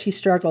really what she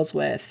struggles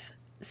with.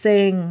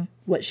 Saying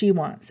what she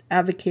wants.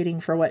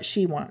 Advocating for what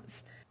she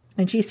wants.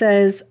 And she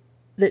says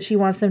that she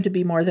wants them to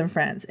be more than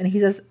friends. And he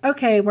says,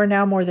 okay, we're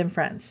now more than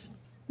friends.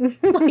 Like,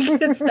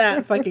 it's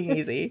that fucking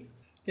easy.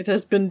 It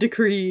has been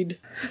decreed.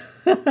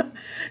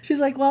 She's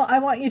like, well, I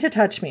want you to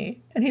touch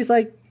me. And he's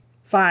like,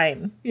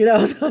 fine. You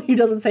know, so he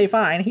doesn't say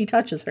fine. He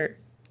touches her.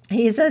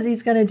 He says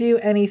he's going to do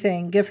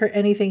anything, give her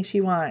anything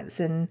she wants.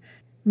 And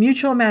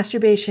mutual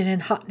masturbation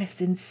and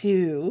hotness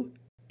ensue.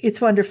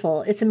 It's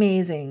wonderful. It's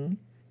amazing.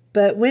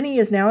 But Winnie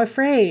is now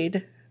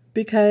afraid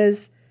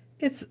because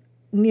it's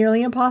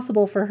nearly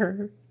impossible for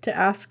her to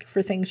ask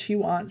for things she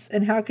wants.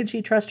 And how can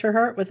she trust her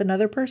heart with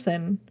another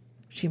person?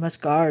 She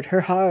must guard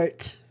her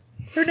heart.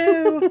 Oh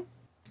no.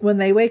 When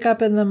they wake up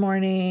in the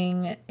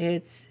morning,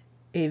 it's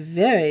a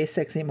very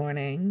sexy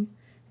morning.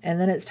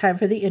 And then it's time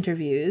for the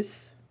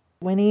interviews.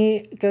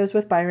 Winnie goes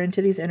with Byron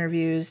to these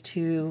interviews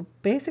to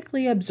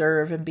basically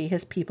observe and be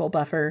his people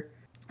buffer.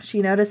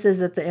 She notices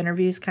that the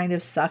interviews kind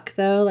of suck,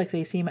 though. Like,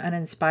 they seem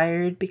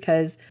uninspired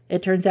because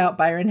it turns out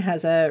Byron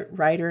has a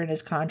writer in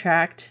his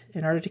contract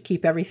in order to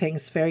keep everything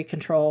very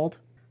controlled.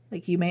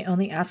 Like, you may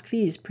only ask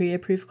these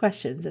pre-approved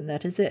questions, and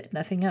that is it,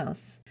 nothing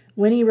else.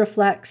 Winnie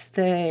reflects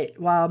that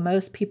while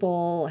most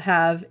people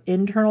have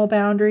internal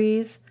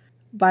boundaries,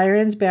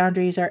 Byron's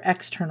boundaries are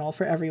external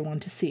for everyone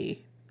to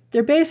see.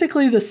 They're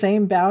basically the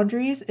same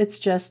boundaries, it's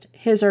just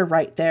his are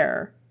right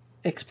there,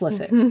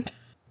 explicit. Mm-hmm.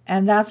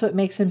 And that's what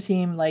makes him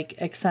seem like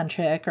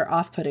eccentric or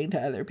off-putting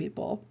to other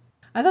people.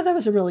 I thought that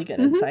was a really good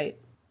insight.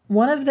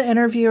 One of the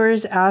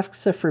interviewers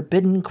asks a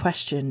forbidden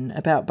question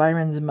about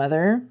Byron's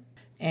mother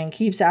and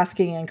keeps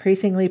asking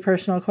increasingly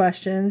personal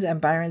questions,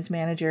 and Byron's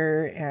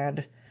manager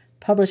and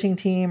publishing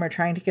team are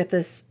trying to get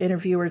this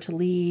interviewer to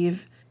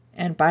leave.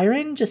 And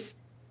Byron just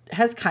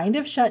has kind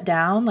of shut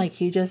down, like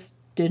he just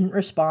didn't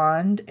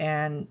respond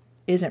and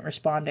isn't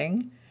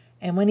responding.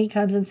 And when he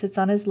comes and sits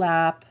on his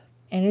lap,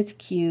 and it's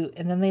cute,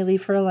 and then they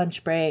leave for a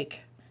lunch break.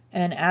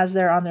 And as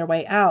they're on their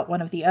way out,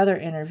 one of the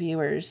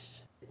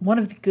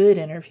good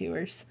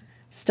interviewers,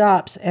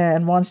 stops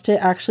and wants to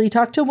actually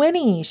talk to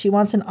Winnie. She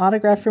wants an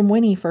autograph from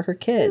Winnie for her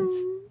kids.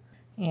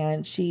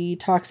 And she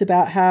talks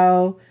about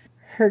how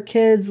her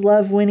kids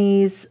love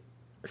Winnie's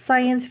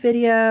science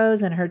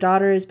videos, and her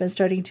daughter has been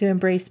starting to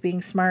embrace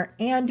being smart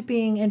and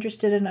being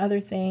interested in other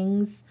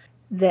things.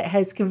 That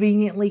has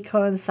conveniently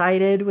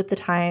coincided with the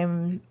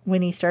time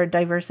Winnie started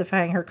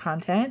diversifying her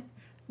content.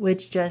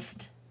 Which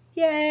just,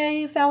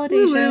 yay,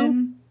 validation.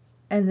 Woo-woo.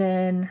 And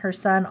then her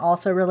son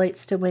also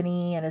relates to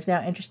Winnie and is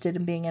now interested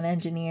in being an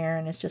engineer.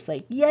 And it's just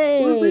like,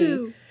 yay,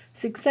 woo-woo.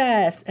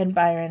 Success. And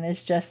Byron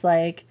is just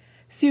like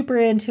super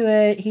into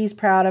it. He's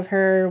proud of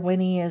her.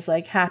 Winnie is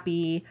like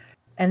happy.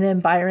 And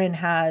then Byron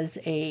has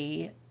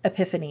a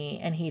epiphany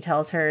and he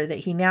tells her that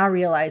he now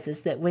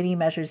realizes that Winnie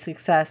measures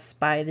success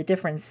by the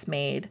difference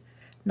made,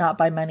 not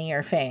by money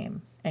or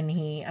fame. and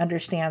he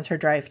understands her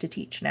drive to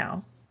teach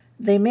now.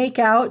 They make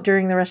out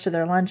during the rest of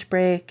their lunch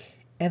break,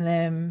 and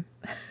then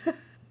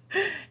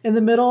in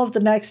the middle of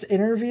the next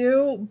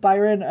interview,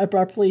 Byron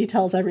abruptly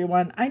tells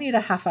everyone, I need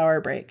a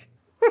half-hour break.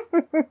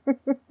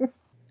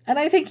 And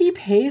I think he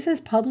pays his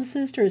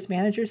publicist or his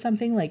manager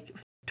something like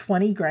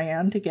 20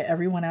 grand to get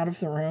everyone out of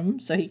the room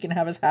so he can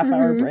have his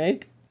half-hour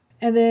break.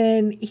 And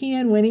then he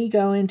and Winnie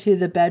go into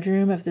the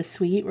bedroom of the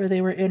suite where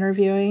they were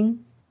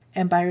interviewing.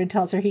 And Byron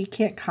tells her he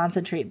can't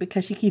concentrate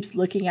because she keeps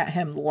looking at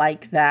him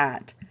like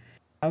that.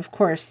 Of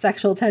course,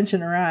 sexual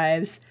tension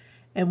arrives,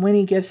 and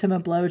Winnie gives him a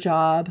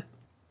blowjob.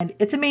 And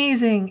it's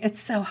amazing.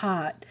 It's so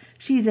hot.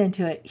 She's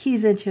into it.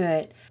 He's into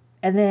it.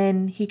 And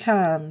then he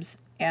comes,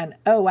 and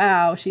oh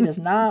wow, she does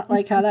not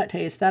like how that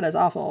tastes. That is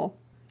awful.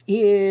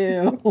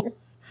 Ew.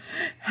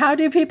 How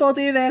do people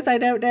do this? I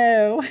don't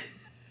know.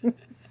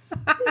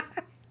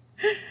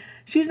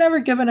 She's never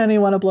given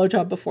anyone a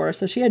blowjob before,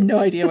 so she had no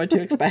idea what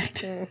to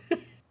expect.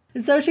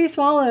 So she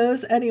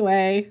swallows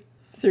anyway,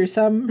 through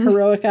some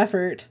heroic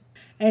effort.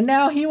 And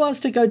now he wants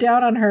to go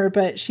down on her,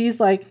 but she's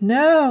like,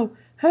 no.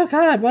 Oh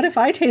God, what if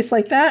I taste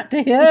like that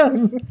to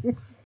him?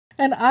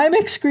 And I'm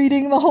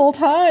excreting the whole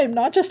time,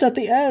 not just at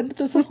the end.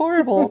 This is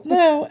horrible.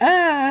 No,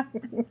 ah.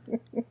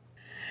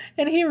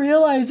 And he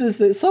realizes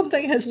that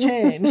something has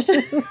changed.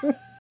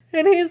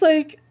 And he's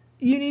like,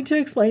 you need to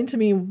explain to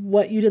me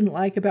what you didn't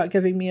like about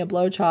giving me a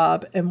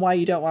blowjob and why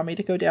you don't want me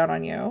to go down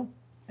on you.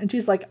 And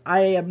she's like,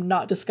 I am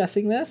not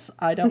discussing this.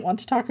 I don't want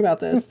to talk about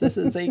this. This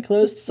is a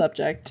closed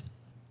subject.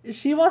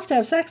 She wants to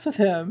have sex with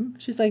him.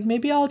 She's like,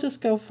 maybe I'll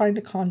just go find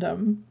a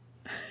condom.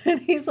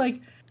 And he's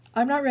like,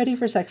 I'm not ready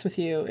for sex with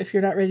you if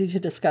you're not ready to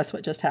discuss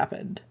what just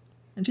happened.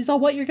 And she's all,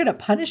 what, you're going to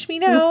punish me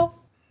now?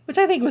 Which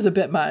I think was a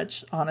bit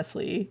much,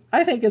 honestly.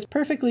 I think it's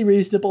perfectly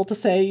reasonable to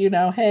say, you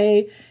know,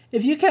 hey,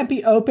 if you can't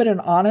be open and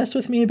honest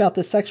with me about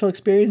the sexual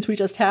experience we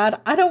just had,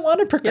 I don't want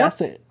to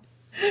progress it.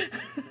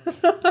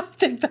 I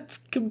think that's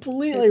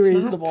completely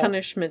reasonable. Not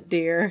punishment,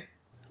 dear.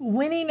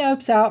 Winnie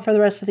nopes out for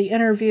the rest of the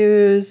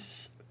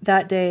interviews.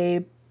 That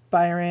day,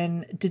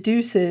 Byron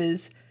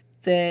deduces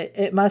that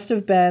it must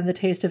have been the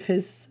taste of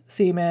his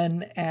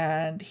semen,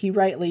 and he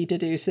rightly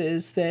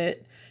deduces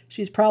that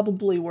she's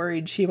probably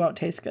worried she won't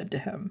taste good to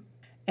him.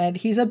 And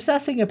he's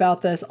obsessing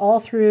about this all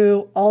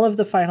through all of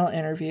the final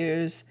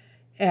interviews,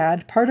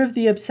 and part of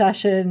the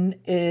obsession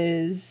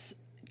is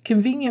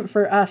convenient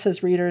for us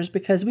as readers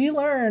because we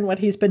learn what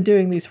he's been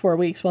doing these 4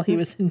 weeks while he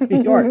was in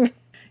New York.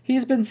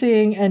 He's been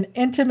seeing an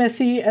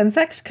intimacy and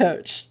sex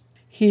coach.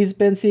 He's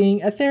been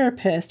seeing a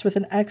therapist with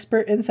an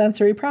expert in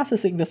sensory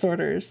processing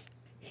disorders.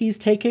 He's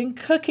taken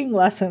cooking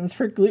lessons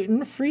for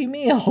gluten-free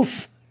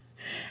meals.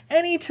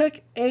 And he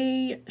took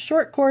a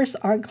short course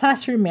on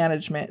classroom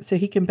management so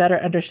he can better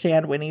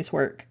understand Winnie's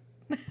work.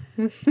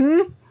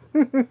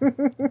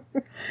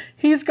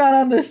 He's gone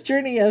on this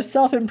journey of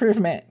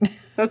self-improvement.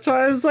 That's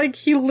why I was like,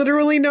 he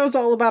literally knows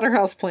all about her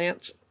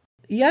houseplants.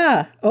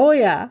 Yeah. Oh,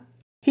 yeah.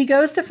 He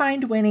goes to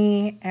find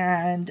Winnie,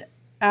 and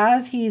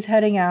as he's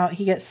heading out,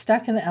 he gets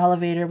stuck in the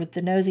elevator with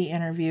the nosy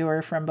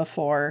interviewer from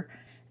before,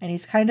 and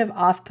he's kind of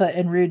off-put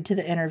and rude to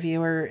the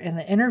interviewer, and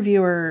the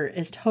interviewer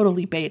is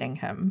totally baiting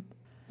him.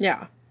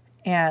 Yeah.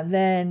 And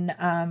then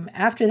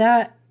after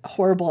that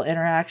horrible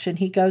interaction,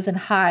 he goes and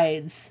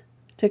hides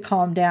to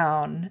calm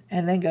down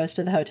and then goes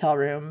to the hotel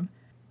room.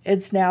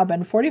 It's now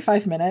been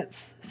 45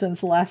 minutes since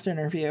the last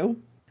interview.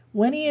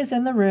 Winnie is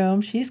in the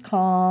room. She's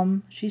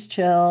calm. She's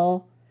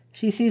chill.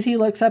 She sees he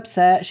looks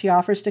upset. She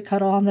offers to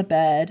cuddle on the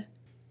bed.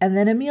 And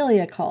then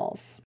Amelia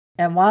calls.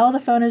 And while the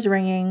phone is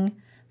ringing,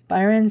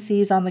 Byron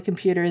sees on the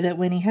computer that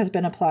Winnie has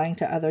been applying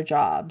to other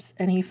jobs.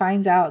 And he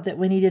finds out that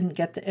Winnie didn't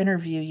get the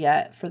interview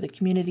yet for the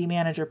community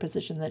manager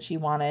position that she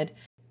wanted.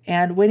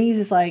 And Winnie's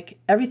is like,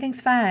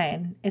 everything's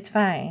fine. It's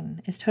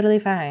fine. It's totally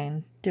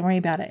fine. Don't worry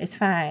about it. It's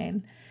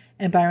fine.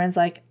 And Byron's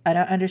like, I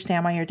don't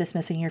understand why you're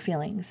dismissing your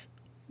feelings.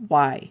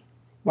 Why?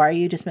 Why are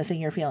you dismissing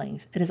your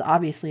feelings? It is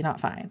obviously not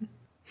fine.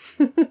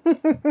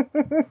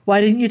 Why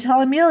didn't you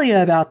tell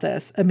Amelia about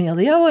this?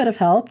 Amelia would have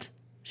helped.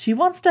 She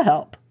wants to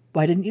help.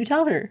 Why didn't you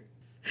tell her?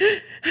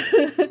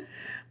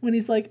 When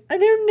he's like, I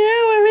don't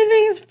know,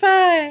 everything's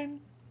fine.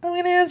 I'm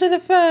going to answer the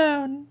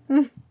phone.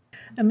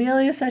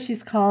 Amelia says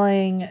she's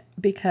calling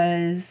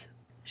because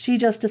she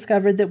just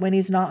discovered that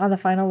Winnie's not on the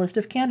final list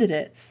of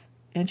candidates,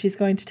 and she's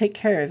going to take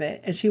care of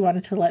it, and she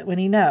wanted to let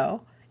Winnie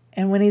know.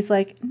 And Winnie's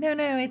like, no,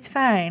 it's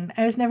fine.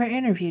 I was never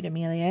interviewed,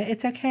 Amelia.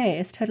 It's okay.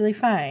 It's totally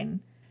fine.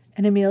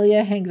 And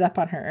Amelia hangs up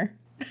on her.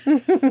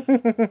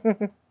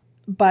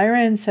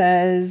 Byron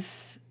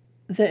says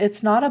that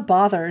it's not a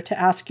bother to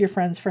ask your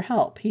friends for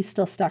help. He's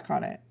still stuck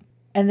on it.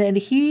 And then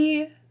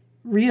he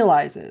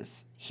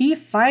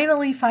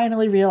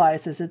finally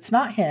realizes it's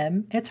not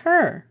him, it's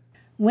her.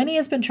 Winnie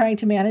has been trying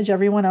to manage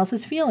everyone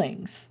else's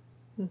feelings.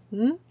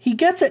 Mm-hmm. He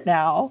gets it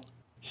now.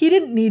 He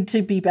didn't need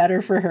to be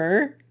better for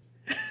her.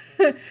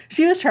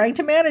 She was trying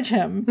to manage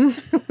him.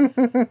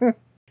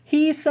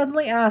 He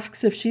suddenly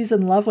asks if she's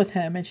in love with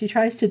him, and she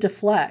tries to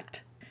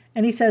deflect.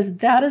 And he says,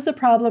 that is the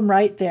problem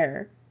right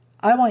there.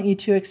 I want you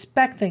to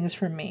expect things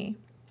from me.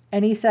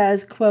 And he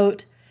says,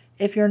 quote,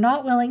 if you're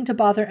not willing to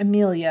bother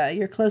Amelia,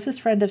 your closest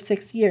friend of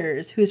 6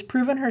 years, who has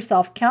proven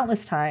herself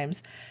countless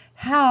times,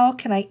 how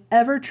can I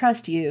ever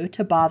trust you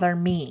to bother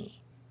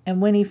me?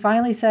 And Winnie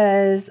finally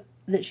says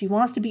that she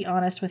wants to be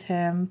honest with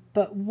him,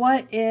 but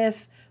what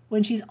if,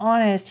 when she's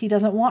honest, he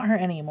doesn't want her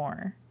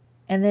anymore?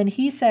 And then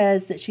he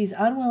says that she's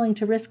unwilling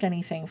to risk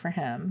anything for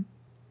him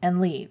and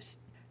leaves.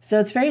 So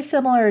it's very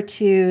similar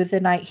to the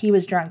night he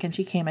was drunk and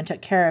she came and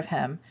took care of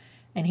him,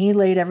 and he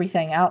laid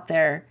everything out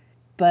there,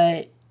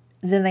 but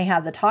then they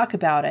had the talk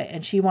about it,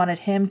 and she wanted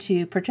him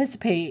to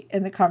participate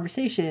in the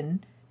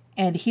conversation,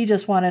 and he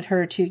just wanted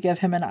her to give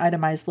him an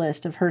itemized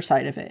list of her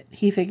side of it.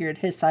 He figured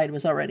his side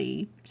was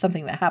already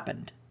something that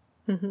happened.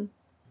 Mm-hmm.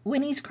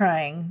 Winnie's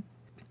crying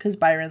because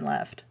Byron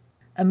left.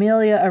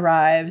 Amelia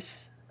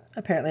arrives.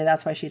 Apparently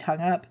that's why she'd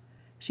hung up.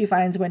 She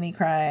finds Winnie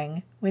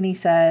crying. Winnie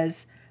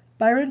says,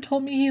 Byron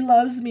told me he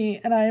loves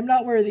me, and I am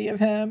not worthy of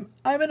him.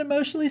 I'm an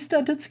emotionally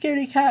stunted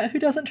scaredy cat who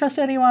doesn't trust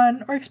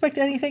anyone or expect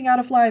anything out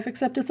of life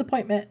except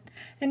disappointment.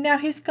 And now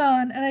he's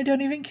gone, and I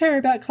don't even care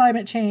about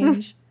climate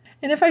change.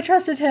 And if I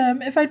trusted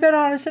him, if I'd been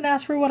honest and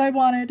asked for what I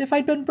wanted, if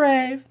I'd been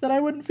brave, then I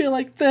wouldn't feel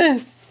like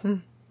this.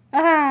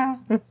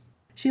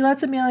 She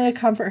lets Amelia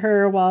comfort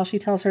her while she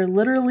tells her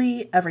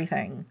literally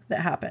everything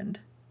that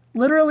happened.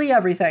 Literally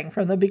everything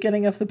from the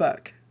beginning of the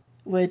book,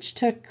 which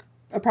took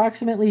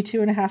approximately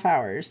 2.5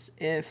 hours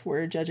if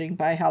we're judging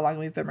by how long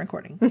we've been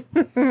recording.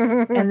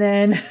 And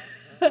then,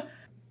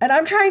 and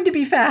I'm trying to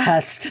be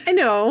fast. I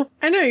know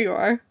you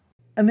are.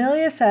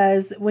 Amelia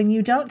says, when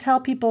you don't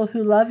tell people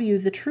who love you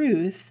the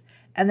truth,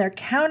 and they're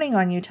counting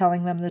on you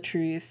telling them the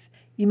truth,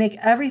 you make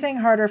everything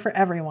harder for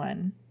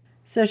everyone.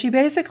 So she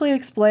basically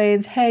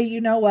explains, hey, you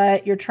know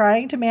what? You're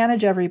trying to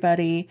manage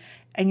everybody,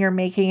 and you're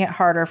making it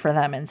harder for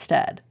them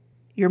instead.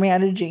 Your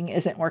managing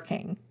isn't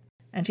working.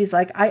 And she's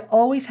like, I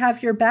always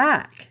have your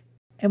back.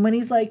 And when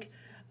he's like,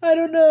 I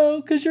don't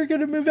know, because you're going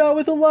to move out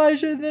with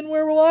Elijah, and then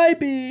where will I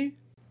be?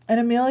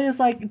 And Amelia's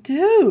like,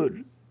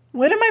 dude,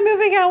 when am I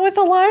moving out with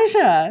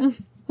Elijah?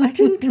 I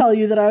didn't tell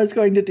you that I was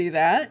going to do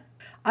that.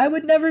 I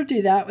would never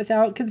do that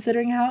without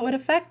considering how it would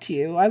affect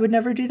you. I would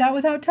never do that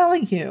without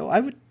telling you. I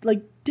would,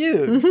 like,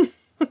 dude.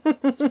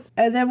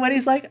 And then when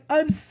he's like,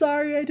 I'm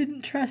sorry I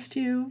didn't trust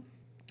you.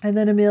 And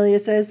then Amelia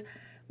says,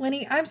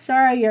 Winnie, I'm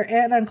sorry your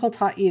aunt and uncle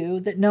taught you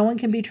that no one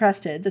can be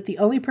trusted, that the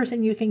only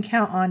person you can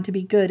count on to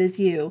be good is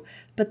you.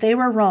 But they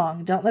were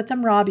wrong. Don't let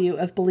them rob you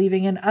of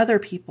believing in other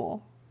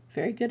people.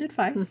 Very good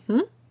advice. Mm-hmm.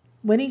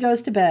 Winnie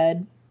goes to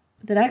bed.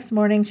 The next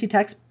morning, she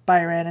texts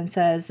Byron and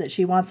says that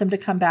she wants him to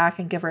come back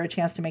and give her a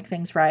chance to make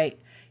things right.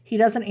 He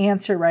doesn't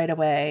answer right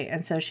away,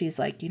 and so she's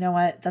like, you know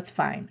what? That's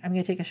fine. I'm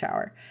going to take a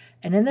shower.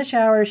 And in the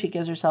shower, she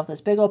gives herself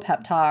this big old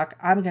pep talk.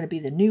 I'm going to be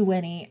the new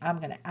Winnie. I'm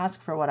going to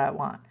ask for what I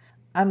want.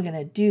 I'm going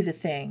to do the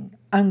thing.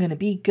 I'm going to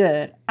be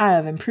good. I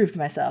have improved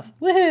myself.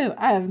 Woohoo!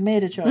 I have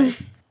made a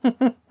choice.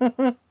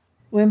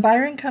 When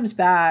Byron comes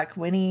back,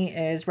 Winnie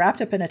is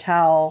wrapped up in a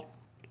towel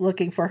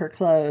looking for her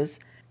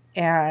clothes.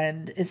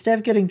 And instead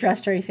of getting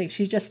dressed or anything,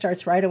 she just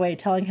starts right away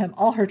telling him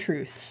all her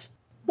truths.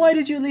 Why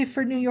did you leave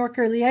for New York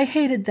early? I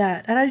hated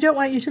that. And I don't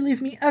want you to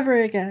leave me ever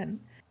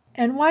again.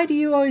 And why do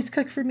you always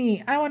cook for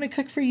me? I want to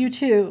cook for you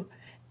too.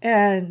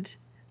 And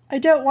I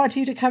don't want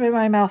you to come in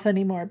my mouth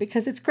anymore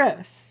because it's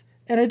gross.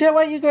 And I don't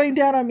want you going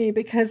down on me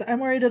because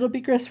I'm worried it'll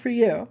be gross for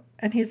you.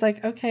 And he's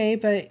like, okay,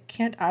 but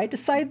can't I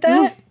decide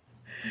that?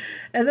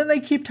 And then they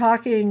keep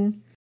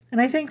talking. And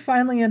I think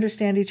finally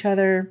understand each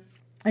other.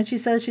 And she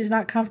says she's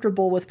not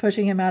comfortable with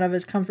pushing him out of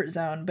his comfort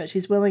zone, but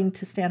she's willing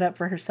to stand up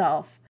for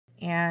herself.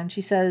 And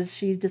she says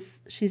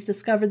she's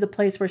discovered the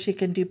place where she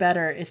can do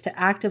better is to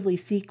actively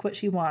seek what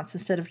she wants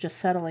instead of just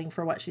settling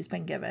for what she's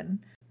been given.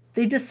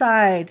 They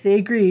decide, they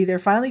agree, they're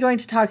finally going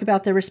to talk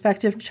about their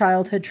respective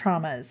childhood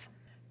traumas.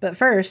 But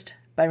first,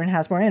 Byron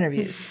has more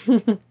interviews.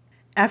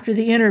 After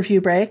the interview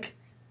break,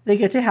 they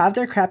get to have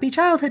their crappy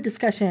childhood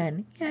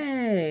discussion.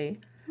 Yay!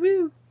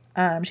 Woo!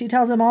 She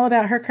tells him all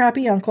about her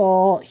crappy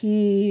uncle.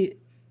 He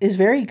is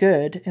very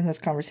good in this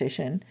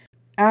conversation.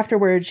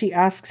 Afterwards, she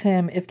asks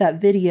him if that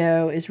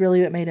video is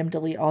really what made him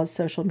delete all his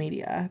social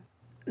media.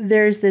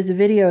 There's this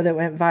video that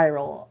went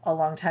viral a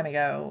long time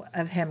ago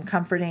of him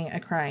comforting a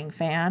crying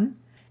fan.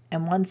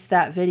 And once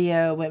that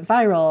video went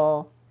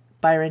viral,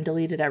 Byron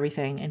deleted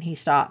everything and he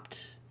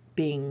stopped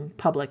being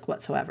public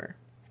whatsoever.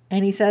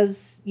 And he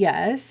says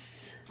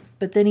yes,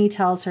 but then he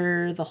tells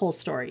her the whole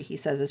story. He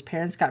says his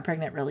parents got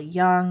pregnant really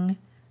young.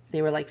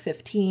 They were like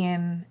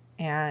 15,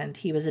 and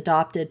he was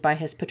adopted by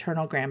his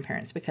paternal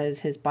grandparents because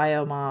his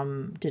bio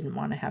mom didn't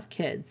want to have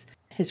kids.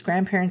 His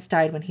grandparents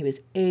died when he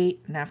was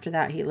 8, and after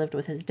that he lived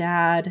with his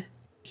dad.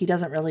 He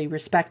doesn't really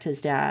respect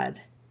his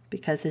dad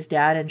because his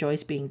dad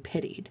enjoys being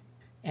pitied.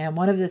 And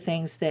one of the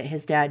things that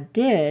his dad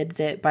did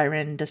that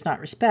Byron does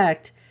not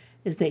respect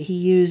is that he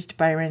used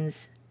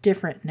Byron's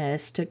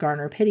differentness to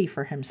garner pity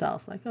for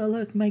himself. Like, oh,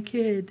 look, my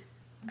kid.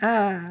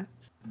 My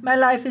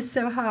life is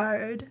so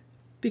hard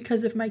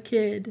because of my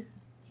kid.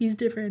 He's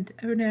different.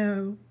 Oh,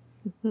 no.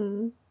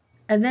 Mm-hmm.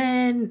 And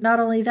then not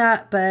only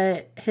that,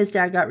 but his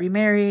dad got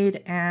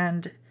remarried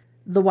and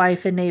the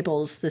wife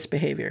enables this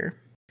behavior.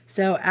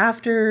 So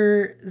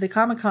after the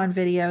Comic-Con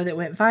video that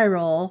went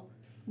viral,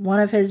 one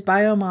of his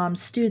biomom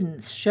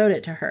students showed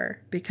it to her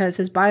because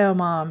his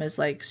biomom is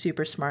like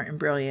super smart and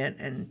brilliant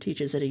and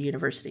teaches at a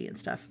university and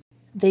stuff.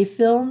 They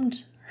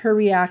filmed her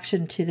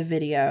reaction to the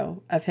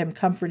video of him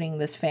comforting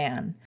this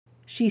fan.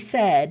 She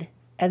said,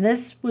 and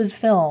this was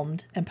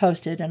filmed and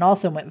posted and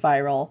also went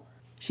viral,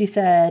 she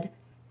said,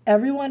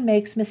 "Everyone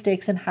makes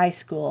mistakes in high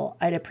school.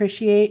 I'd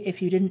appreciate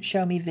if you didn't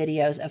show me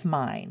videos of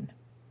mine."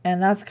 And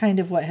that's kind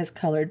of what has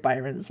colored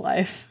Byron's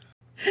life.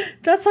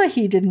 That's why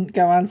he didn't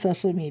go on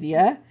social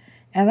media.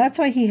 And that's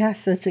why he has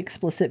such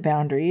explicit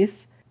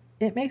boundaries.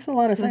 It makes a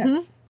lot of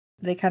sense.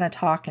 They kind of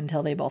talk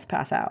until they both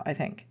pass out, I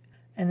think.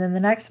 And then the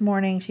next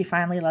morning, she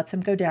finally lets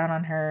him go down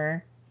on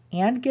her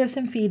and gives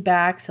him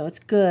feedback, so it's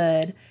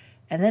good.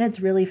 And then it's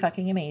really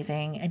fucking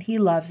amazing, and he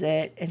loves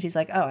it. And she's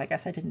like, oh, I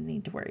guess I didn't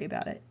need to worry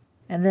about it.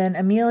 And then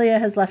Amelia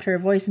has left her a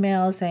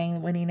voicemail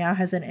saying Winnie now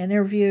has an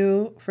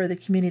interview for the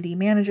community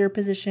manager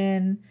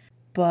position,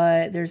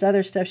 but there's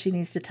other stuff she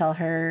needs to tell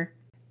her.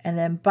 And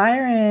then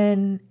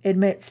Byron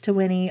admits to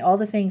Winnie all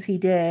the things he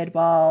did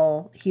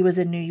while he was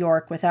in New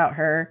York without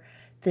her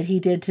that he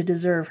did to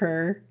deserve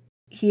her.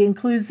 He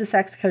includes the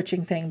sex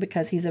coaching thing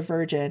because he's a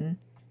virgin.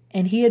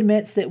 And he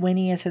admits that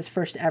Winnie is his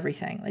first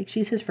everything. Like,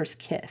 she's his first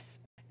kiss.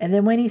 And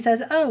then Winnie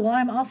says, oh, well,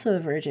 I'm also a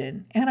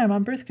virgin. And I'm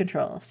on birth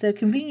control. So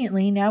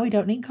conveniently, now we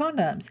don't need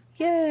condoms.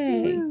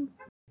 Yay! Woo.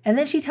 And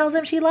then she tells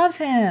him she loves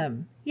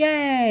him.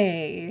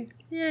 Yay!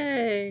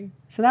 Yay!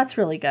 So that's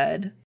really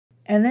good.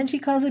 And then she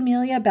calls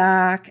Amelia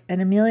back.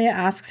 And Amelia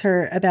asks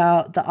her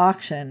about the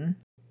auction.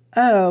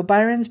 Oh,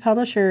 Byron's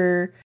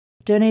publisher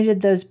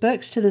donated those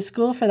books to the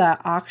school for that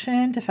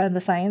auction to fund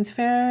the science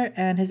fair,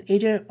 and his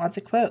agent wants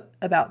a quote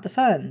about the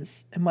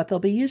funds and what they'll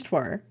be used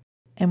for.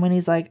 And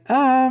Winnie's like,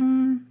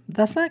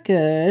 that's not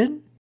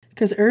good.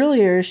 Because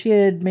earlier she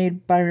had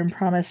made Byron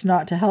promise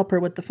not to help her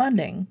with the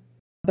funding.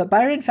 But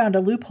Byron found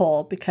a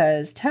loophole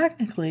because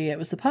technically it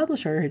was the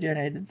publisher who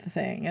donated the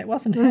thing. It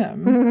wasn't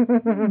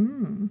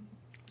him.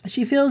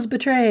 She feels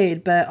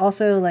betrayed, but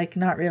also, like,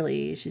 not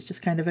really. She's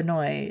just kind of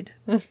annoyed.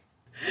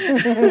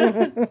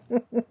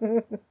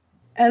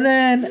 And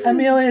then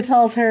Amelia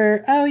tells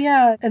her, oh,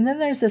 yeah, and then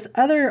there's this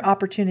other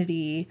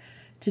opportunity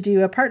to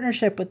do a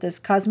partnership with this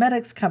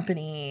cosmetics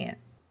company.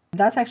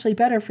 That's actually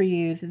better for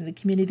you than the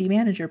community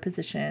manager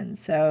position.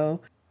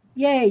 So,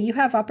 yay, you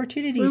have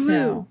opportunities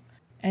now.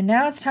 And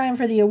now it's time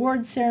for the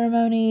awards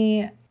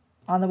ceremony.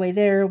 On the way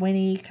there,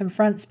 Winnie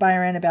confronts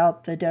Byron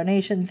about the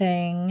donation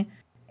thing.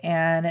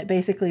 And it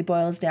basically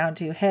boils down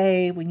to,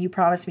 hey, when you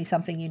promise me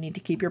something, you need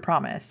to keep your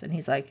promise. And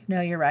he's like, no,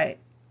 you're right.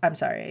 I'm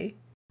sorry.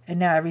 And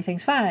now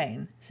everything's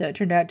fine. So it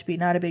turned out to be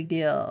not a big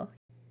deal.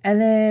 And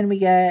then we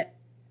get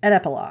an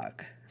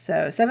epilogue.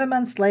 So 7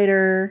 months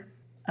later,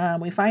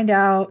 we find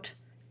out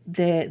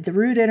that the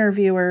rude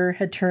interviewer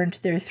had turned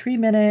their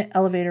 3-minute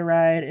elevator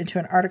ride into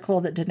an article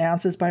that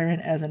denounces Byron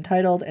as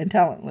entitled and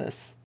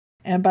talentless.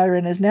 And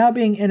Byron is now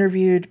being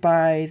interviewed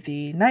by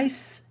the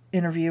nice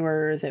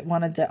interviewer that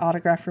wanted the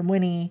autograph from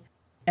Winnie.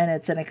 And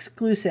it's an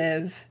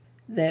exclusive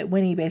that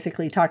Winnie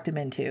basically talked him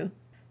into.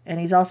 And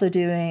he's also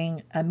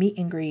doing a meet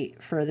and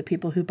greet for the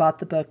people who bought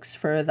the books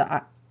for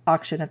the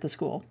auction at the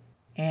school.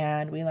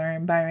 And we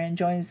learn Byron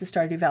joins the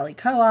Stardew Valley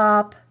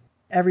Co-op.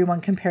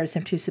 Everyone compares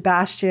him to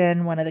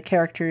Sebastian, one of the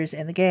characters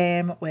in the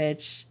game,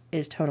 which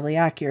is totally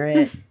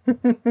accurate.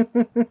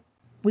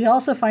 We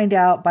also find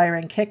out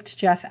Byron kicked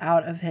Jeff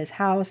out of his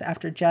house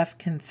after Jeff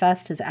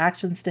confessed his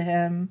actions to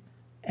him.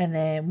 And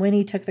then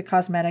Winnie took the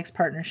cosmetics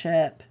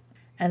partnership.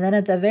 And then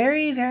at the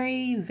very,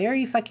 very,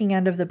 very fucking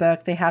end of the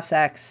book, they have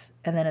sex.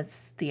 And then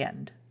it's the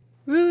end.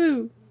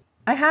 Woo!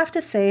 I have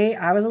to say,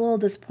 I was a little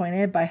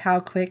disappointed by how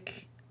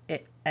quick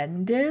it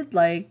ended.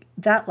 Like,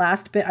 that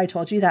last bit I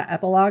told you, that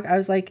epilogue, I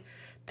was like,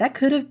 that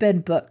could have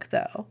been book,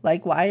 though.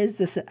 Like, why is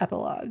this an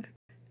epilogue?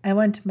 I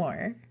want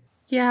more.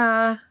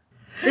 Yeah.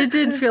 It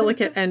did feel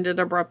like it ended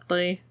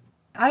abruptly.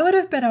 I would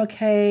have been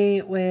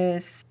okay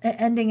with it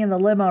ending in the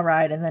limo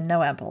ride and then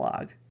no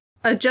epilogue.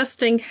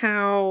 Adjusting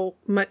how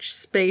much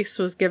space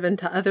was given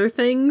to other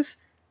things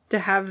to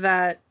have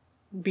that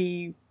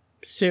be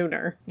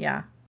sooner.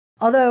 Yeah.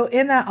 Although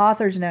in that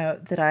author's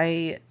note that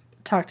I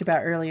talked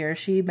about earlier,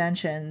 she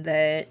mentioned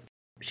that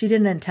she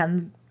didn't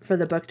intend for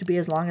the book to be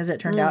as long as it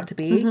turned out to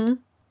be. Mm-hmm.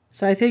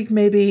 So I think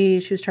maybe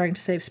she was trying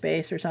to save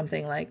space or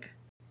something like.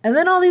 And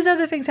then all these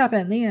other things happen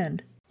in the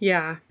end.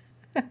 Yeah.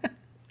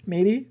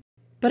 Maybe.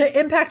 But it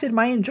impacted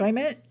my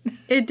enjoyment.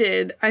 It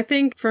did. I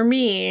think for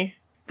me,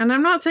 and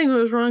I'm not saying it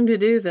was wrong to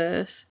do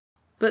this,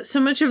 but so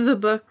much of the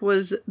book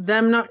was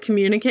them not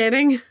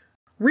communicating.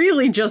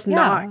 Really just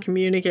not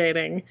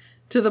communicating.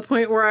 To the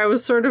point where I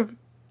was sort of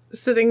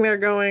sitting there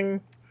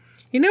going,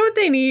 you know what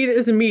they need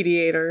is a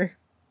mediator.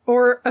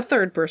 Or a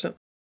third person.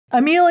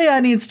 Amelia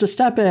needs to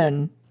step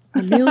in.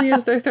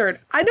 Amelia's their third.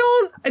 I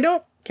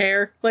don't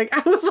care. Like,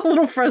 I was a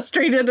little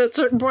frustrated at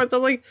certain points.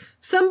 I'm like,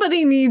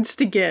 somebody needs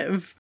to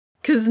give.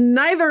 Because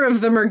neither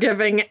of them are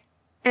giving.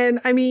 And,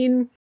 I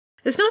mean,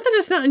 it's not that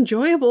it's not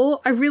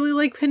enjoyable. I really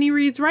like Penny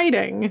Reed's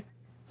writing.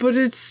 But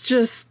it's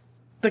just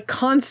the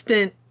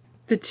constant,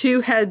 the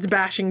two heads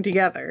bashing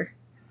together.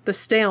 The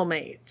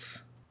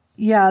stalemates.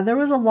 Yeah, there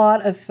was a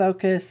lot of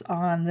focus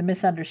on the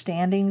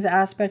misunderstandings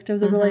aspect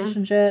of the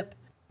relationship.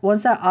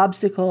 Once that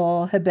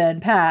obstacle had been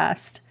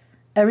passed,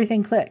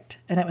 everything clicked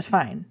and it was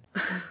fine.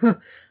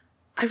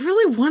 I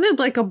really wanted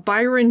like a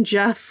Byron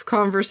Jeff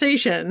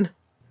conversation.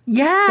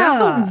 Yeah. That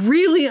felt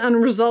really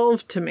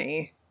unresolved to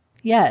me.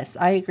 Yes,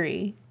 I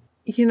agree.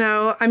 You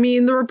know, I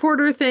mean, the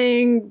reporter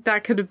thing,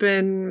 that could have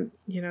been,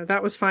 you know,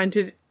 that was fine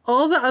too.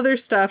 All the other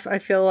stuff, I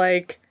feel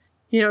like,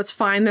 you know, it's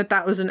fine that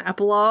that was an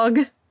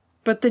epilogue.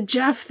 But the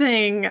Jeff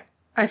thing,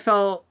 I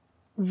felt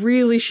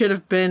really should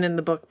have been in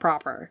the book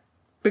proper.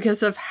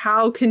 Because of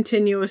how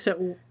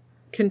continuously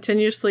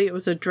it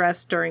was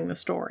addressed during the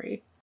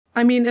story.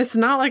 I mean, it's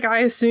not like I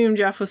assumed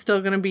Jeff was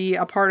still going to be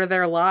a part of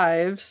their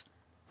lives.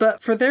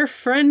 But for their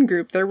friend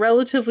group, their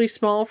relatively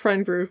small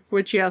friend group,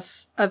 which,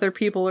 yes, other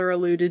people are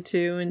alluded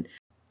to, and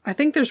I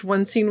think there's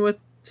one scene with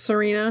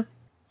Serena,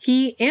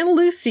 he and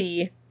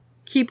Lucy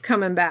keep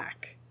coming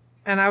back.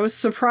 And I was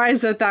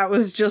surprised that that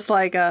was just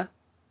like a,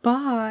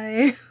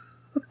 bye.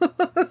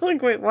 I was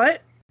like, wait,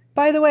 what?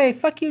 By the way,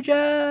 fuck you,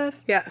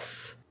 Jeff.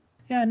 Yes.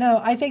 Yeah,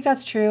 no, I think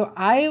that's true.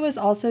 I was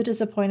also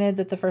disappointed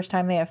that the first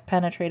time they have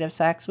penetrative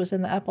sex was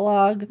in the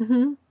epilogue.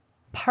 Mm-hmm.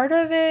 Part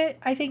of it,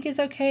 I think, is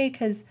okay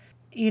because,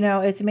 you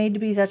know, it's made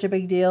to be such a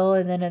big deal,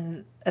 and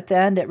then at the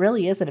end, it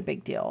really isn't a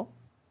big deal.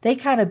 They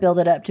kind of build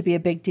it up to be a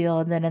big deal,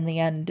 and then in the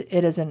end,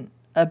 it isn't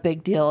a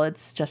big deal.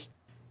 It's just,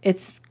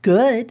 it's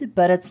good,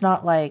 but it's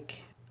not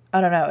like,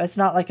 I don't know, it's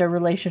not like a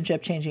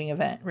relationship-changing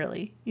event,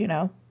 really, you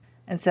know?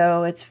 And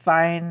so it's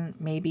fine,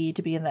 maybe,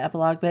 to be in the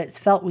epilogue, but it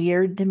felt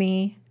weird to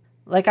me.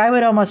 Like, I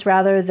would almost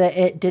rather that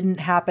it didn't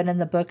happen in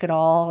the book at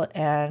all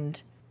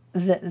and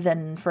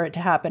than for it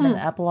to happen in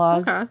the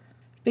epilogue. Okay.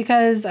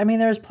 Because, I mean,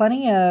 there's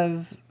plenty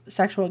of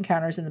sexual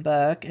encounters in the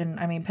book. And,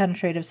 I mean,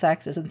 penetrative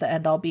sex isn't the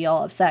end-all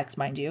be-all of sex,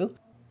 mind you.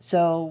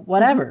 So,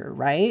 whatever,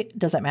 right?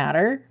 Doesn't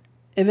matter.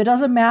 If it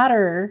doesn't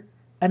matter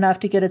enough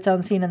to get its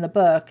own scene in the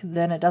book,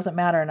 then it doesn't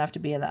matter enough to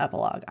be in the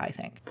epilogue, I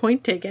think.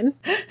 Point taken.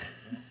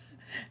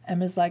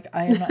 Emma's like,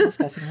 I am not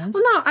discussing this.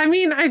 Well, no, I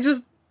mean, I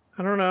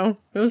don't know.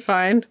 It was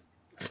fine.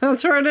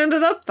 That's where it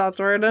ended up. That's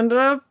where it ended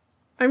up.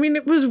 I mean,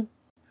 it was,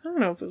 I don't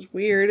know if it was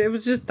weird. It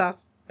was just,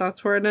 that's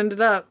where it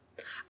ended up.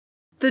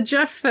 The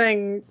Jeff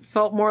thing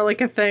felt more like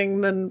a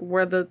thing than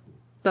where the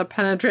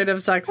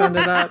penetrative sex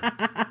ended up.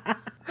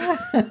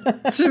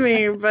 To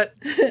me, but.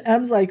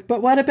 Em's like,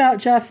 but what about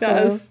Jeff, though?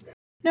 Yes.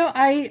 No,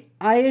 I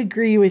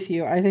agree with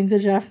you. I think the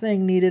Jeff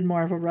thing needed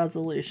more of a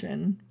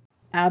resolution.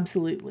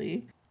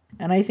 Absolutely.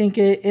 And I think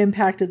it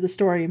impacted the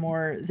story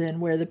more than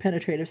where the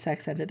penetrative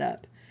sex ended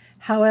up.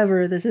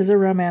 However, this is a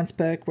romance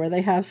book where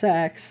they have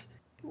sex.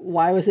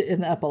 Why was it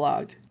in the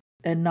epilogue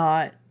and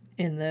not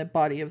in the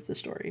body of the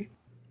story?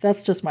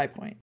 That's just my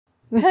point.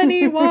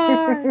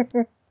 Pennywise!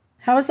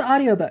 How was the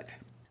audiobook?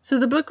 So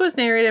the book was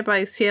narrated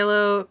by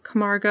Cielo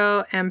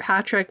Camargo and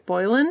Patrick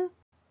Boylan.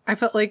 I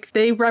felt like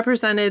they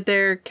represented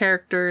their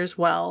characters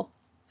well.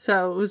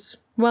 So it was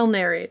well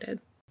narrated.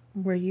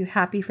 Were you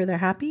happy for their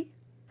happy?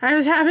 I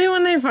was happy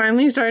when they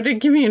finally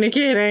started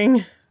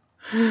communicating.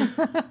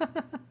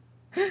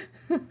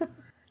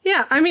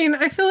 Yeah, I mean,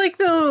 I feel like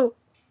they'll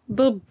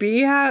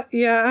be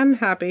yeah, I'm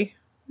happy.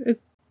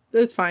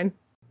 It's fine.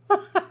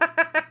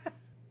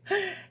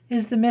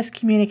 Is the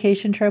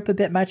miscommunication trope a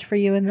bit much for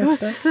you in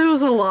this book? It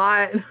was a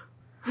lot.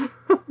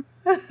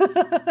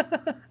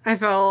 I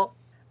felt.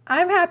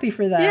 I'm happy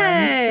for them.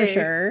 Yay! For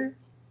sure.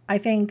 I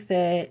think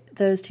that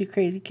those two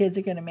crazy kids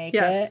are going to make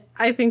it.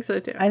 I think so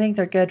too. I think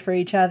they're good for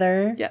each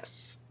other.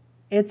 Yes.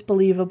 It's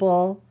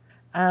believable.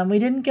 We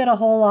didn't get a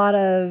whole lot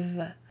of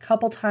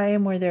couple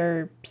time where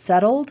they're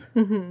settled.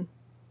 Mm-hmm.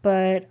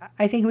 But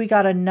I think we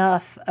got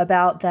enough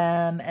about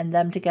them and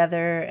them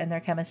together and their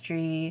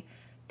chemistry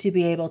to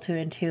be able to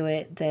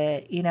intuit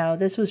that, you know,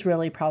 this was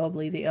really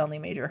probably the only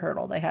major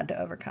hurdle they had to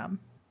overcome.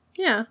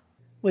 Yeah.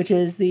 Which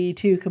is the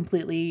two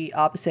completely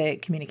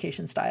opposite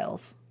communication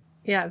styles.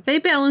 Yeah, they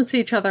balance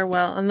each other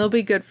well, and they'll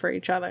be good for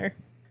each other.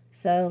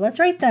 So let's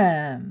rate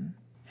them.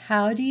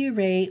 How do you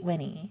rate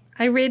Winnie?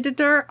 I rated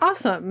her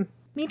awesome.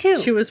 Me too.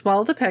 She was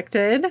well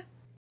depicted.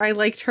 I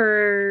liked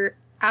her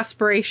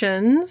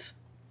aspirations.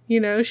 You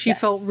know, she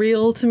felt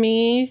real to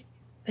me.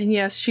 And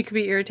yes, she could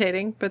be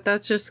irritating, but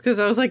that's just because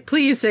I was like,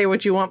 please say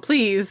what you want.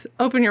 Please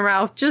open your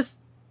mouth. Just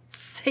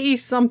say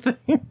something.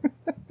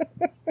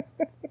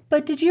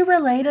 But did you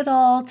relate at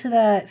all to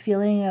that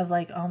feeling of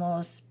like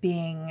almost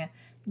being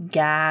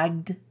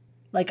gagged?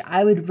 Like,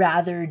 I would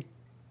rather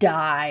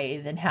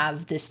die than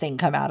have this thing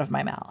come out of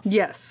my mouth.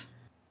 Yes.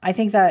 I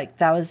think that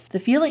was the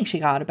feeling she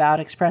got about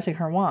expressing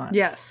her wants.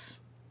 Yes.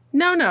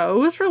 No, it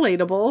was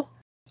relatable.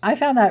 I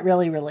found that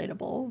really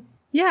relatable.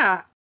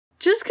 Yeah.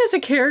 Just because a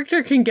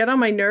character can get on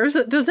my nerves,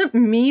 that doesn't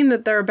mean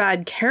that they're a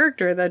bad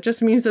character. That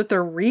just means that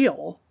they're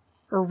real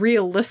or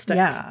realistic.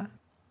 Yeah.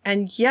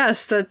 And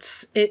yes,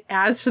 it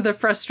adds to the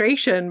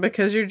frustration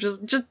because you're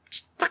just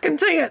fucking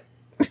say it.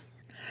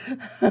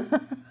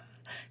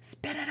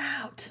 Spit it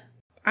out.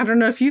 I don't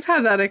know if you've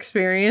had that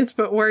experience,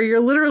 but where you're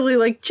literally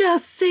like,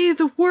 just say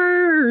the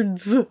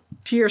words.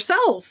 to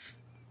yourself.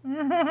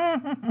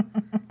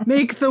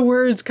 Make the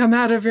words come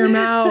out of your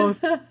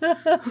mouth.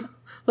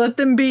 Let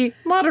them be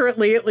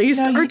moderately, at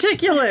least,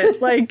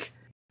 articulate. Like,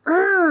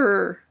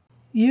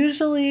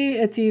 Usually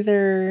it's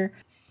either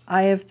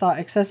I have thought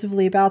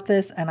excessively about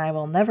this and I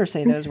will never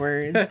say those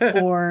words,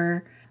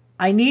 or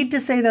I need to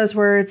say those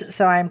words,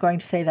 so I'm going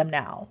to say them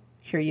now.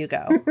 Here you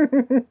go.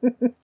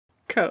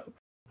 Cope.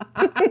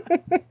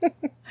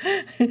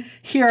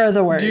 Here are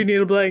the words. Do you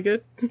need a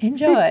blanket?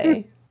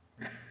 Enjoy.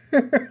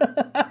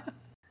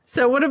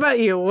 So what about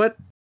you?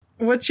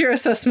 What's your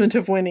assessment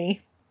of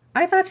Winnie?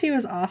 I thought she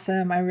was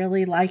awesome. I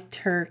really liked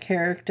her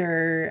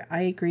character.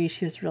 I agree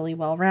she was really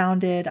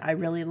well-rounded. I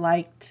really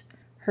liked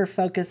her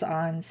focus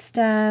on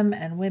STEM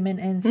and women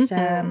in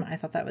STEM. I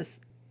thought that was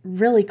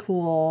really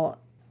cool.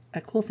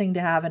 A cool thing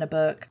to have in a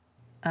book.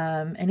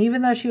 And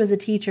even though she was a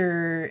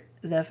teacher,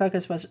 the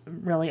focus was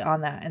really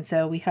on that. And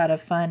so we had a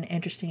fun,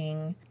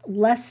 interesting,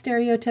 less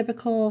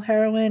stereotypical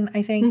heroine,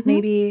 I think,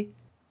 maybe.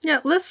 Yeah,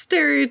 less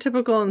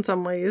stereotypical in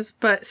some ways,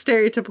 but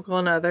stereotypical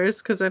in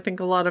others, because I think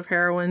a lot of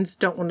heroines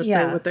don't want to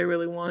say what they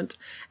really want.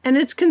 And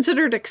it's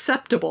considered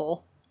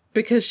acceptable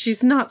because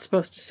she's not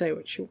supposed to say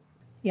what she wants.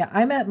 Yeah,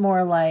 I meant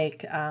more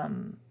like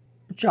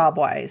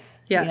job-wise.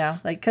 Yes. You know,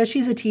 like, because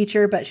she's a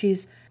teacher,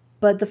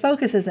 but the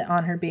focus isn't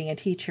on her being a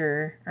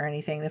teacher or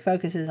anything. The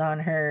focus is on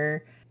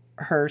her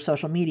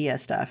social media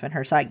stuff and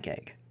her side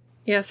gig.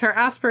 Yes, her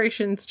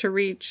aspirations to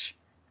reach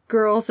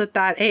girls at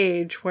that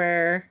age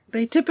where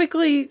they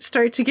typically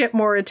start to get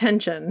more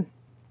attention.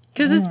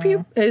 Because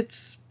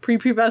it's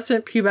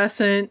prepubescent,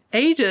 pubescent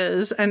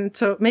ages, and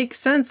so it makes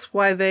sense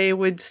why they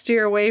would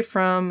steer away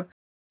from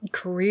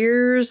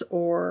careers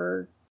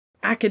or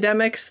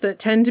academics that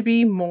tend to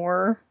be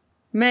more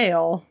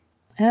male.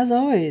 As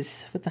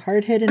always, with the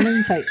hard-hitting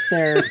insights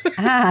there.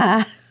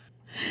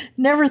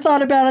 Never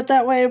thought about it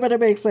that way, but it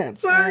makes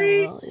sense.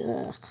 Sorry.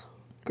 Ugh,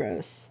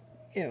 gross.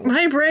 Ew.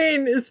 My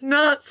brain is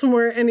not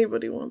somewhere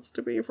anybody wants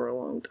to be for a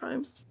long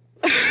time.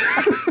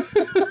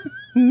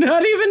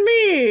 Not even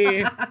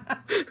me.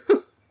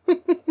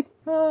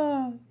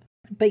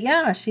 But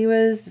yeah, she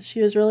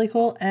was really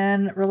cool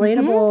and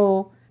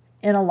relatable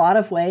in a lot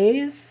of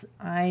ways.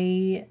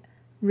 I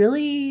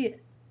really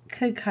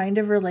could kind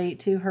of relate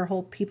to her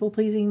whole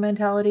people-pleasing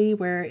mentality,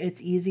 where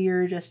it's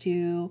easier just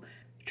to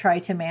try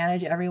to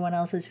manage everyone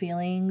else's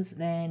feelings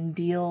than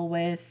deal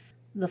with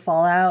the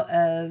fallout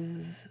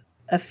of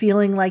a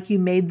feeling like you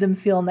made them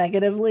feel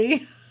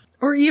negatively.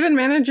 Or even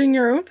managing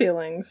your own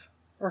feelings.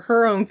 Or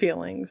her own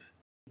feelings.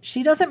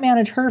 She doesn't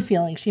manage her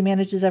feelings. She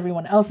manages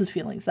everyone else's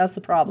feelings. That's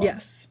the problem.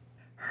 Yes.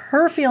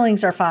 Her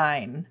feelings are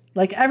fine.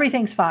 Like,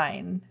 everything's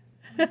fine.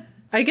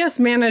 I guess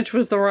manage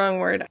was the wrong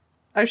word.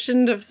 I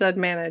shouldn't have said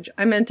manage.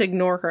 I meant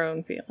ignore her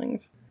own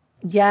feelings.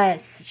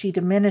 Yes, she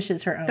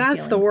diminishes her own feelings.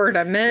 That's the word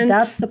I meant.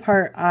 That's the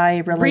part I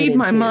related to. Read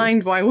my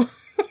mind, why?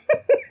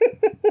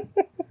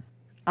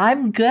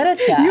 I'm good at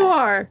that. You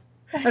are.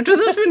 After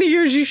this many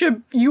years,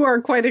 you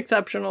are quite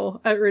exceptional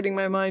at reading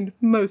my mind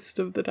most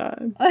of the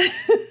time.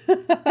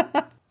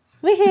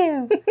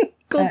 Woohoo!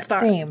 Gold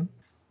star. Same.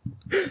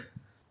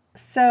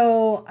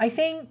 So I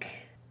think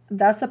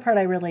that's the part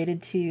I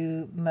related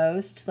to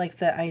most, like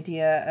the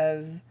idea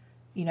of,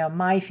 you know,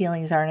 my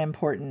feelings aren't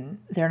important.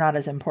 They're not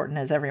as important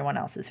as everyone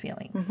else's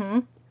feelings.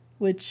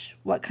 Which,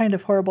 what kind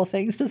of horrible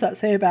things does that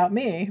say about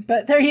me?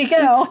 But there you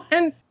go.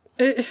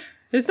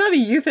 It's not a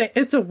you thing.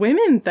 It's a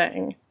women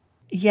thing.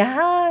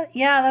 Yeah,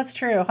 that's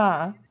true,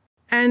 huh?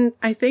 And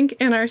I think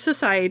in our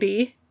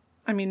society,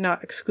 I mean,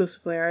 not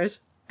exclusively ours,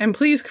 and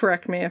please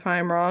correct me if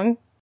I'm wrong.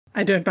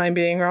 I don't mind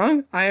being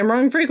wrong. I am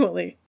wrong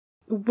frequently.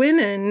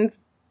 Women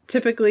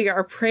typically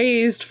are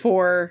praised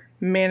for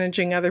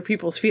managing other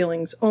people's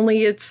feelings,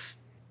 only it's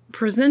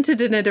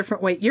presented in a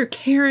different way. You're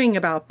caring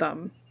about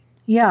them.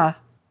 Yeah.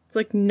 It's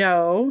like,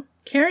 no.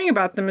 Caring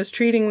about them is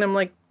treating them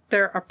like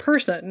they're a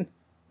person,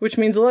 which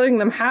means letting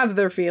them have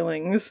their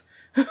feelings.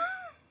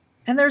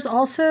 And there's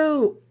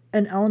also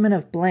an element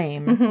of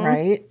blame,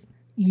 right?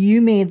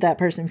 You made that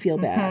person feel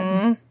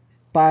bad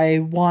by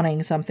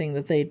wanting something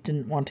that they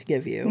didn't want to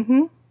give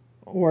you,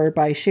 or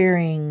by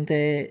sharing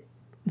that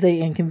they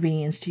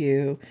inconvenienced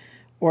you,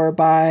 or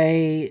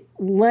by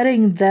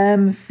letting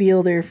them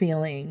feel their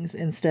feelings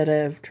instead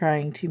of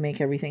trying to make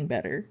everything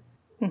better.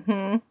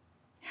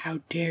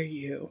 How dare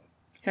you?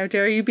 How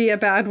dare you be a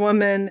bad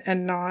woman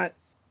and not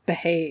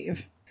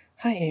behave?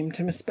 I aim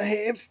to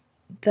misbehave.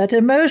 That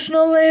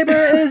emotional labor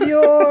is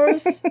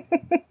yours.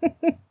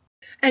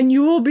 And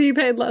you will be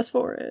paid less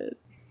for it.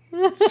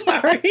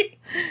 Sorry.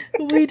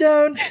 We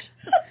don't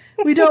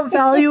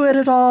value it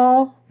at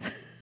all,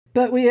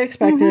 but we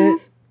expect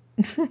it.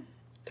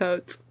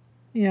 Totes.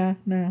 Yeah,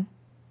 no,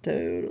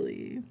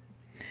 totally.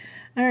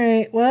 All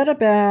right, what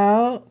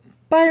about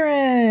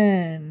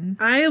Byron?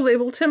 I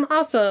labeled him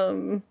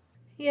awesome.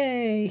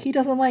 Yay, he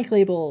doesn't like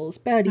labels.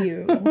 Bad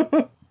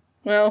you.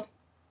 Well,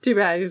 too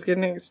bad he's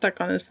getting stuck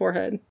on his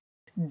forehead.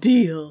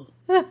 Deal.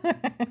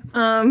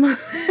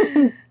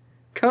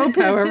 Cope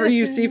however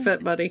you see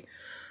fit, buddy.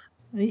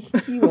 He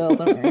will,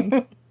 don't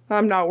worry.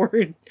 I'm not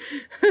worried.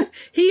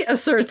 He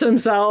asserts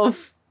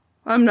himself.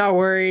 I'm not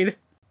worried.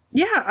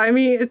 Yeah, I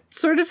mean, it's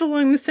sort of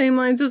along the same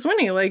lines as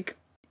Winnie. Like,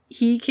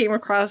 he came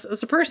across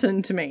as a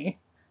person to me.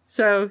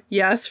 So,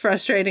 yes,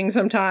 frustrating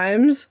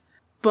sometimes,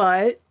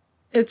 but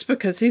it's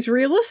because he's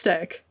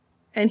realistic.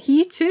 And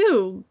he,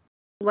 too,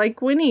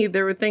 like Winnie,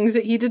 there were things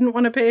that he didn't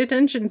want to pay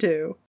attention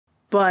to.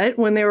 But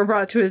when they were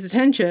brought to his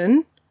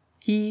attention,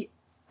 he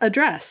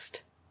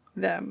addressed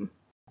them.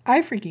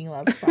 I freaking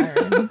loved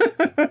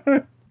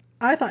Byron.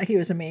 I thought he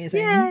was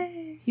amazing.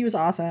 Yay! He was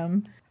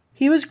awesome.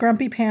 He was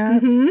Grumpy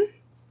Pants. Mm-hmm.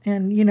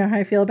 And you know how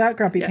I feel about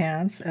Grumpy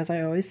Pants, as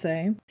I always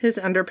say. His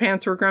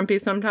underpants were grumpy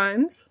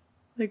sometimes.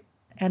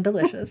 And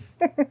delicious.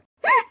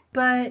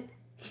 But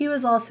he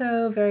was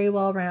also very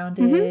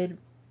well-rounded.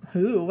 Mm-hmm.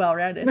 Ooh,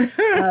 well-rounded.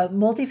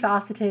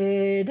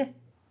 Multifaceted.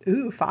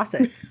 Ooh,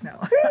 faucets.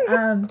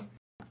 No.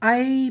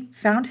 I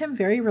found him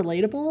very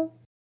relatable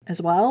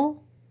as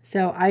well.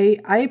 So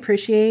I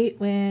appreciate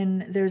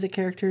when there's a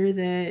character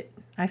that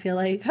I feel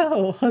like,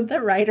 oh,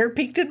 the writer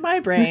peeked in my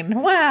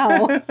brain.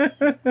 Wow.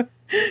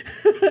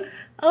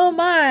 Oh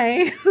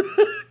my.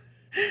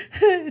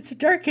 It's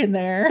dark in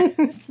there.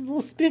 It's a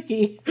little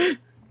spooky.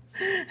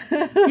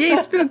 Yay,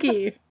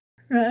 spooky.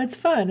 It's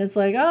fun. It's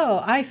like,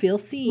 oh, I feel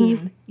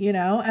seen, you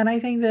know? And I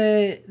think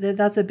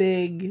that's a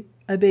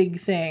big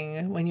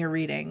thing when you're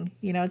reading.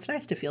 You know, it's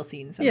nice to feel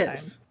seen sometimes.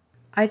 Yes.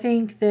 I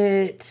think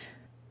that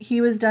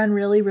he was done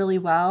really, really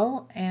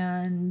well,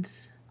 and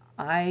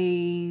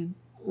I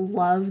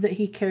love that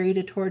he carried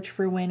a torch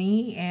for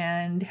Winnie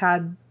and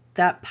had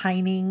that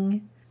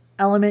pining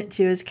element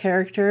to his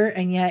character,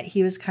 and yet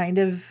he was kind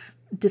of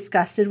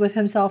disgusted with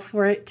himself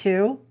for it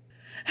too.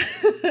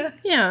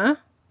 Yeah.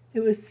 It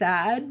was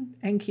sad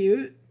and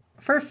cute.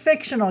 For a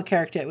fictional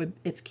character,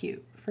 it's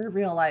cute. For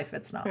real life,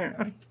 it's not. Yeah.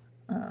 Really.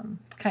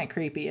 It's kind of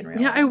creepy in real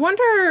Yeah, life. I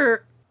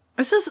wonder,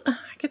 I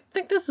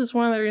think this is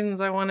one of the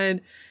reasons I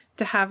wanted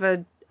to have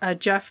a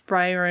Jeff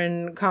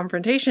Byron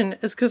confrontation,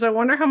 is because I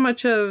wonder how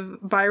much of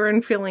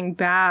Byron feeling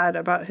bad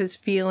about his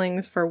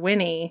feelings for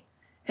Winnie,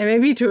 and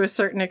maybe to a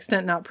certain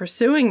extent not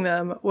pursuing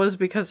them, was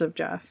because of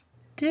Jeff.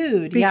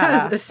 Dude,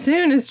 Because as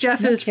soon as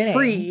Jeff is kidding.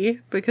 free,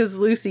 because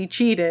Lucy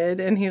cheated,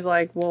 and he's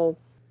like, well,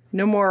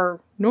 no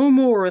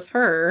more with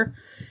her,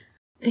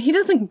 he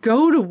doesn't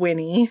go to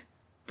Winnie,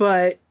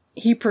 but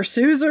he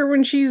pursues her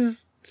when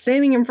she's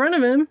standing in front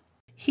of him.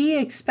 He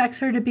expects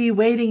her to be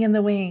waiting in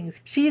the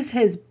wings. She's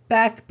his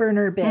back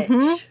burner bitch.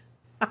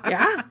 Mm-hmm.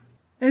 Yeah.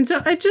 And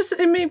so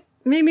it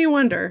made me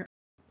wonder.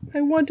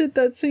 I wanted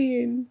that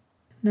scene.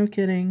 No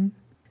kidding.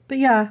 But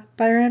yeah,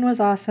 Byron was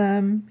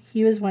awesome.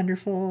 He was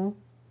wonderful.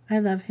 I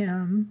love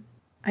him.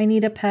 I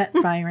need a pet,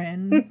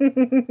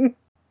 Byron.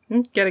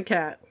 Get a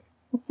cat.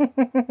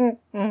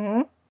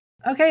 Mm-hmm.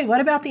 Okay,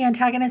 what about the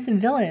antagonists and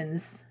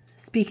villains?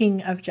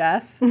 Speaking of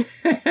Jeff.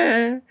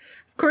 Of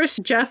course,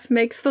 Jeff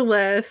makes the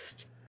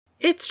list.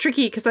 It's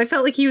tricky because I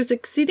felt like he was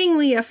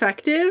exceedingly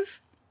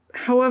effective.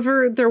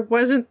 However, there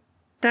wasn't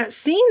that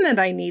scene that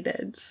I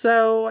needed.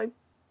 So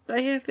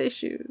I have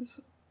issues.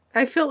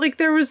 I felt like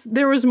there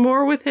was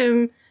more with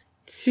him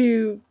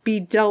to be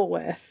dealt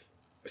with.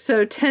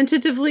 So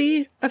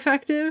tentatively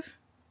effective.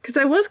 Because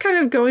I was kind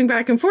of going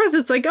back and forth.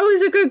 It's like, oh,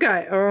 he's a good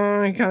guy.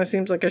 Oh, he kind of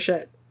seems like a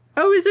shit.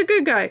 Oh, he's a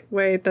good guy.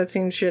 Wait, that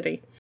seems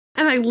shitty.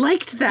 And I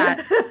liked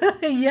that.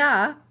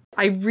 Yeah.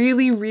 I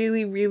really,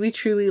 really, really,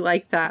 truly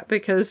like that,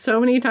 because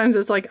so many times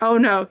it's like, oh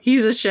no,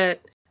 he's a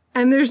shit.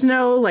 And there's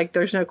no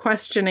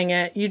questioning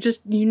it.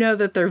 You know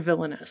that they're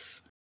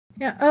villainous.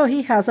 Yeah. Oh,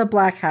 he has a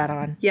black hat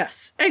on.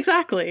 Yes,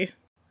 exactly.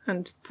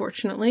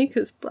 Unfortunately,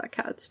 because black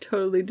hat's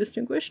totally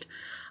distinguished.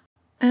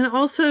 And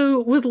also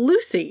with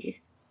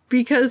Lucy,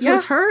 because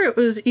with her, it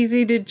was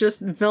easy to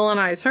just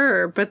villainize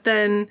her. But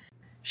then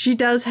she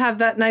does have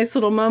that nice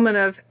little moment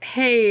of,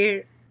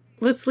 hey,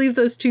 let's leave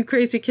those two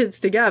crazy kids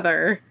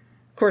together.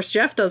 Of course,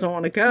 Jeff doesn't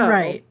want to go.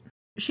 Right.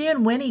 She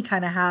and Winnie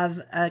kind of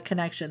have a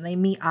connection. They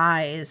meet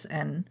eyes,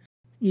 and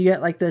you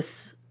get like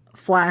this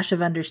flash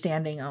of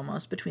understanding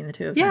almost between the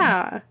two of them.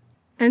 Yeah.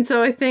 And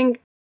so I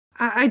think,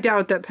 I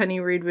doubt that Penny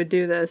Reed would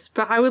do this,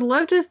 but I would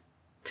love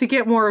to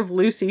get more of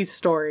Lucy's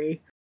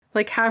story.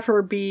 Like, have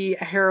her be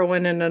a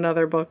heroine in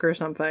another book or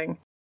something.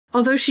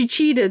 Although she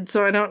cheated,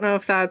 so I don't know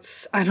if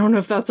that's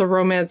a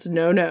romance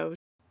no-no.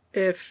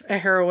 If a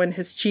heroine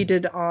has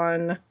cheated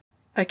on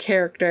a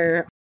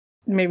character,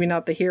 maybe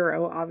not the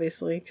hero,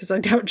 obviously, because I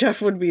doubt Jeff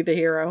would be the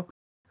hero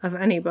of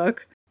any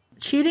book.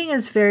 Cheating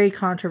is very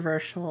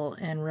controversial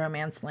in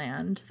romance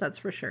land, that's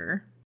for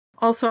sure.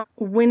 Also,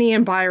 Winnie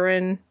and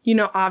Byron,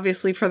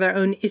 obviously for their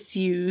own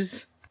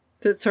issues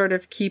that sort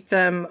of keep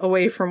them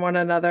away from one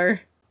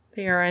another,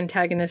 they are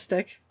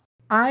antagonistic.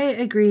 I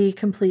agree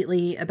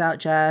completely about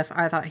Jeff.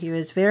 I thought he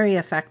was very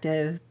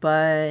effective,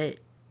 but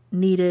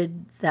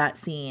needed that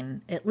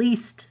scene. At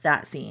least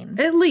that scene.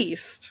 At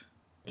least.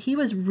 He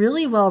was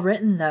really well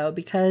written, though,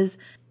 because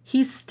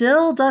he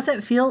still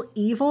doesn't feel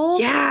evil.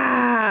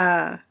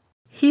 Yeah!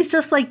 He's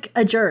just like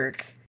a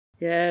jerk.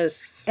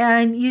 Yes.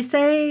 And you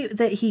say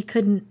that he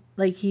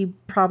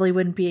probably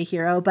wouldn't be a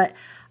hero, but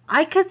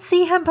I could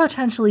see him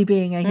potentially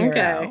being a hero.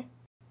 Okay.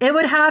 It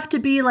would have to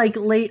be like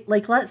late,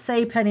 like let's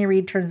say Penny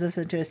Reed turns this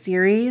into a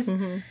series.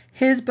 Mm-hmm.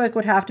 His book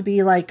would have to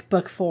be like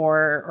book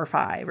 4 or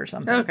 5 or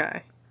something.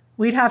 Okay.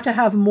 We'd have to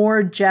have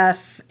more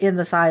Jeff in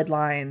the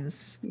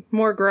sidelines.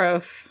 More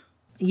growth.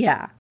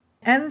 Yeah.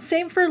 And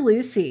same for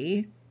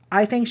Lucy.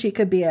 I think she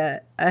could be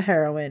a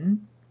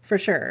heroine for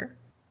sure.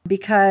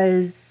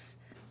 Because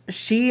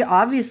she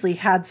obviously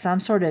had some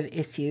sort of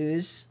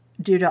issues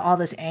due to all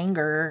this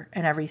anger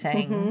and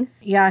everything. Mm-hmm.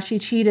 Yeah, she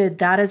cheated.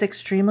 That is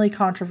extremely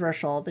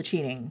controversial, the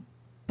cheating.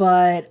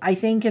 But I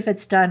think if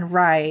it's done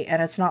right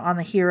and it's not on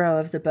the hero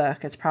of the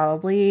book, it's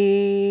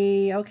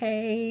probably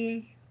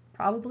okay.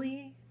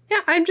 Probably. Yeah,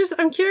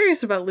 I'm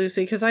curious about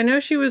Lucy because I know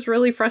she was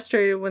really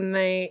frustrated when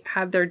they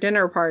had their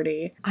dinner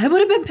party. I would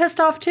have been pissed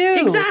off too.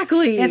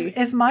 Exactly.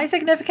 If my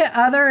significant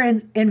other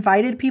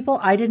invited people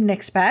I didn't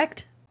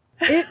expect.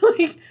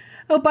 Like,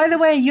 oh, by the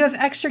way, you have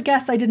extra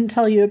guests I didn't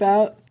tell you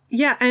about.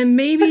 Yeah, and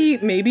maybe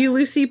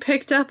Lucy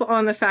picked up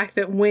on the fact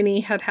that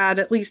Winnie had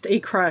at least a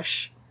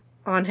crush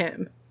on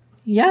him.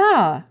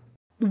 Yeah.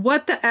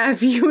 What the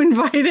F? You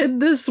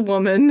invited this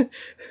woman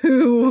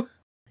who...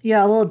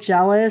 Yeah, a little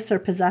jealous or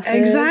possessive.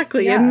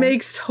 Exactly. Yeah. It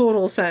makes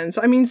total sense.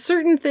 I mean,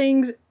 certain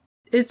things,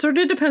 it sort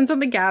of depends on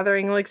the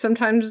gathering. Like,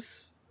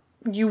 sometimes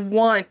you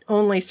want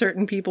only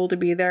certain people to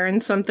be there,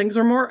 and some things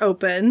are more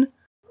open.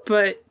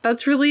 But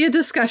that's really a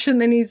discussion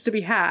that needs to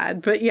be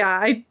had. But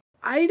yeah,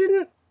 I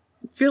didn't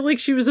feel like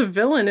she was a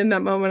villain in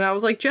that moment. I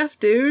was like, Jeff,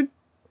 dude,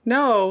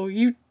 no,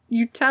 you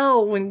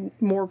tell when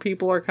more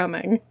people are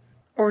coming.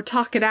 Or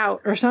talk it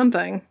out or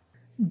something.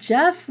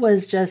 Jeff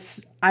was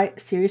just, I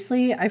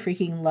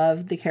freaking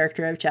love the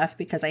character of Jeff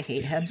because I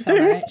hate him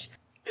so much.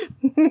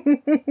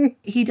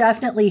 He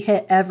definitely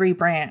hit every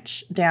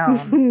branch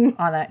down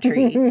on that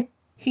tree.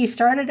 He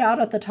started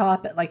out at the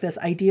top at like this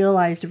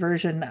idealized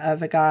version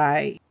of a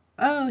guy.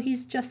 Oh,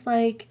 he's just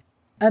like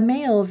a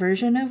male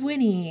version of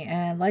Winnie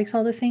and likes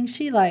all the things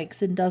she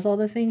likes and does all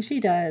the things she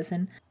does.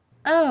 And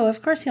oh,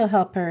 of course he'll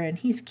help her and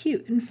he's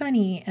cute and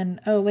funny. And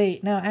oh,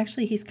 wait, no,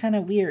 actually he's kind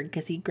of weird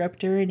because he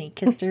groped her and he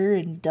kissed her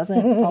and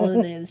doesn't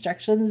follow the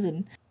instructions.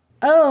 And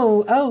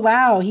oh,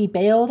 wow, he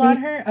bailed on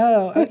her?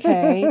 Oh,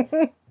 okay.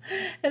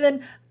 And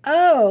then,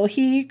 oh,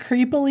 he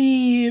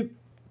creepily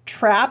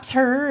traps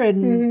her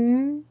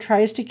and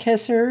tries to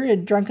kiss her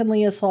and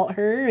drunkenly assault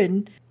her.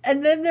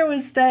 And then there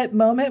was that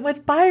moment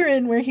with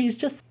Byron where he's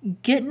just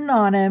getting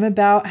on him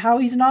about how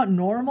he's not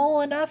normal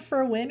enough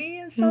for Winnie.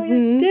 And so, like,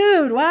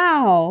 dude,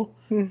 wow.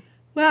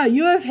 Wow,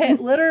 you have hit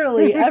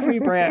literally every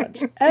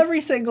branch. Every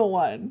single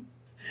one.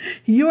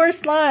 You are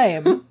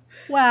slime.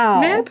 Wow.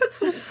 May I put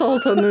some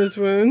salt on those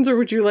wounds, or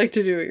would you like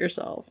to do it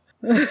yourself?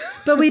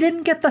 But we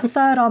didn't get the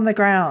thud on the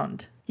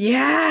ground.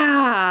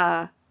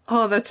 Yeah.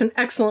 Oh, that's an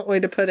excellent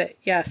way to put it.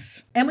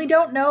 Yes. And we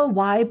don't know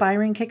why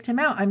Byron kicked him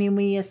out. I mean,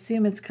 we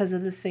assume it's because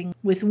of the thing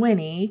with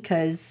Winnie,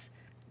 because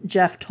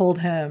Jeff told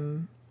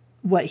him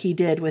what he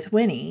did with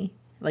Winnie.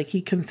 Like,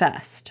 he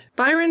confessed.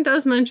 Byron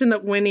does mention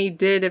that Winnie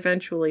did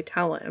eventually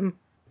tell him.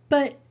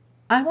 But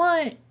I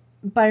want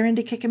Byron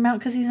to kick him out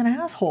because he's an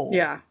asshole.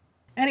 Yeah.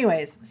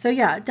 Anyways, so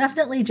yeah,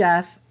 definitely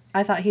Jeff.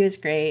 I thought he was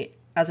great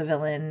as a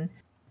villain.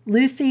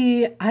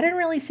 Lucy, I didn't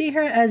really see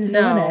her as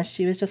villainous.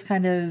 She was just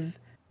kind of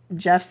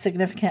Jeff's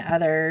significant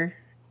other,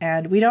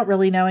 and we don't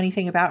really know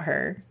anything about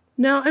her.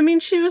 No, I mean,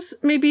 she was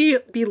maybe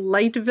be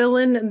light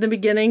villain in the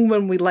beginning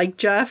when we liked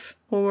Jeff.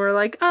 When we're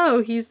like,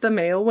 oh, he's the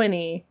male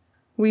Winnie.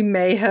 We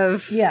may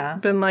have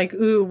been like,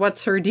 ooh,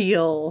 what's her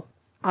deal?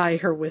 Eye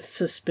her with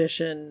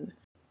suspicion.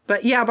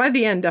 But yeah, by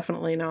the end,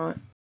 definitely not.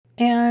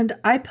 And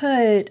I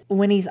put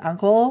Winnie's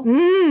uncle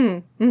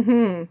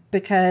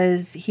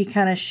because he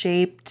kind of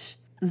shaped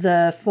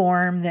the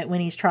form that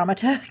Winnie's trauma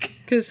took.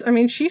 Because, I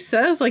mean, she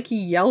says, like, he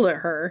yelled at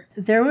her.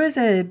 There was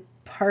a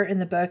part in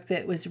the book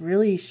that was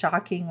really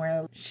shocking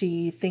where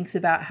she thinks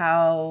about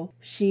how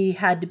she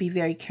had to be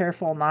very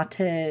careful not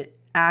to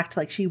act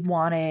like she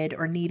wanted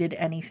or needed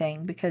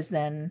anything because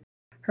then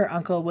her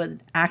uncle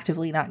would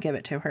actively not give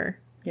it to her.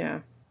 Yeah.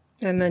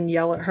 And then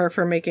yell at her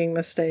for making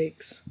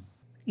mistakes.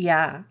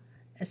 Yeah.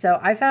 So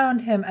I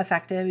found him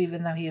effective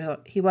even though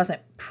he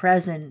wasn't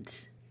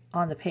present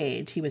on the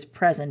page. He was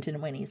present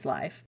in Winnie's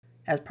life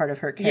as part of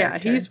her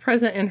character. Yeah, he's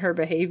present in her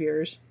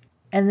behaviors.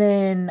 And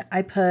then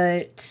I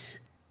put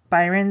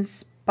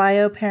Byron's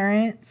bio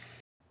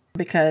parents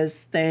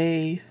because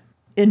they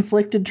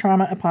inflicted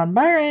trauma upon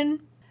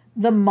Byron.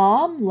 The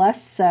mom,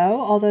 less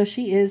so, although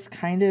she is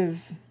kind of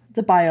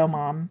the bio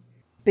mom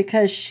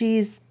because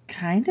she's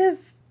kind of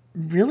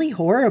really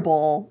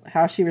horrible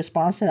how she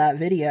responds to that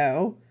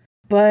video.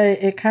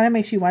 But it kind of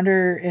makes you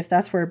wonder if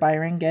that's where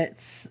Byron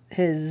gets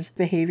his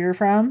behavior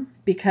from.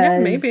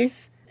 Because maybe.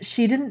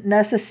 She didn't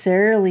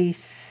necessarily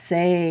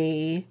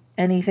say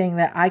anything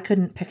that I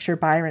couldn't picture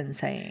Byron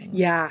saying.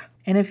 Yeah.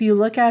 And if you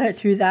look at it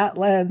through that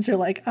lens, you're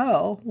like,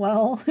 oh,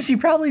 well, she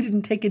probably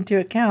didn't take into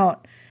account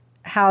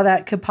how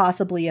that could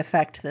possibly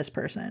affect this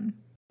person.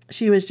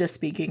 She was just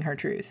speaking her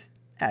truth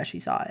as she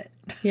saw it.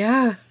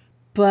 Yeah.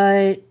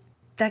 But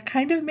that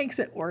kind of makes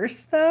it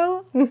worse,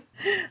 though.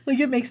 Like,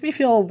 it makes me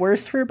feel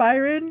worse for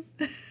Byron.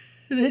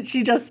 That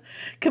she just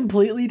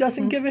completely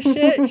doesn't give a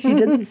shit. She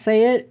didn't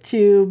say it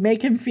to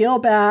make him feel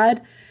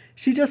bad.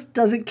 She just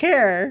doesn't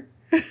care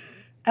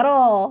at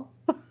all.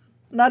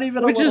 Not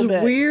even a little bit. Which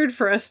is weird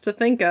for us to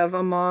think of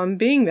a mom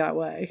being that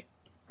way.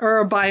 Or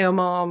a bio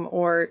mom,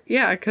 or,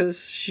 yeah,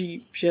 because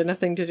she had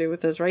nothing to do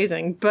with his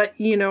raising. But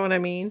you know what I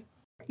mean?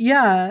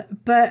 Yeah,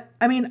 but,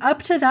 I mean,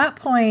 up to that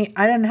point,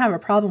 I didn't have a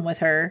problem with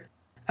her.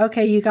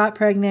 Okay, you got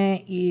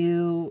pregnant,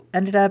 you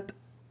ended up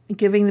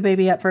giving the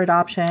baby up for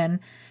adoption,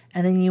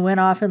 and then you went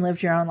off and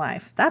lived your own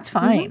life. That's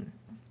fine.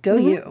 Go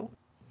you.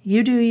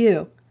 You do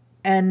you.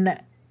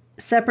 And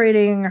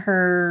separating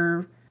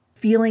her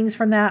feelings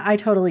from that, I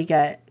totally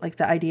get, like,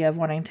 the idea of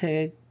wanting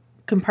to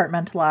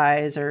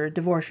compartmentalize or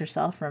divorce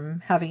yourself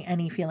from having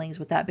any feelings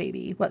with that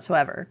baby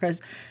whatsoever,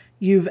 because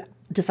you've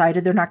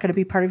decided they're not going to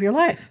be part of your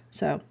life.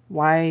 So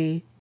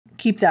why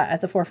keep that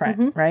at the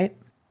forefront, right?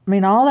 I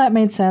mean, all that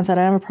made sense. I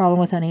don't have a problem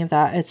with any of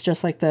that. It's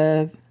just like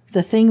the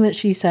thing that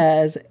she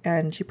says,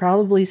 and she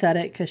probably said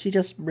it because she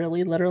just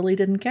really literally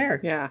didn't care.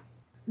 Yeah.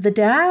 The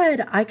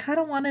dad, I kind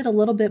of wanted a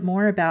little bit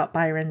more about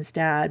Byron's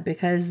dad,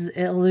 because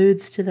it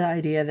alludes to the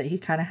idea that he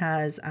kind of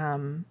has,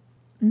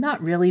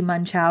 not really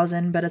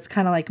Munchausen, but it's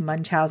kind of like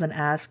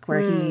Munchausen-esque, where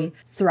he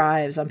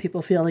thrives on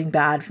people feeling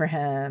bad for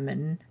him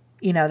and,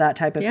 you know, that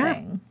type of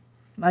thing.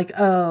 Like,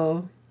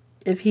 oh,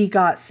 if he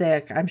got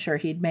sick, I'm sure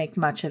he'd make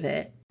much of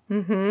it.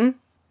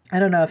 I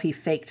don't know if he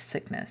faked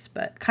sickness,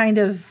 but kind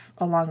of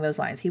along those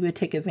lines. He would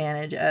take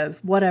advantage of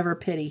whatever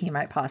pity he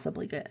might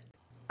possibly get.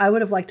 I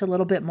would have liked a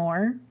little bit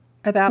more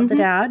about the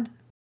dad,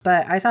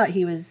 but I thought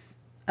he was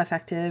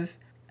effective.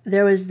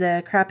 There was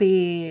the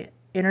crappy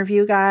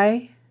interview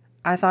guy.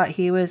 I thought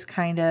he was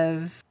kind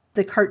of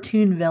the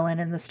cartoon villain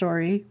in the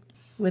story,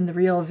 when the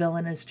real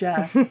villain is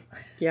Jeff.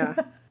 Yeah.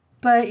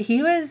 But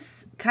he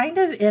was kind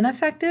of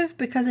ineffective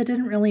because it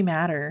didn't really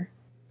matter.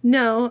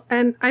 No,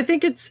 and I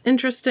think it's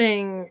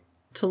interesting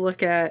to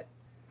look at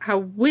how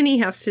Winnie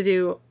has to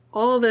do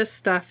all this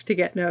stuff to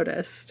get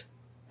noticed.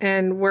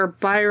 And where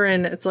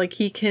Byron, it's like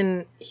he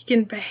can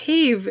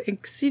behave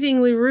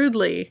exceedingly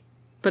rudely,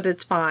 but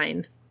it's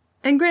fine.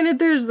 And granted,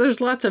 there's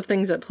lots of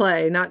things at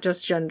play, not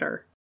just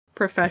gender,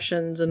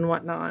 professions and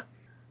whatnot.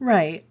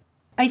 Right.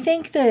 I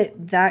think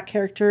that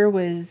character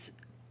was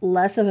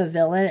less of a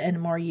villain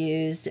and more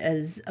used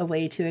as a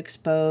way to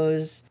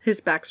expose his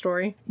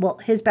backstory. Well,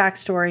 his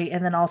backstory,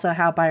 and then also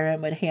how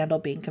Byron would handle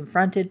being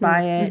confronted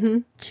by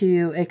it,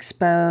 to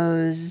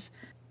expose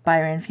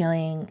Byron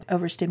feeling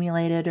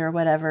overstimulated or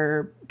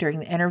whatever during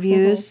the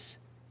interviews,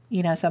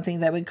 you know,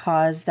 something that would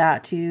cause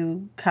that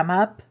to come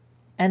up.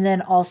 And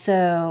then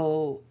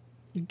also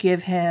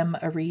give him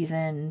a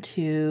reason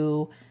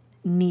to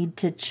need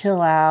to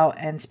chill out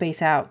and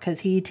space out, because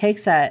he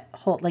takes that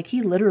whole, like,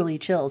 he literally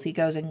chills. He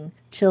goes and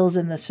chills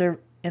in the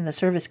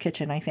service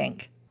kitchen, I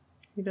think.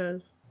 He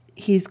does.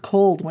 He's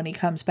cold when he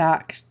comes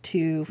back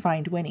to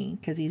find Winnie,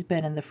 because he's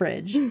been in the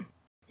fridge.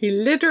 He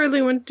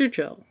literally went to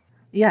chill.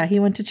 Yeah, he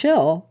went to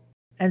chill.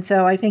 And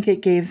so I think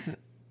it gave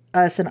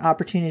us an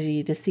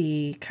opportunity to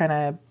see kind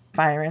of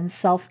Byron's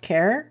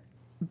self-care,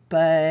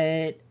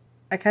 but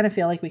I kind of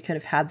feel like we could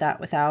have had that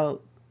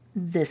without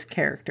this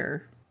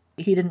character.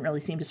 He didn't really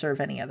seem to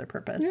serve any other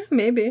purpose. Yeah,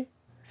 maybe.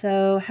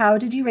 So how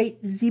did you rate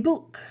the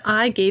book?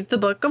 I gave the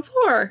book a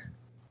 4.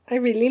 I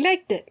really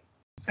liked it.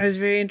 I was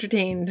very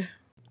entertained.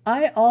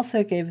 I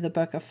also gave the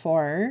book a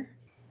 4.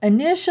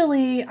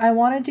 Initially, I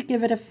wanted to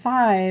give it a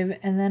 5,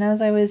 and then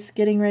as I was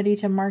getting ready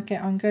to mark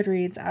it on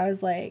Goodreads, I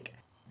was like,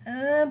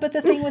 but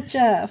the thing with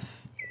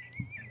Jeff.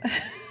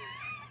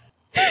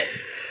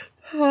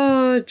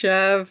 Oh,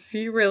 Jeff,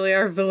 you really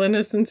are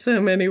villainous in so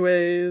many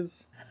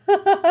ways.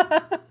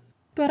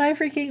 But I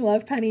freaking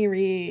love Penny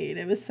Reed.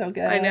 It was so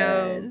good. I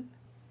know.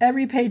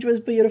 Every page was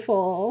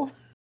beautiful.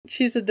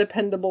 She's a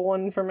dependable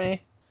one for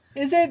me.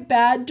 Is it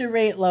bad to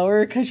rate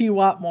lower because you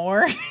want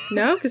more?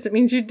 No, because it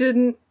means you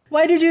didn't.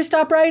 Why did you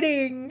stop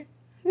writing?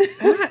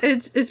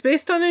 It's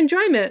based on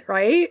enjoyment,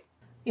 right?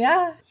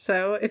 Yeah.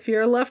 So if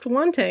you're left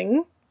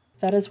wanting...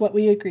 That is what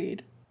we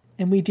agreed.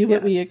 And we do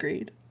what we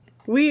agreed.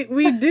 We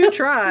do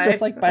try.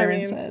 Just like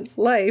Byron says.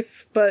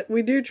 Life, but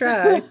we do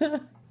try.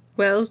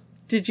 Well,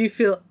 did you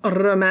feel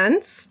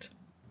romanced?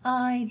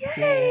 I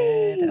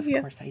did. Of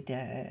course I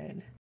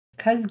did.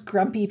 Because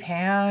Grumpy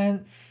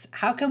Pants.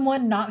 How can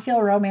one not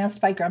feel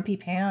romanced by Grumpy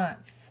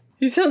Pants?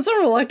 You sound so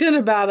reluctant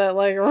about it,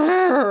 like...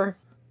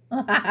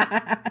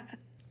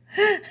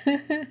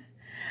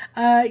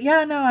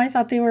 Yeah, no, I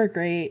thought they were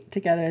great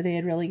together. They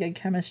had really good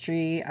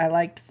chemistry. I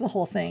liked the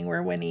whole thing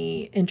where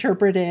Winnie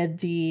interpreted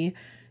the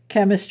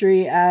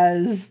chemistry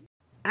as,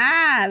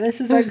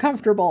 this is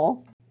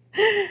uncomfortable.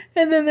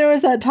 And then there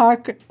was that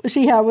talk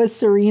she had with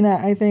Serena,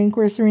 I think,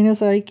 where Serena's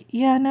like,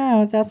 yeah,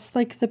 no, that's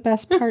like the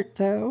best part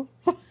though.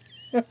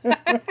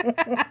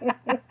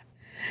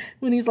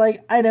 When he's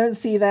like, I don't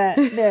see that,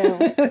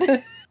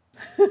 no.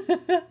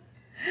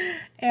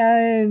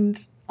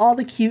 And all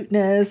the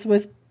cuteness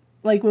with,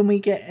 like, when we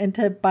get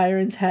into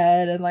Byron's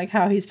head and, like,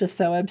 how he's just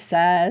so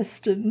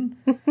obsessed and...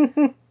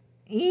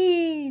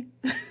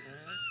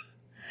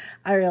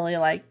 I really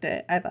liked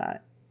it. I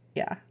thought,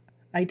 yeah.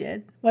 I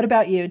did. What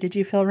about you? Did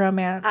you feel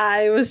romanced?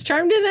 I was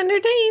charmed and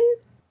entertained,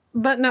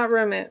 but not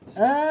romanced.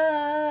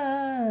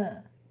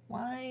 Why?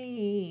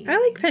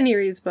 I like Penny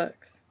Reed's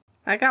books.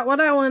 I got what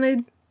I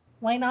wanted.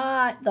 Why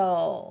not,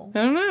 though? I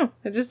don't know.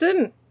 I just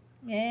didn't.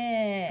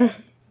 Yeah.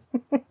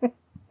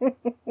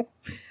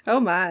 Oh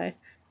my.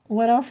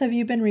 What else have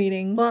you been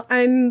reading? Well,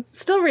 I'm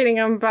still reading.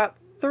 I'm about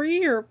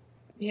 3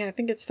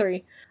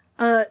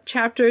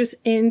 chapters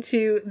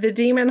into The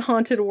Demon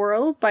Haunted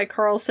World by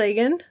Carl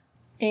Sagan.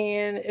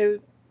 And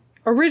it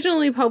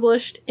originally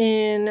published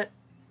in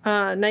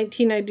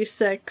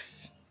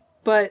 1996,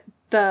 but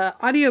the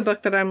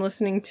audiobook that I'm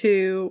listening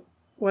to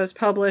was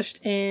published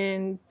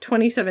in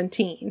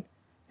 2017.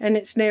 And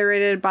it's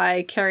narrated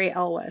by Carrie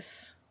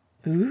Elwes.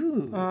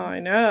 Ooh. Oh, I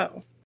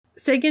know.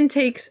 Sagan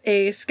takes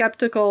a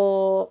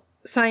skeptical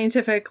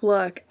scientific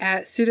look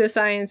at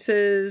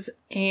pseudosciences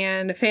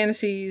and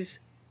fantasies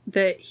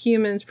that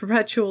humans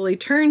perpetually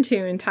turn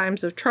to in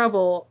times of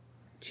trouble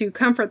to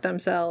comfort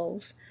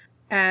themselves,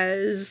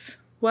 as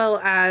well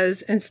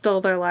as instill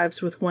their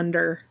lives with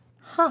wonder.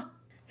 Huh.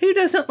 Who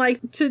doesn't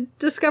like to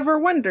discover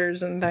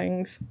wonders and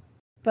things?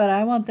 But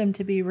I want them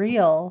to be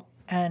real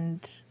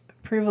and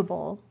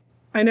provable.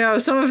 I know,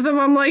 some of them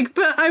I'm like,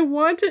 but I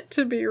want it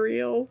to be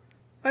real.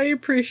 I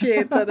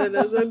appreciate that it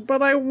isn't,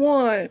 but I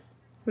want.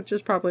 Which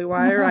is probably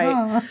why I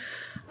write.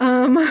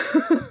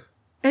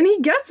 And he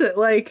gets it.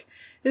 Like,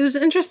 it was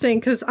interesting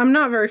because I'm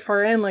not very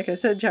far in, like I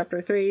said,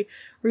 chapter 3,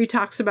 where he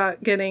talks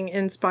about getting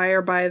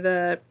inspired by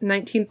the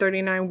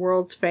 1939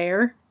 World's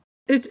Fair.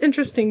 It's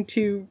interesting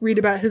to read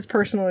about his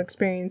personal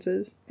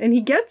experiences. And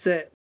he gets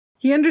it.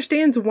 He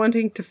understands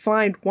wanting to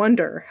find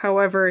wonder.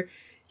 However,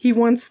 he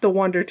wants the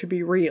wonder to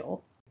be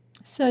real.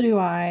 So do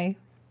I.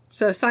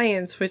 So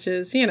science, which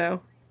is, the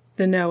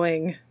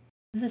knowing.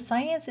 The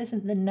science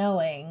isn't the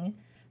knowing.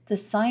 The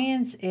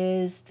science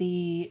is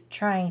the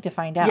trying to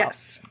find out.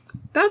 Yes.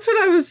 That's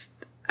what I was,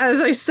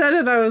 as I said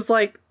it, I was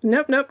like,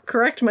 nope,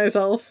 correct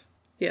myself.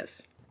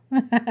 Yes.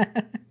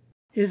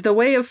 Is the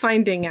way of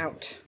finding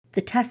out.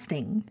 The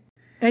testing.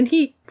 And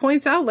he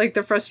points out, like,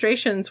 the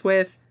frustrations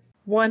with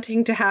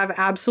wanting to have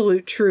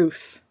absolute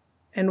truth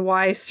and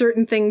why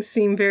certain things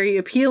seem very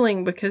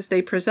appealing because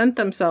they present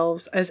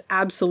themselves as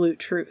absolute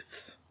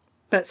truths.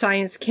 But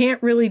science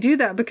can't really do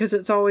that because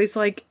it's always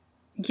like,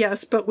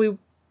 yes, but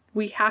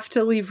we have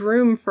to leave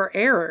room for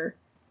error.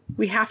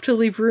 We have to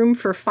leave room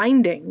for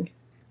finding.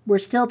 We're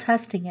still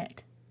testing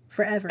it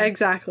forever.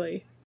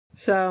 Exactly.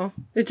 So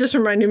it just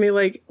reminded me,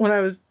 like, when I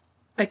was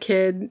a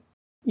kid,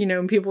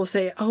 and people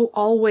say, oh,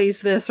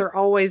 always this or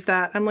always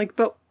that. I'm like,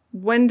 but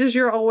when does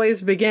your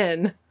always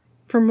begin?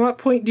 From what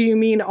point do you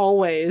mean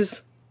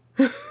always?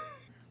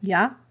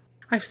 Yeah.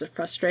 I was a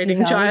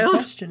frustrating child.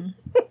 Question.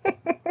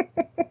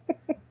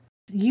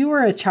 You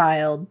were a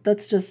child.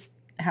 That's just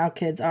how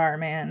kids are,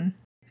 man.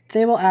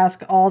 They will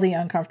ask all the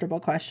uncomfortable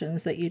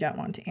questions that you don't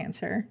want to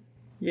answer.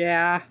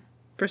 Yeah.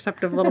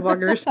 Perceptive little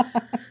buggers.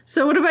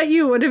 So what about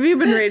you? What have you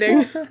been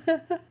reading?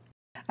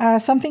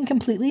 Something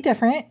completely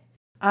different.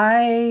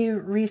 I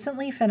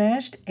recently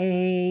finished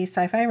a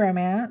sci-fi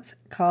romance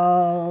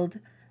called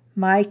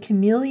My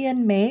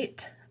Chameleon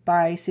Mate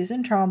by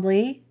Susan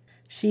Trombley.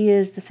 She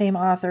is the same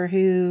author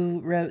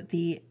who wrote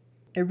the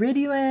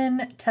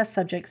Iridian Test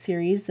Subject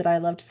series that I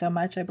loved so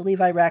much. I believe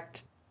I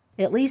wrecked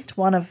at least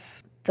one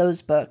of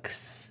those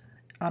books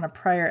on a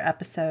prior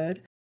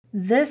episode.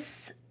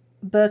 This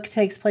book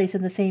takes place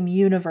in the same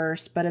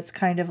universe, but it's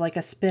kind of like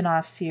a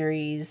spin-off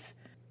series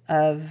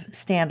of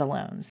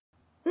standalones.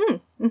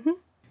 Mm-hmm.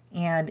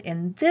 And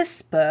in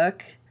this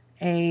book,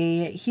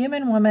 a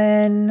human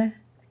woman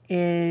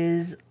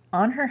is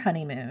on her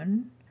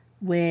honeymoon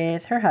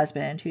with her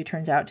husband, who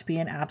turns out to be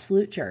an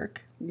absolute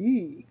jerk.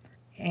 Yee.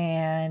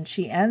 And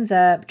she ends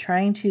up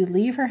trying to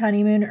leave her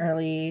honeymoon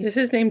early. Is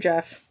his name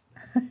Jeff?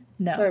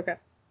 No. Okay.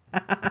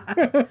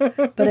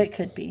 But it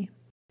could be.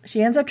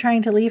 She ends up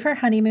trying to leave her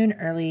honeymoon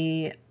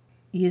early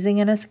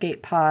using an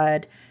escape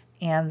pod,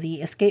 and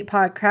the escape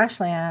pod crash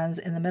lands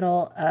in the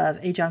middle of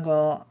a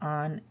jungle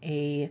on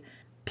a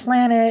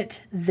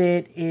planet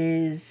that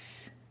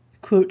is,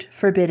 quote,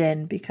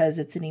 forbidden because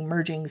it's an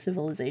emerging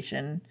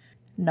civilization,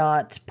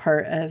 not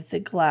part of the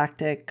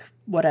galactic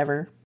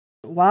whatever.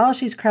 While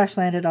she's crash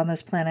landed on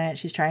this planet,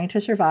 she's trying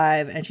to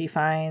survive, and she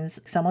finds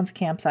someone's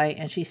campsite,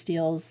 and she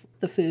steals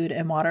the food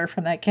and water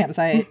from that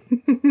campsite.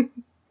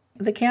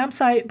 The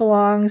campsite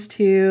belongs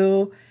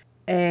to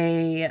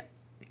a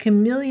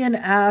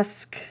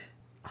chameleon-esque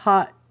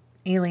hot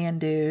alien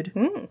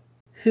dude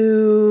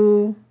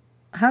who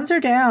hunts her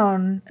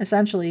down,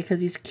 essentially,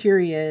 because he's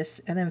curious,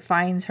 and then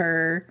finds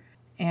her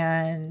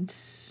and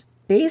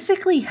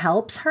basically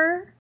helps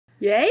her.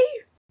 Yay?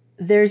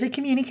 There's a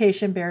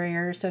communication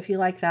barrier, so if you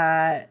like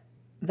that,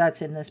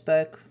 that's in this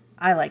book.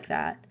 I like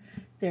that.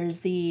 There's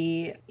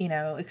the,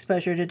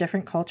 exposure to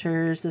different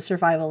cultures, the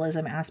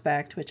survivalism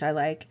aspect, which I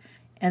like.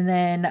 And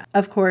then,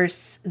 of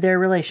course, their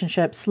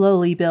relationship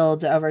slowly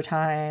builds over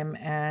time,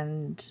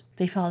 and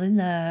they fall in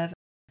love.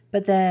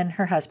 But then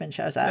her husband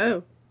shows up.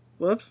 Oh.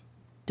 Whoops.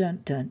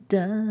 Dun, dun,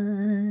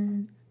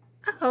 dun.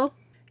 Uh-oh.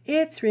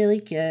 It's really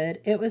good.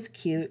 It was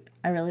cute.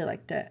 I really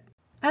liked it.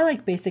 I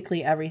like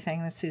basically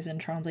everything that Susan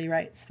Trombley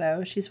writes,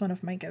 though. She's one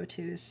of my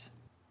go-tos.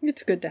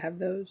 It's good to have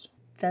those.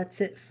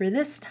 That's it for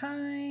this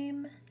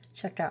time.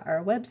 Check out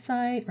our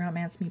website,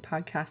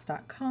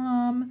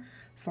 romancemepodcast.com,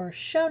 for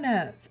show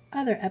notes,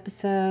 other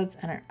episodes,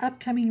 and our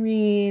upcoming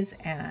reads,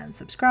 and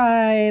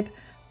subscribe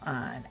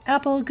on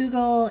Apple,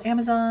 Google,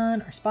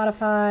 Amazon, or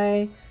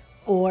Spotify,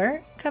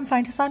 or come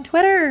find us on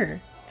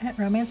Twitter at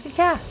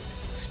RomanceMeCast.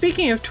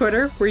 Speaking of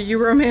Twitter, were you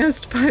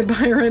romanced by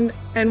Byron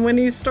and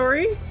Winnie's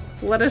story?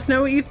 Let us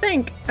know what you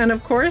think. And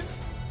of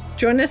course,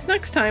 join us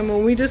next time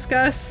when we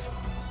discuss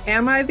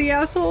Am I the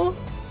Asshole?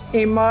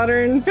 A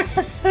modern...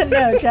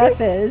 No, Jeff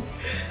is.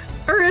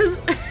 Or is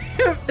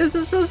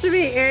it supposed to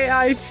be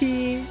AIT?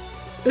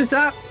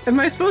 Am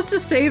I supposed to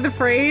say the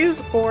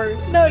phrase or...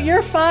 No,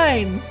 you're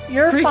fine.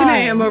 You're freaking fine. I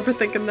am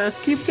overthinking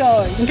this. Keep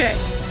going. Okay.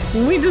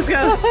 When we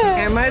discuss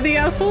Am I the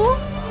Asshole?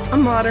 A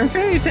Modern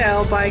Fairy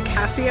Tale by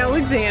Cassie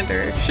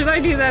Alexander. Should I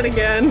do that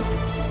again?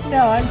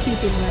 No, I'm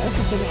keeping this.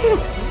 It's amazing.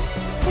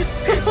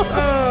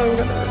 Oh, I'm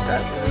gonna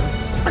regret this.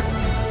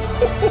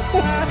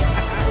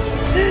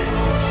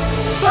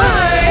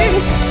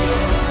 Bye!